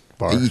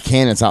bar. You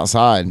can. It's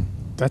outside.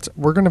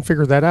 We're gonna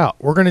figure that out.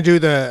 We're gonna do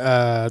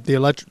the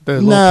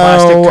little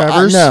plastic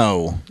covers.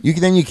 No. You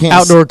can't.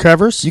 Outdoor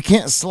covers. You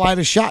can't slide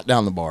a shot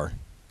down the bar.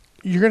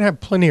 You're gonna have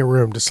plenty of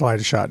room to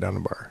slide a shot down the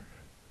bar.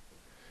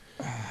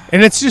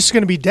 And it's just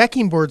going to be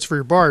decking boards for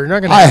your bar. You're not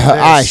going to have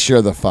this. I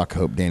sure the fuck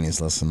hope Danny's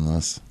listening to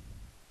this.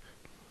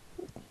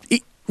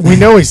 We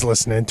know he's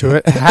listening to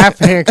it. Half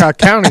Hancock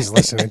County's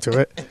listening to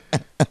it.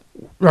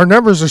 Our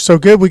numbers are so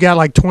good, we got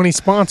like 20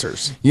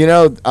 sponsors. You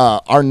know,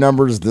 our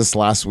numbers this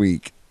last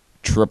week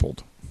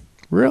tripled.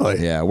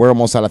 Really? Yeah, we're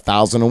almost at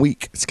 1,000 a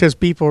week. It's because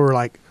people were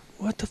like,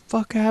 what the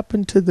fuck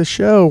happened to the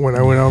show when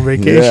I went on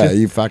vacation? Yeah,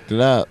 you fucked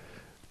it up.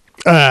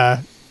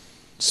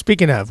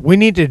 Speaking of, we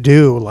need to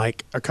do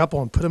like a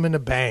couple and put them in the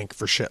bank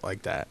for shit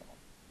like that.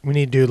 We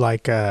need to do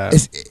like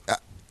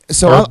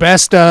so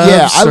best of.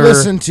 Yeah, I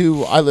listen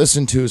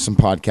to some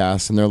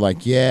podcasts and they're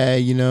like, yeah,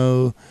 you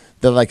know,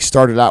 they like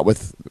started out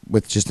with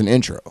just an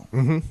intro.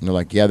 Mm-hmm. And they're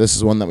like, yeah, this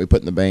is one that we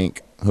put in the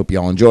bank. Hope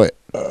y'all enjoy it.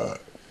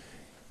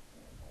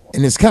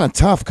 And it's kind of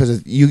tough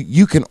because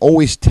you can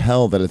always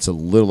tell that it's a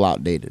little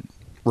outdated.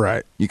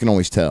 Right. You can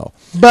always tell.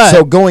 But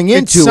so going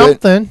into it's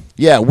something.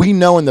 yeah, we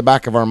know in the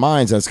back of our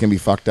minds that's going to be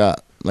fucked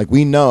up. Like,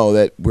 we know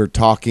that we're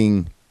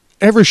talking.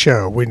 Every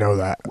show, we know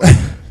that.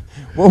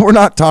 Well, we're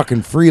not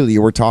talking freely.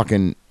 We're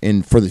talking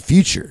for the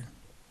future.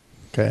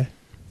 Okay.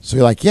 So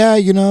you're like, yeah,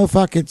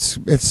 fuck, it's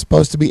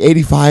supposed to be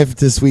 85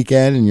 this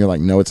weekend. And you're like,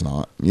 no, it's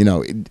not.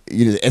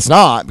 It's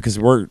not because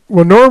we're.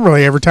 Well,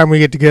 normally, every time we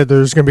get together,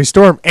 there's going to be a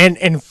storm. And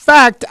in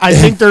fact, I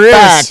think there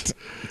is.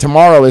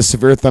 Tomorrow is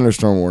severe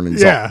thunderstorm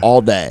warnings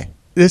all day.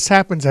 This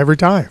happens every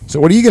time. So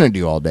what are you going to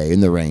do all day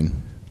in the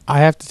rain?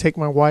 I have to take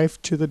my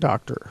wife to the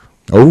doctor.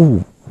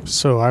 Oh.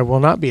 So I will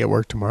not be at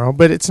work tomorrow,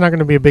 but it's not going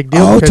to be a big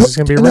deal because it's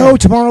going to be rain. No,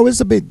 tomorrow is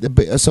the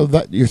big. So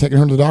that you're taking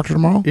her to the doctor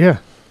tomorrow? Yeah.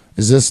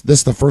 Is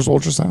this the first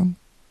ultrasound?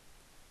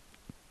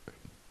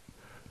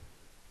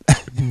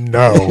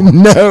 No.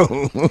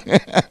 No.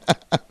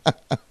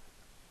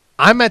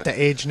 I'm at the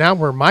age now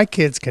where my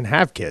kids can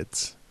have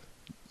kids.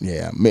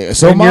 Yeah.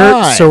 So am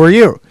I. So are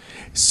you.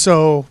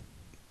 So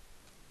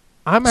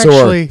I'm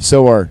actually.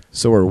 So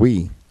are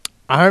we.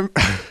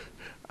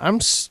 I'm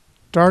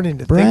starting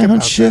to Brown think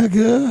about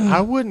sugar. that.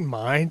 I wouldn't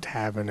mind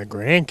having a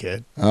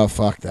grandkid. Oh,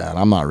 fuck that.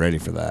 I'm not ready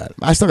for that.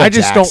 I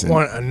just don't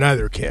want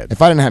another kid.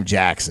 If I didn't have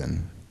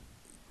Jackson.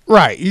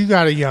 Right, you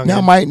got a young.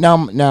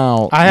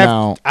 I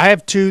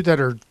have two that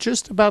are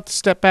just about to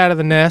step out of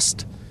the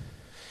nest,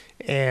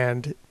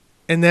 and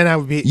then I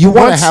would be. You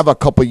want to have a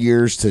couple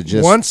years to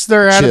just once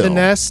they're out of the chill.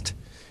 nest.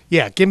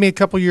 Yeah, give me a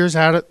couple years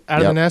out of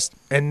the nest,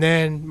 and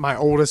then my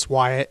oldest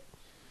Wyatt.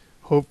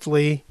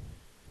 Hopefully,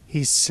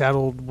 he's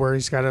settled where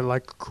he's got a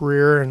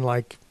career and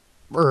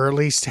or at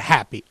least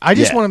happy. I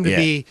just want him to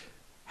be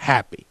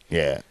happy.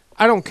 Yeah.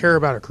 I don't care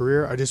about a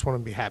career. I just want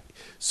him to be happy.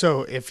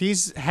 So if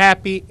he's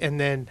happy and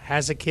then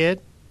has a kid,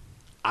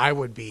 I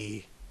would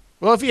be.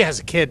 Well, if he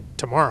has a kid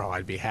tomorrow,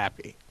 I'd be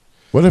happy.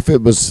 What if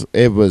it was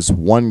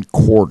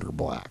 1/4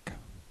 black?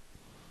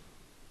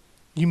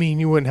 You mean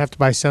you wouldn't have to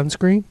buy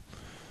sunscreen?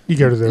 You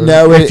go to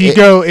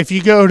the if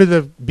you go to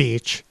the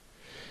beach,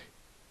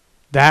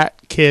 that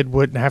kid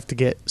wouldn't have to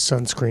get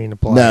sunscreen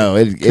applied. No,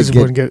 it'd get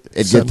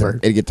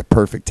the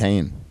perfect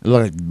tan. It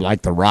look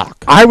like The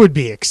Rock. I would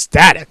be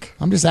ecstatic.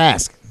 I'm just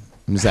asking.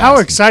 How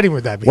exciting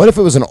would that be? What if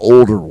it was an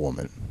older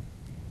woman?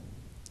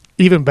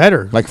 Even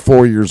better. Like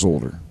 4 years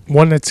older.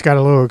 One that's got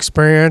a little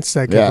experience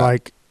that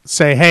could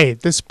say, hey,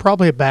 this is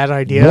probably a bad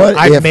idea.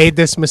 I made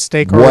this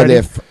mistake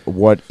already.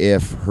 What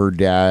if her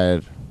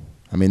dad,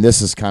 I mean,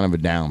 this is kind of a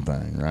down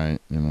thing, right?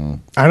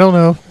 I don't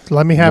know.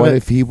 Let me have it. What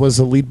if he was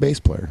a lead bass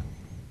player?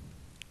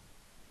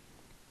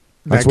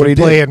 That's what he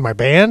did. Play in my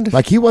band?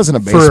 Like he wasn't a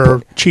bass player. For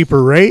a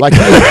cheaper rate?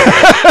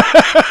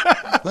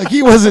 Like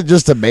he wasn't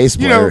just a bass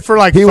player. For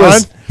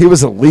fun? He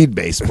was a lead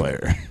bass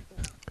player.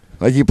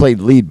 Like he played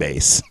lead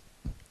bass.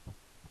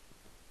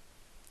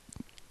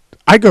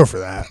 I go for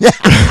that.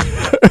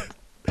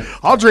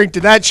 I'll drink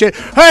to that shit.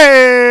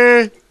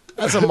 Hey!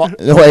 That's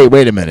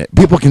wait a minute.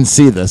 People can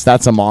see this.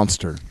 That's a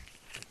monster.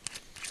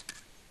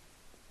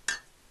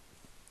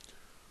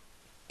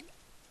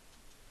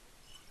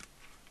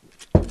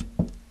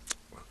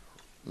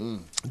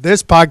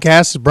 This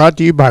podcast is brought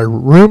to you by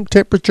Room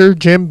Temperature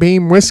Jim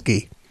Beam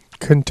Whiskey,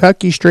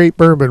 Kentucky Straight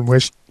Bourbon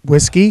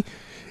Whiskey,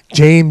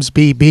 James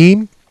B.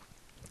 Beam,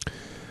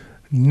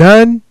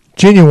 none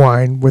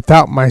genuine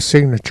without my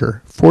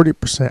signature,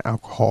 40%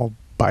 alcohol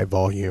by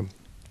volume,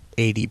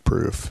 80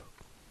 proof,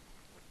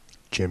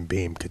 Jim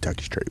Beam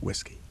Kentucky Straight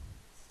Whiskey.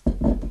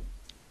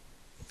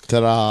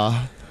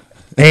 Ta-da.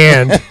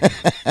 And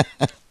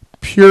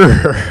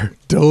pure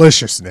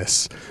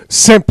deliciousness.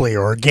 Simply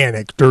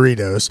organic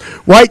Doritos.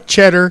 White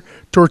cheddar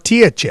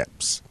tortilla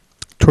chips.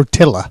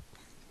 Tortilla.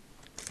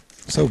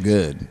 So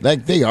good.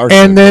 Like they are.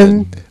 And so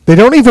then good. They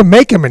don't even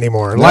make them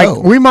anymore. No.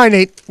 Like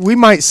we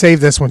might save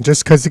this one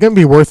just because it's gonna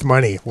be worth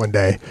money one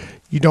day.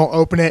 You don't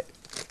open it,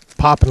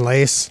 pop and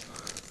lace.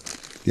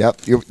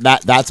 Yep.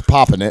 That's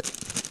popping it.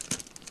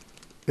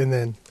 And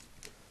then.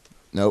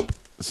 Nope.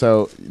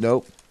 So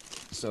nope.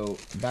 So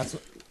that's.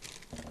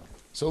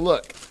 So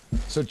look.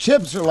 So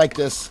chips are like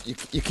this.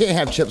 You can't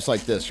have chips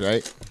like this,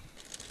 right?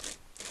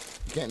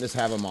 You can't just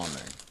have them on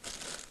there.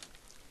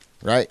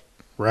 Right?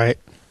 Right.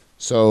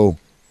 So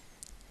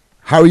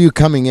how are you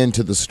coming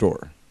into the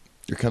store?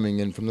 You're coming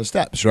in from the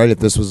steps, right? If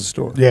this was a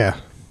store. Yeah.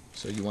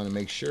 So you want to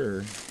make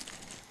sure that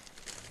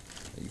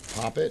you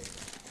pop it.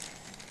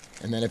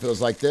 And then if it was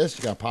like this,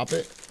 you got to pop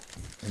it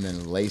and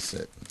then lace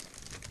it.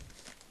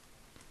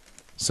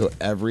 So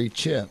every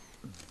chip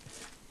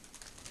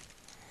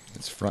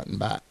is front and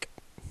back.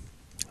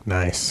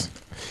 Nice.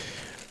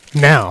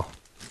 Now,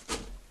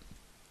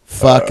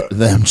 fuck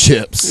them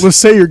chips. Let's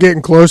say you're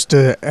getting close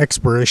to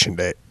expiration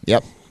date.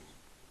 Yep.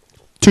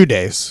 2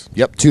 days.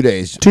 Yep, 2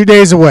 days. 2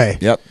 days away.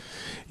 Yep.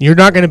 You're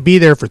not going to be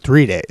there for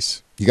 3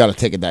 days. You got to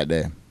take it that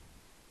day.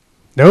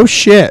 No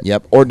shit.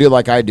 Yep. Or do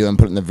like I do and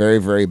put it in the very,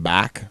 very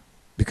back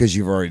because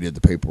you've already did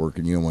the paperwork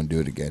and you don't want to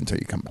do it again until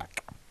you come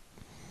back.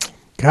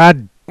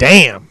 God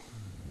damn.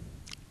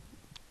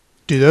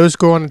 Do those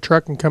go on a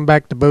truck and come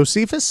back to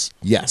Bocephus?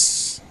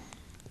 Yes.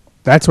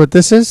 That's what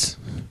this is?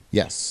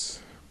 Yes.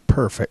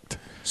 Perfect.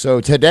 So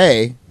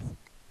today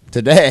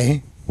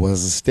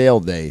was a stale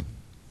day.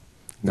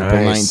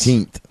 April Nice.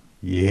 19th.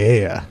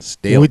 Yeah.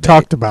 Stale we day.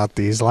 talked about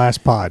these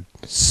last pod.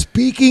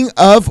 Speaking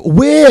of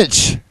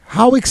which,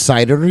 how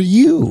excited are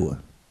you?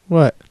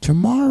 What?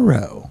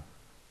 Tomorrow.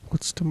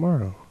 What's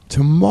tomorrow?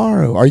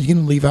 Tomorrow. Are you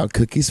going to leave out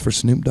cookies for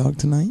Snoop Dogg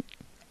tonight?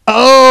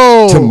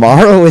 Oh!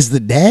 Tomorrow is the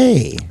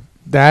day.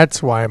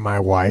 That's why my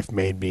wife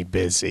made me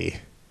busy.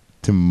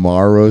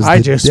 Tomorrow's I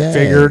the just day.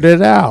 figured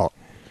it out.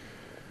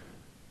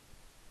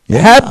 Yeah.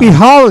 Happy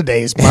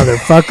holidays,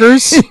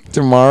 motherfuckers.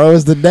 Tomorrow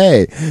is the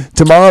day.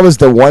 Tomorrow is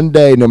the one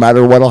day, no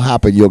matter what'll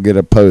happen, you'll get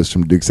a post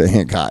from Dukes of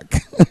Hancock.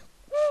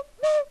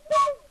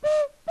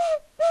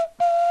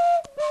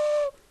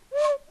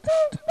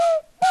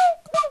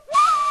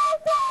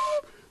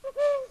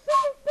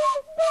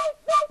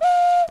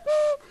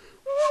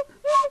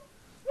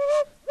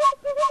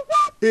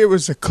 It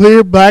was a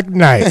clear black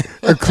night,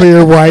 a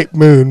clear white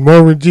moon.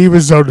 Warren G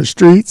was on the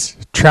streets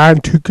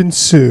trying to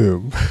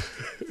consume.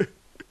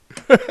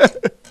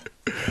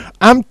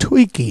 I'm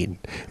tweaking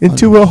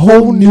into a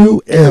whole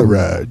new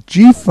era.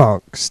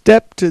 G-Funk,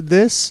 step to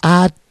this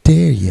I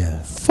dare you.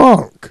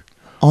 funk.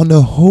 On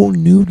a whole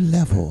new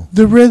level.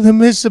 The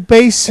rhythm is the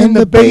bass and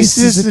the bass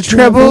is the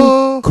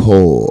treble.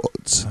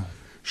 Chords.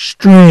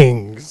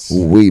 Strings.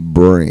 We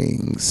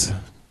brings.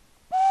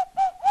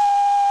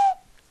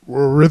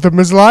 Rhythm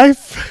is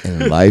life.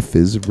 And life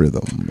is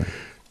rhythm.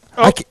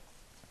 Oh. I can't.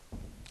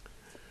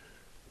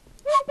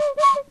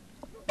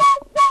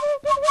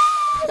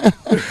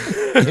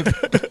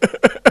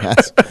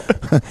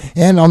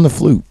 And on the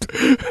flute.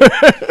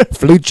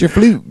 Flute your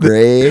flute,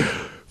 Greg.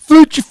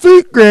 Flute your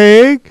flute,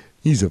 Greg.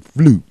 He's a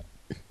flute.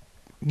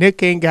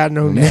 Nick ain't got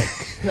no neck.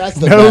 That's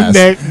the No best.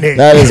 neck, Nick.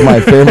 That is my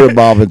favorite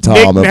Bob and Tom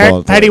Nick of all neck,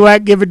 time.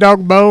 paddywhack, give a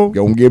dog bone.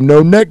 Don't give him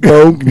no neck,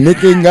 bro.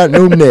 Nick ain't got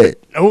no neck.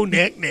 No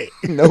neck, Nick.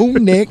 No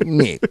neck,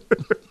 Nick.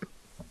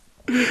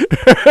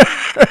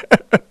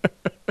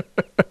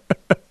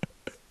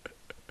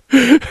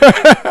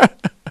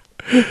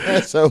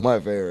 That's so my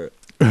favorite.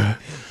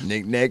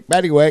 Nick, neck,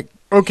 paddywhack.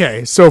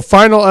 Okay, so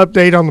final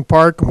update on the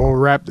park, and we'll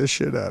wrap this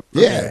shit up.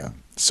 Yeah.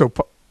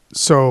 Okay.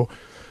 So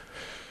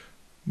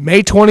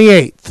May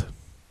 28th.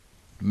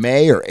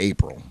 May or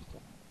April?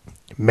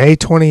 May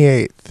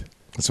 28th.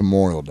 It's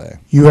Memorial Day.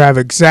 You have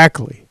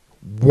exactly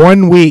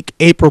 1 week.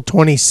 April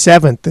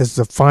 27th is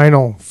the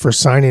final for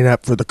signing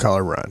up for the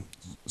color run.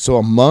 So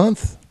a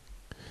month?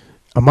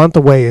 A month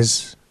away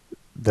is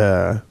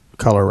the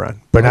color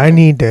run, but I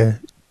need a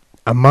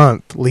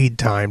month lead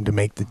time to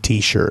make the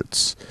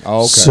T-shirts.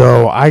 Okay.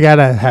 So I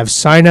gotta have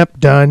sign up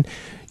done.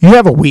 You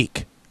have a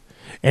week,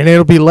 and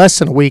it'll be less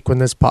than a week when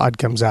this pod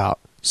comes out.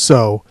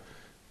 So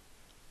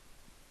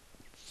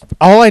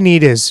all I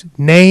need is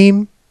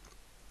name,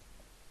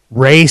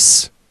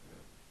 race.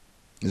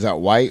 Is that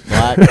white,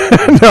 black,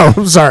 No,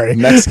 I'm sorry.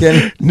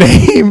 Mexican?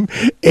 Name,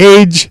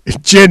 age,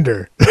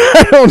 gender.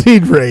 I don't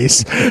need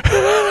race.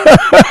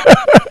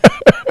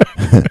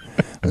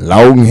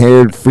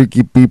 Long-haired,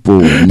 freaky people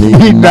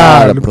need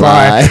not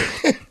apply.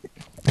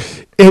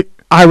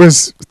 I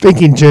was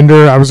thinking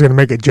gender. I was going to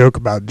make a joke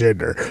about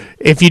gender.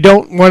 If you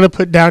don't want to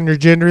put down your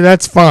gender,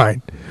 that's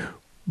fine.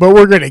 But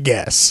we're going to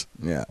guess.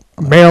 Yeah.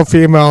 Male,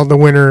 female, the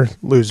winner,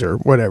 loser,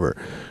 whatever.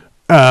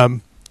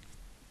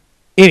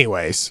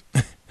 Anyways.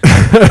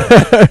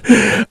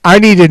 I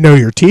need to know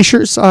your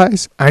T-shirt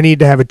size. I need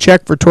to have a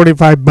check for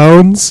 25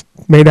 bones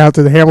made out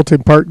to the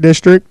Hamilton Park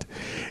District.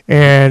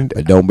 And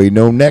But don't be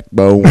no neck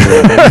bone.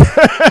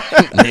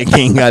 Nick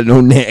ain't got no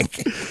neck.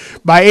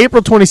 by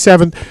April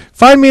 27th,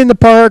 find me in the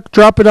park.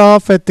 Drop it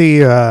off at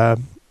the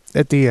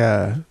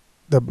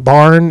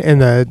barn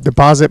and the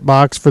deposit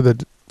box for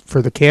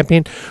the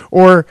camping,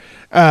 or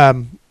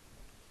I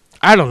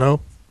don't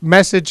know.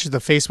 Message the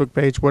Facebook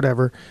page,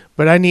 whatever.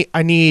 But I need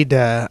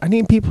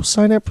people to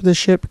sign up for this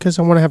shit because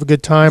I want to have a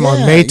good time.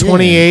 On May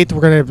 28th,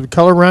 we're gonna have the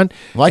color run,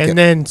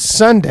 then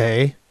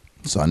Sunday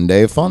Fun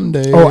day.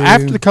 Oh,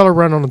 after the color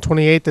run on the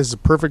 28th is the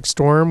Perfect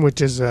Storm,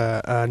 which is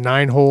a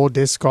 9-hole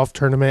disc golf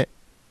tournament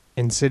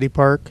in City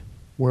Park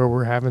where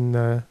we're having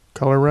the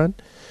color run.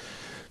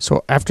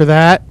 So after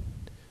that,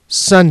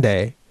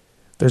 Sunday,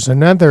 there's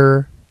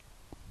another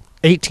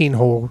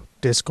 18-hole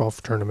disc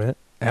golf tournament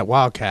at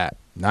Wildcat.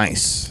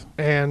 Nice.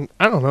 And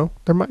I don't know,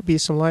 there might be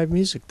some live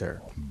music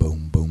there.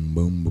 Boom, boom,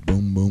 boom,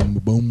 boom, boom,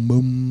 boom,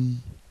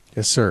 boom.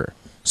 Yes, sir.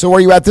 So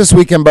where you at this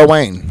weekend, Bo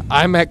Wayne?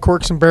 I'm at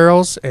Corks and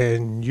Barrels,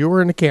 and you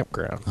were in a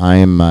campground. I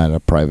am at a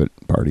private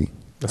party.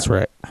 That's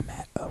right. I'm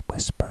at a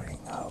Whispering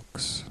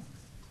Oaks.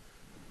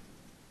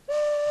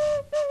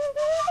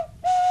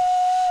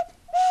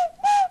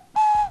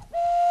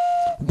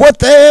 What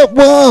that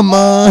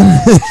woman?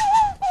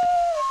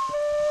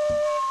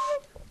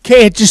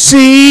 Can't you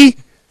see?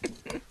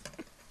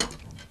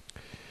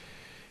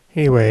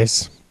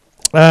 Anyways,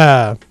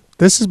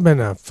 this has been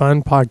a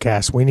fun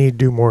podcast. We need to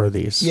do more of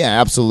these. Yeah,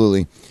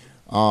 absolutely.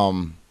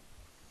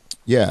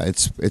 Yeah,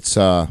 it's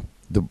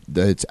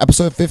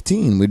episode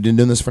 15. We've been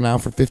doing this for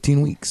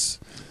 15 weeks.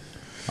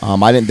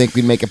 I didn't think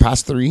we'd make it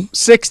past 3.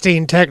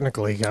 16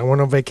 technically. I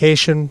went on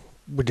vacation.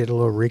 We did a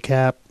little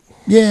recap.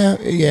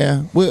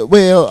 Yeah.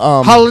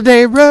 Well,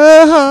 Holiday Road.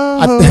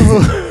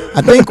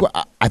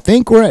 I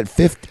think we're at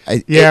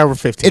 50. Yeah, we're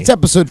 15. It's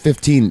episode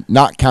 15,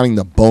 not counting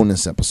the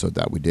bonus episode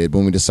that we did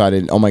when we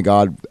decided, oh my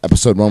God,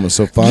 episode 1 was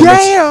so fun.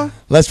 Yeah.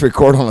 Let's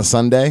record on a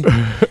Sunday.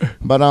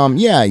 But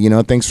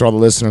yeah, thanks for all the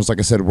listeners. Like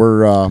I said,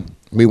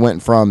 we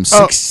went from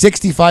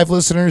 65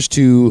 listeners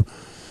to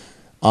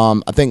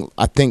I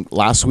think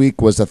last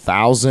week was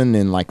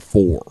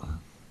 1,004.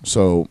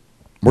 So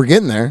we're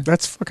getting there.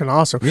 That's fucking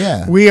awesome.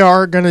 Yeah. We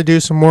are going to do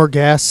some more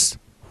guests.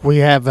 We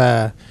have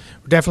we're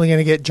definitely going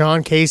to get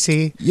John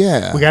Casey.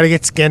 Yeah. We got to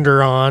get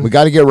Skender on. We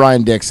got to get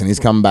Ryan Dixon. He's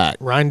coming back.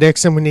 Ryan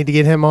Dixon, we need to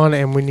get him on,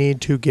 and we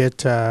need to get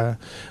Doug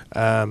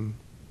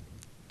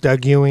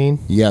Ewing.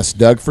 Yes,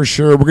 Doug for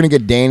sure. We're going to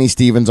get Danny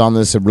Stevens on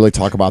this and really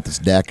talk about this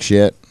deck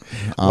shit.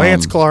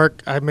 Lance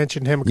Clark, I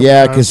mentioned him a couple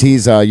Yeah, times. because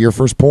he's your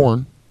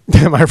firstborn.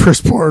 My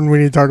first porn, we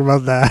need to talk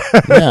about that.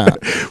 Yeah.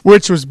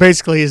 Which was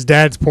basically his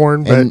dad's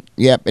porn. But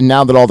And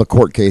now that all the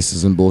court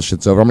cases and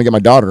bullshit's over, I'm going to get my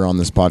daughter on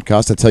this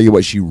podcast to tell you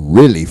what she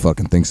really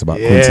fucking thinks about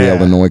Quincy,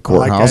 Illinois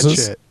courthouses. like that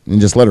shit. And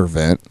just let her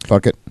vent.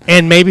 Fuck it.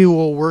 And maybe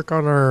we'll work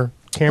on our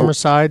camera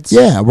sides.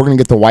 Yeah, we're going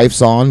to get the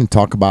wives on and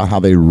talk about how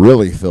they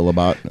really feel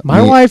about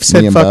My me- wife me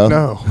said and fuck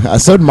Bo. no.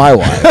 So did my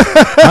wife.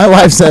 My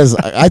wife says,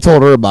 I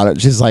told her about it.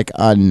 She's like,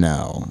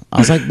 no. I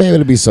was like, babe,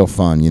 it'd be so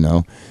fun,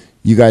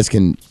 You guys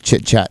can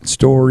chit-chat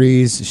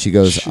stories. She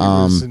goes, She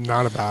was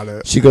not about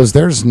it. She goes,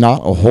 there's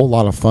not a whole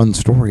lot of fun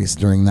stories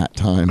during that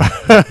time.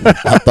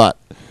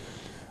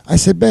 I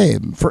said,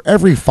 babe, for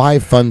every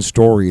 5 fun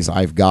stories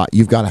I've got,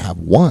 you've got to have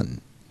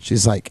one.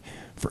 She's like,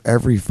 for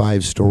every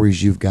 5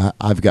 stories you've got,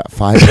 I've got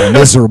 5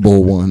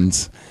 miserable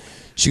ones.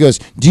 She goes,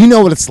 do you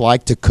know what it's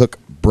like to cook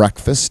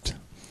breakfast?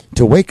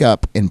 To wake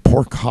up and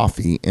pour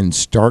coffee and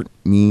start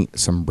me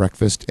some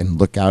breakfast and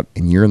look out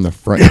and you're in the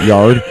front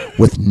yard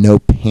with no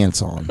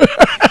pants on.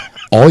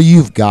 All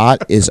you've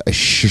got is a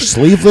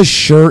sleeveless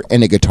shirt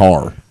and a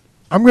guitar.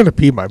 I'm going to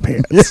pee my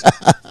pants.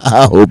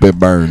 I hope it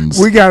burns.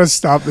 We got to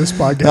stop this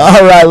podcast.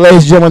 All right,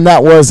 ladies and gentlemen,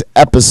 that was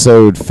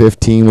episode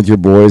 15 with your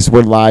boys.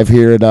 We're live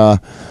here at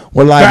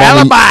we're live The on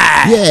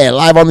Alibi.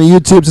 live on the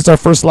YouTubes. It's our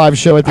first live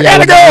show at the I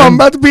got to Alibi. go. I'm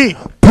about to pee.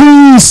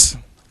 Peace.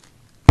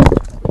 Oh,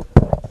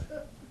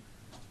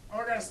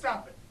 I got to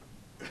stop it.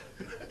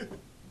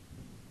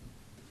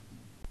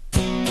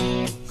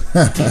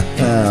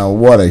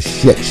 What a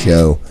shit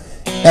show.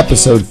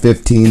 Episode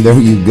 15, there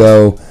you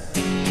go.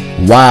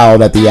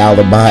 Wild at the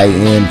Alibi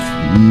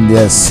end,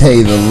 to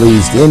say the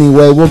least.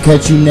 Anyway, we'll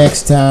catch you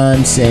next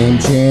time. Same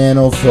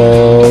channel,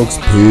 folks.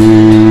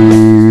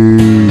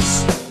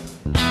 Peace.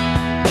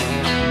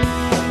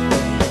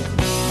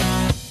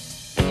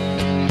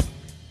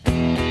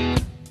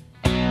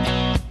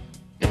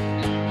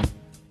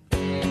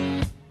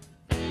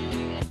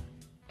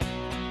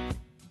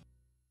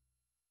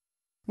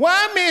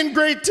 Why men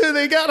great till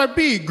they gotta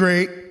be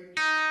great?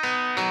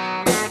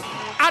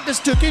 I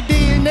just took a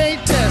DNA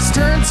test.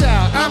 Turns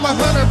out I'm 100%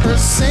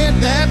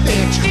 that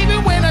bitch.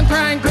 Even when I'm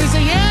crying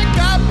crazy, yeah,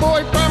 got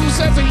boy problems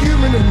as a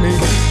human in me.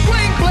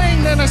 Bling bling,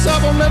 then I saw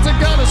them as a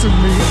goddess in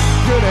me.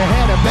 Could have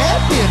had a bad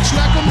bitch,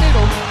 like a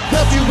middle.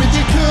 Help you with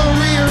your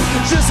career,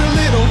 just a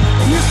little.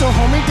 Used to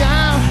hold me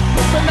down,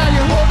 but now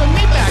you're holding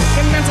me back,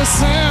 and that's a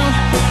sound.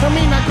 I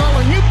mean, not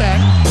calling you back.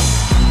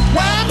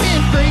 Why men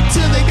great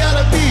till they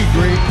gotta be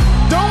great?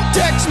 Don't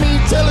text me,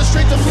 tell it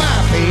straight to my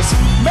face.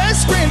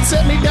 Best friend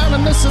set me down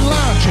in the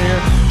salon chair.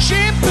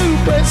 Shampoo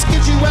press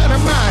get you out of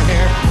my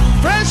hair.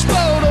 Fresh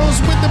photos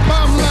with the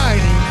bomb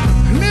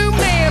lighting. New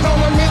man on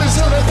the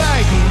Minnesota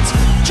Vikings.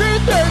 True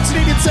thirds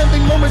needed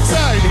something more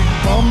exciting.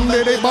 Bum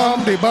diddy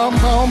bum de bum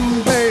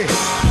bum day.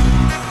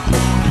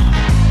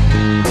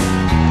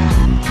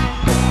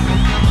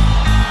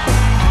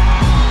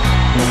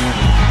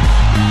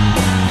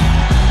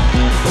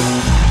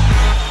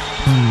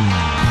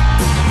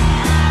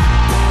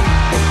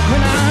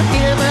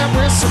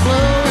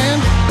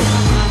 Blowing,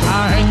 I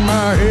hang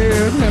my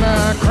head and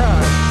I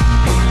cry.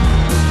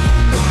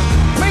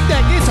 Make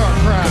that guitar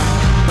cry.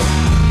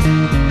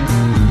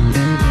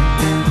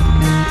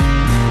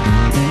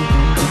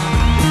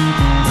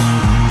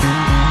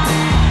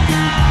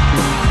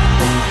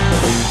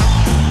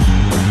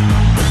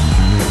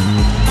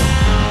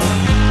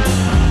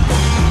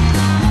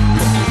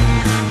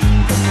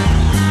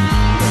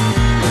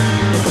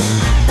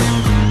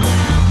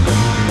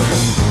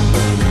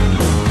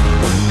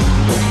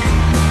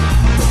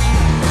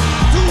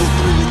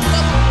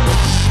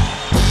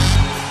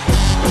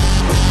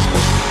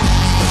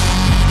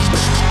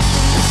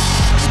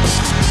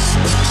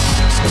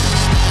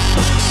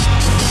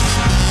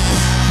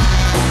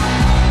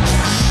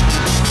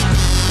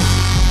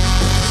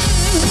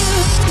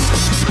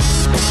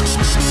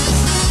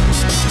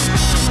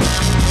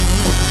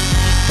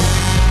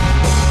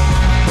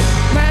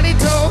 Maddie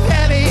told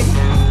Hattie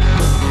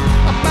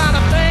about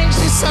a thing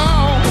she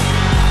saw.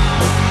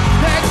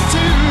 Had 2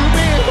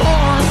 big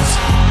horns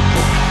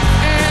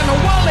and a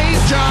woolly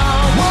jaw.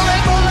 Woolly,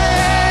 woolly,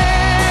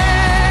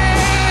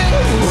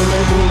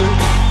 woolly, woolly,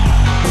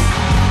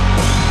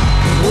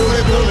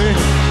 woolly, woolly,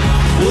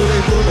 woolly,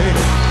 woolly,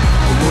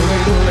 woolly.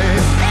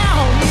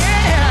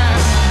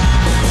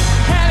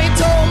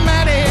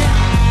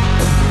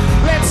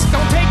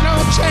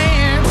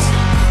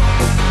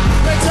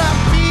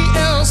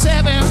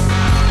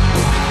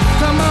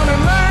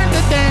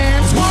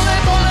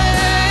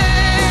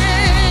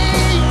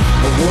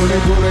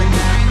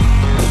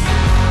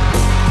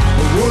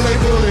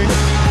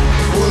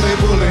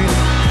 Wooly, wooly,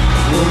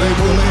 wooly,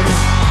 wooly.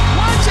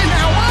 Watch it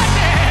now, watch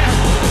it.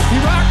 He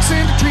rocks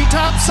in the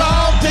treetops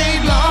all day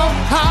long,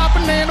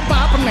 hopping and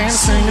bopping and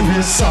singing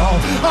his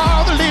song.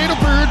 All the little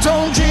birds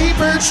on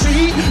Jaybird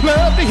Street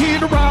love to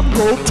hear the robin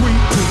go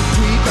tweet, tweet,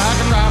 tweet.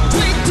 Rockin' robin,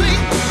 tweet, tweet.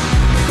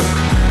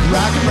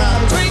 Rockin'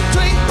 robin, tweet,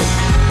 tweet.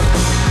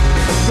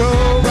 Go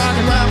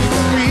rockin' robin,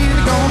 we're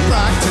really gonna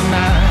rock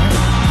tonight.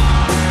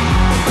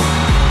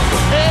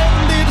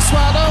 Every little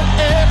swallow,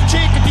 every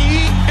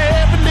chickadee,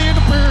 every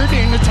little bird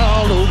in the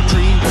tall oak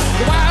tree.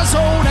 The wise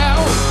old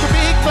owl, the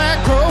big black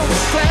crow,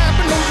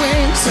 flapping the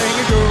wings,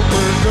 singing go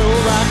bird, go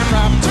rockin'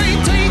 robin, tweet,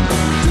 tweet.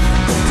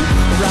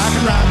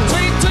 Rockin' robin,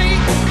 tweet, tweet.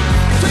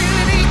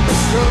 Tweet,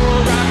 go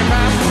rockin'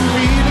 robin, we're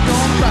really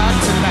gonna rock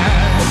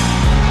tonight.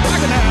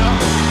 Rockin' out.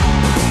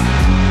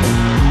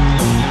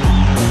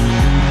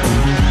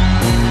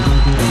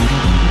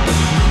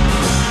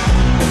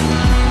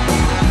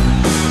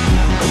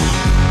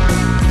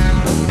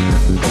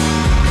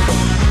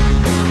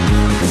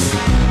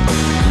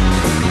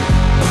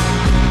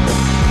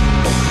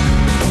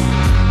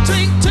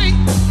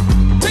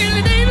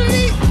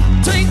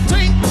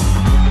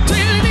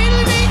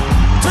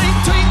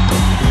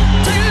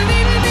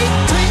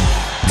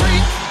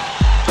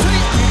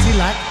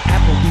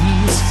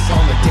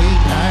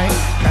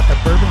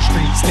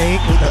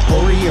 Steak with an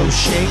Oreo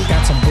shake,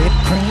 got some whipped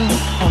cream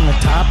on the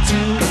top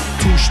too.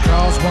 2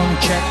 straws, 1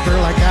 check,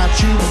 girl, I got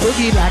you.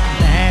 Boogie like a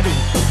daddy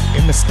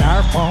in the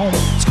styrofoam,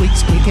 squeak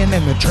squeaking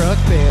in the truck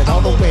bed all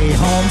the way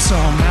home.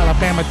 Some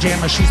Alabama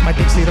jammer, she's my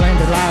Dixieland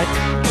delight.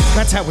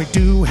 That's how we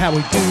do, how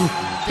we do.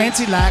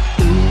 Fancy like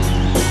ooh,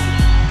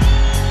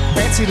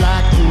 fancy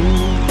like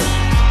ooh,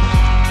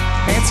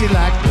 fancy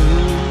like ooh.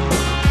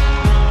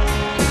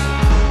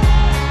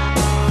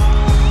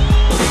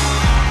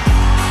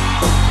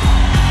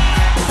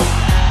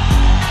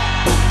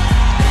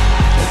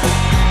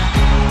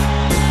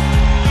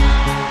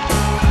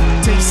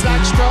 Tastes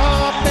like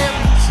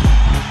strawberries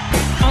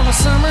on a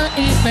summer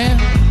evening.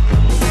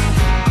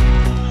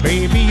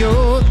 Baby,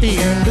 you're the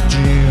end of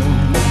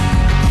June.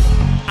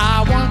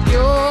 I want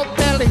your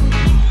belly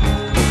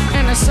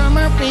and a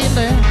summer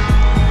feeling.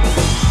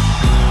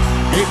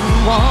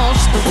 Getting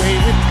washed away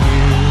with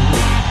you.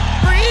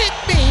 Breathe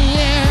me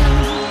in,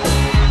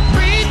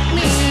 breathe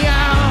me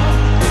out.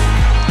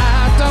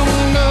 I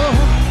don't know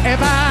if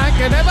I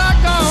could ever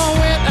go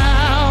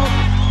without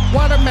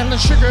watermelon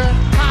sugar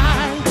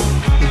high.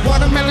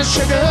 Watermelon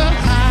sugar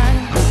high,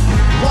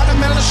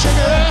 watermelon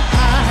sugar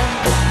high,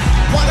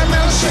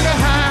 watermelon sugar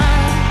high.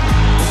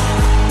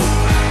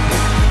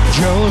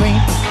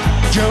 Jolene,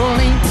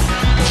 Jolene,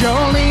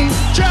 Jolene,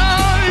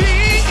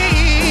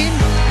 Jolene,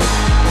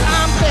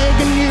 I'm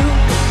begging you,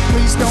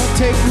 please don't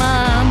take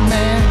my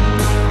man.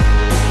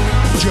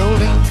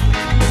 Jolene,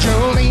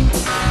 Jolene,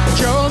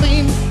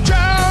 Jolene,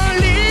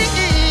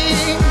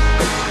 Jolene,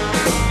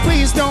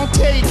 please don't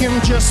take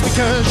him just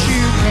because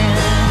you can.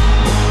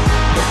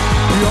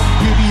 Your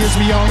beauty is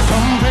beyond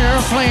compare,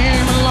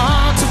 flame and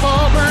locks of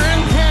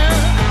auburn hair,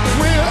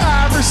 with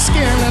ivory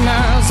skin and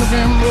eyes of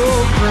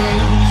emerald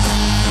green.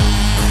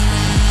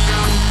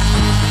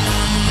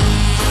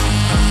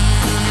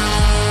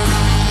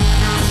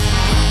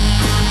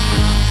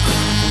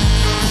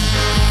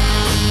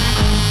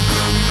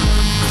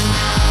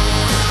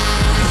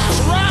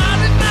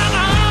 Riding down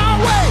the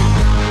highway,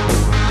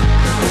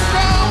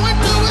 going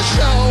to a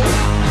show,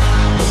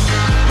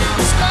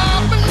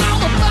 stopping on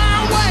the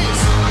byways,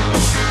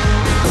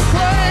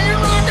 playing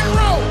rock and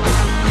roll.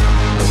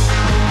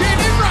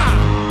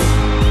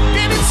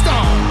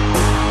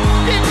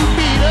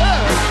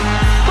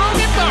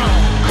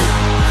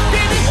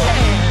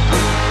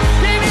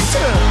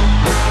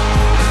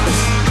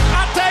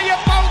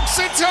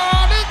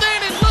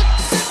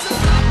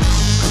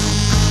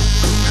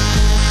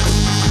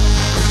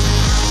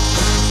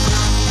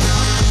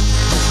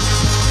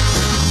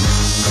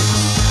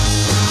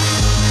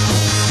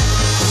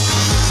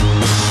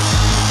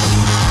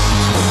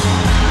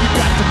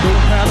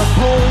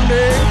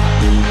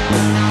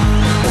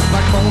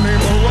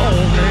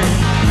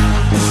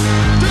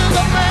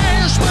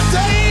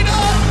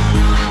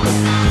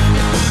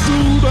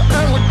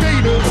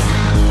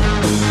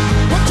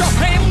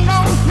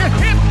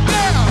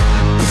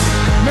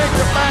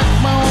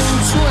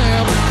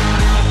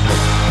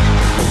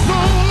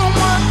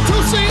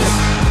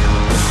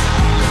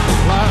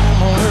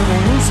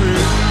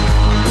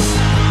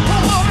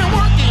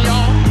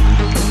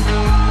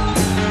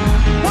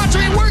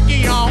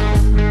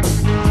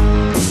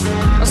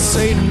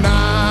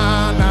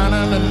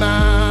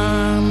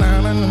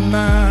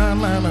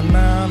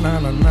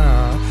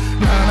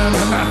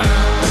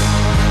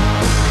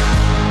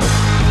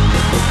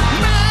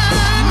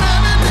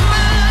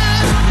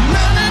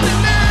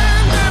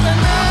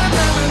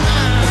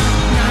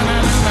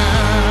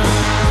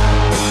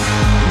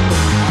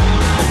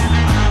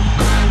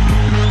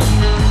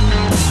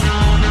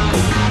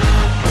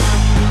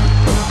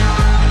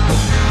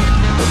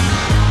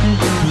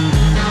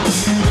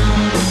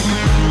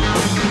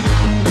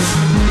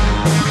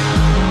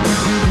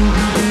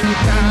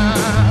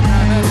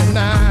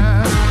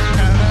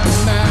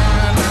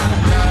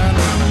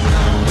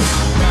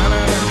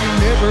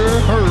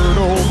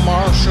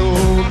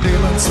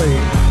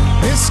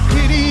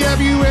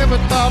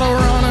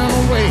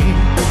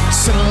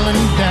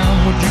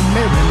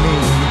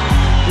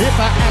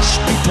 I asked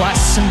you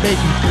twice and begged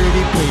you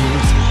pretty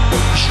please?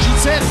 She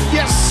said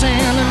yes,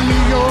 and a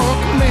New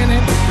York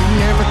minute. He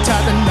never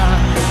tied the knot,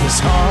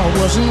 his heart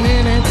wasn't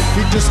in it.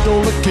 He just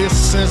stole a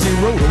kiss as he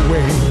rode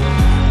away.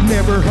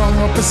 Never hung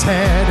up his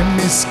hat in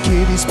Miss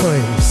Kitty's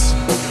place.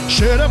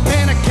 Should've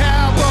been a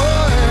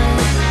cowboy,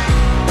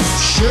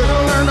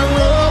 should've learned to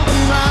rope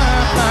and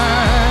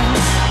ride.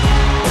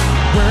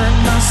 Wearing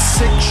my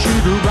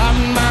six-shooter,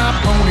 riding my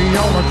pony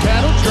on a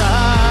cattle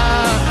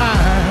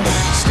drive.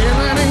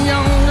 Stealing a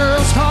young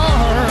girl's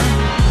heart,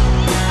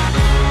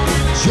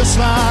 just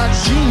like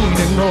Gene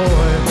and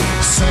Roy,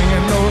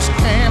 singing those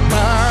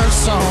campfire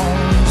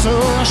songs. Oh,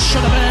 I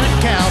should've been a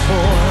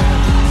cowboy.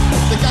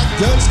 They got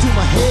guns to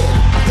my head,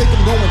 I think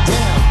I'm going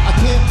down. I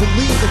can't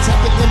believe it's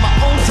happening in my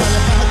own town.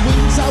 If I had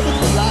wings, I would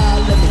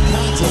fly. Let me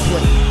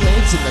contemplate.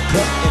 Pants in the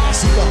cut, and I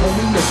see the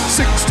homie note.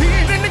 16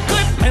 in the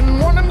clip and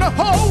one in the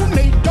hole.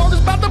 Nate Dogg is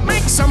about to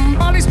make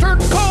somebody's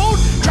turn cold.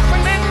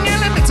 Dropping and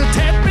yelling, it's a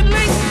tad bit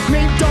late.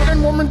 Nate Dogg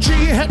and Woman G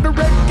had to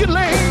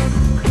regulate.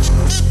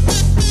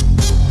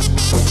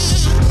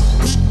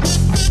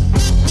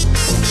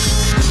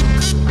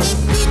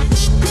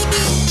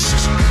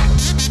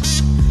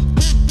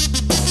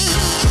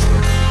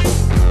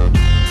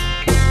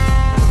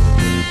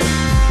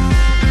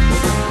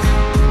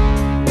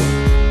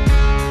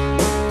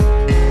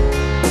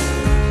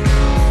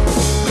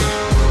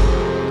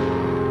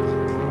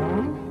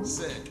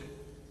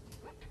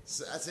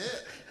 So that's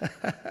it.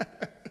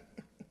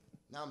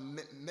 Now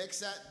mix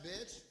that,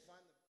 bitch.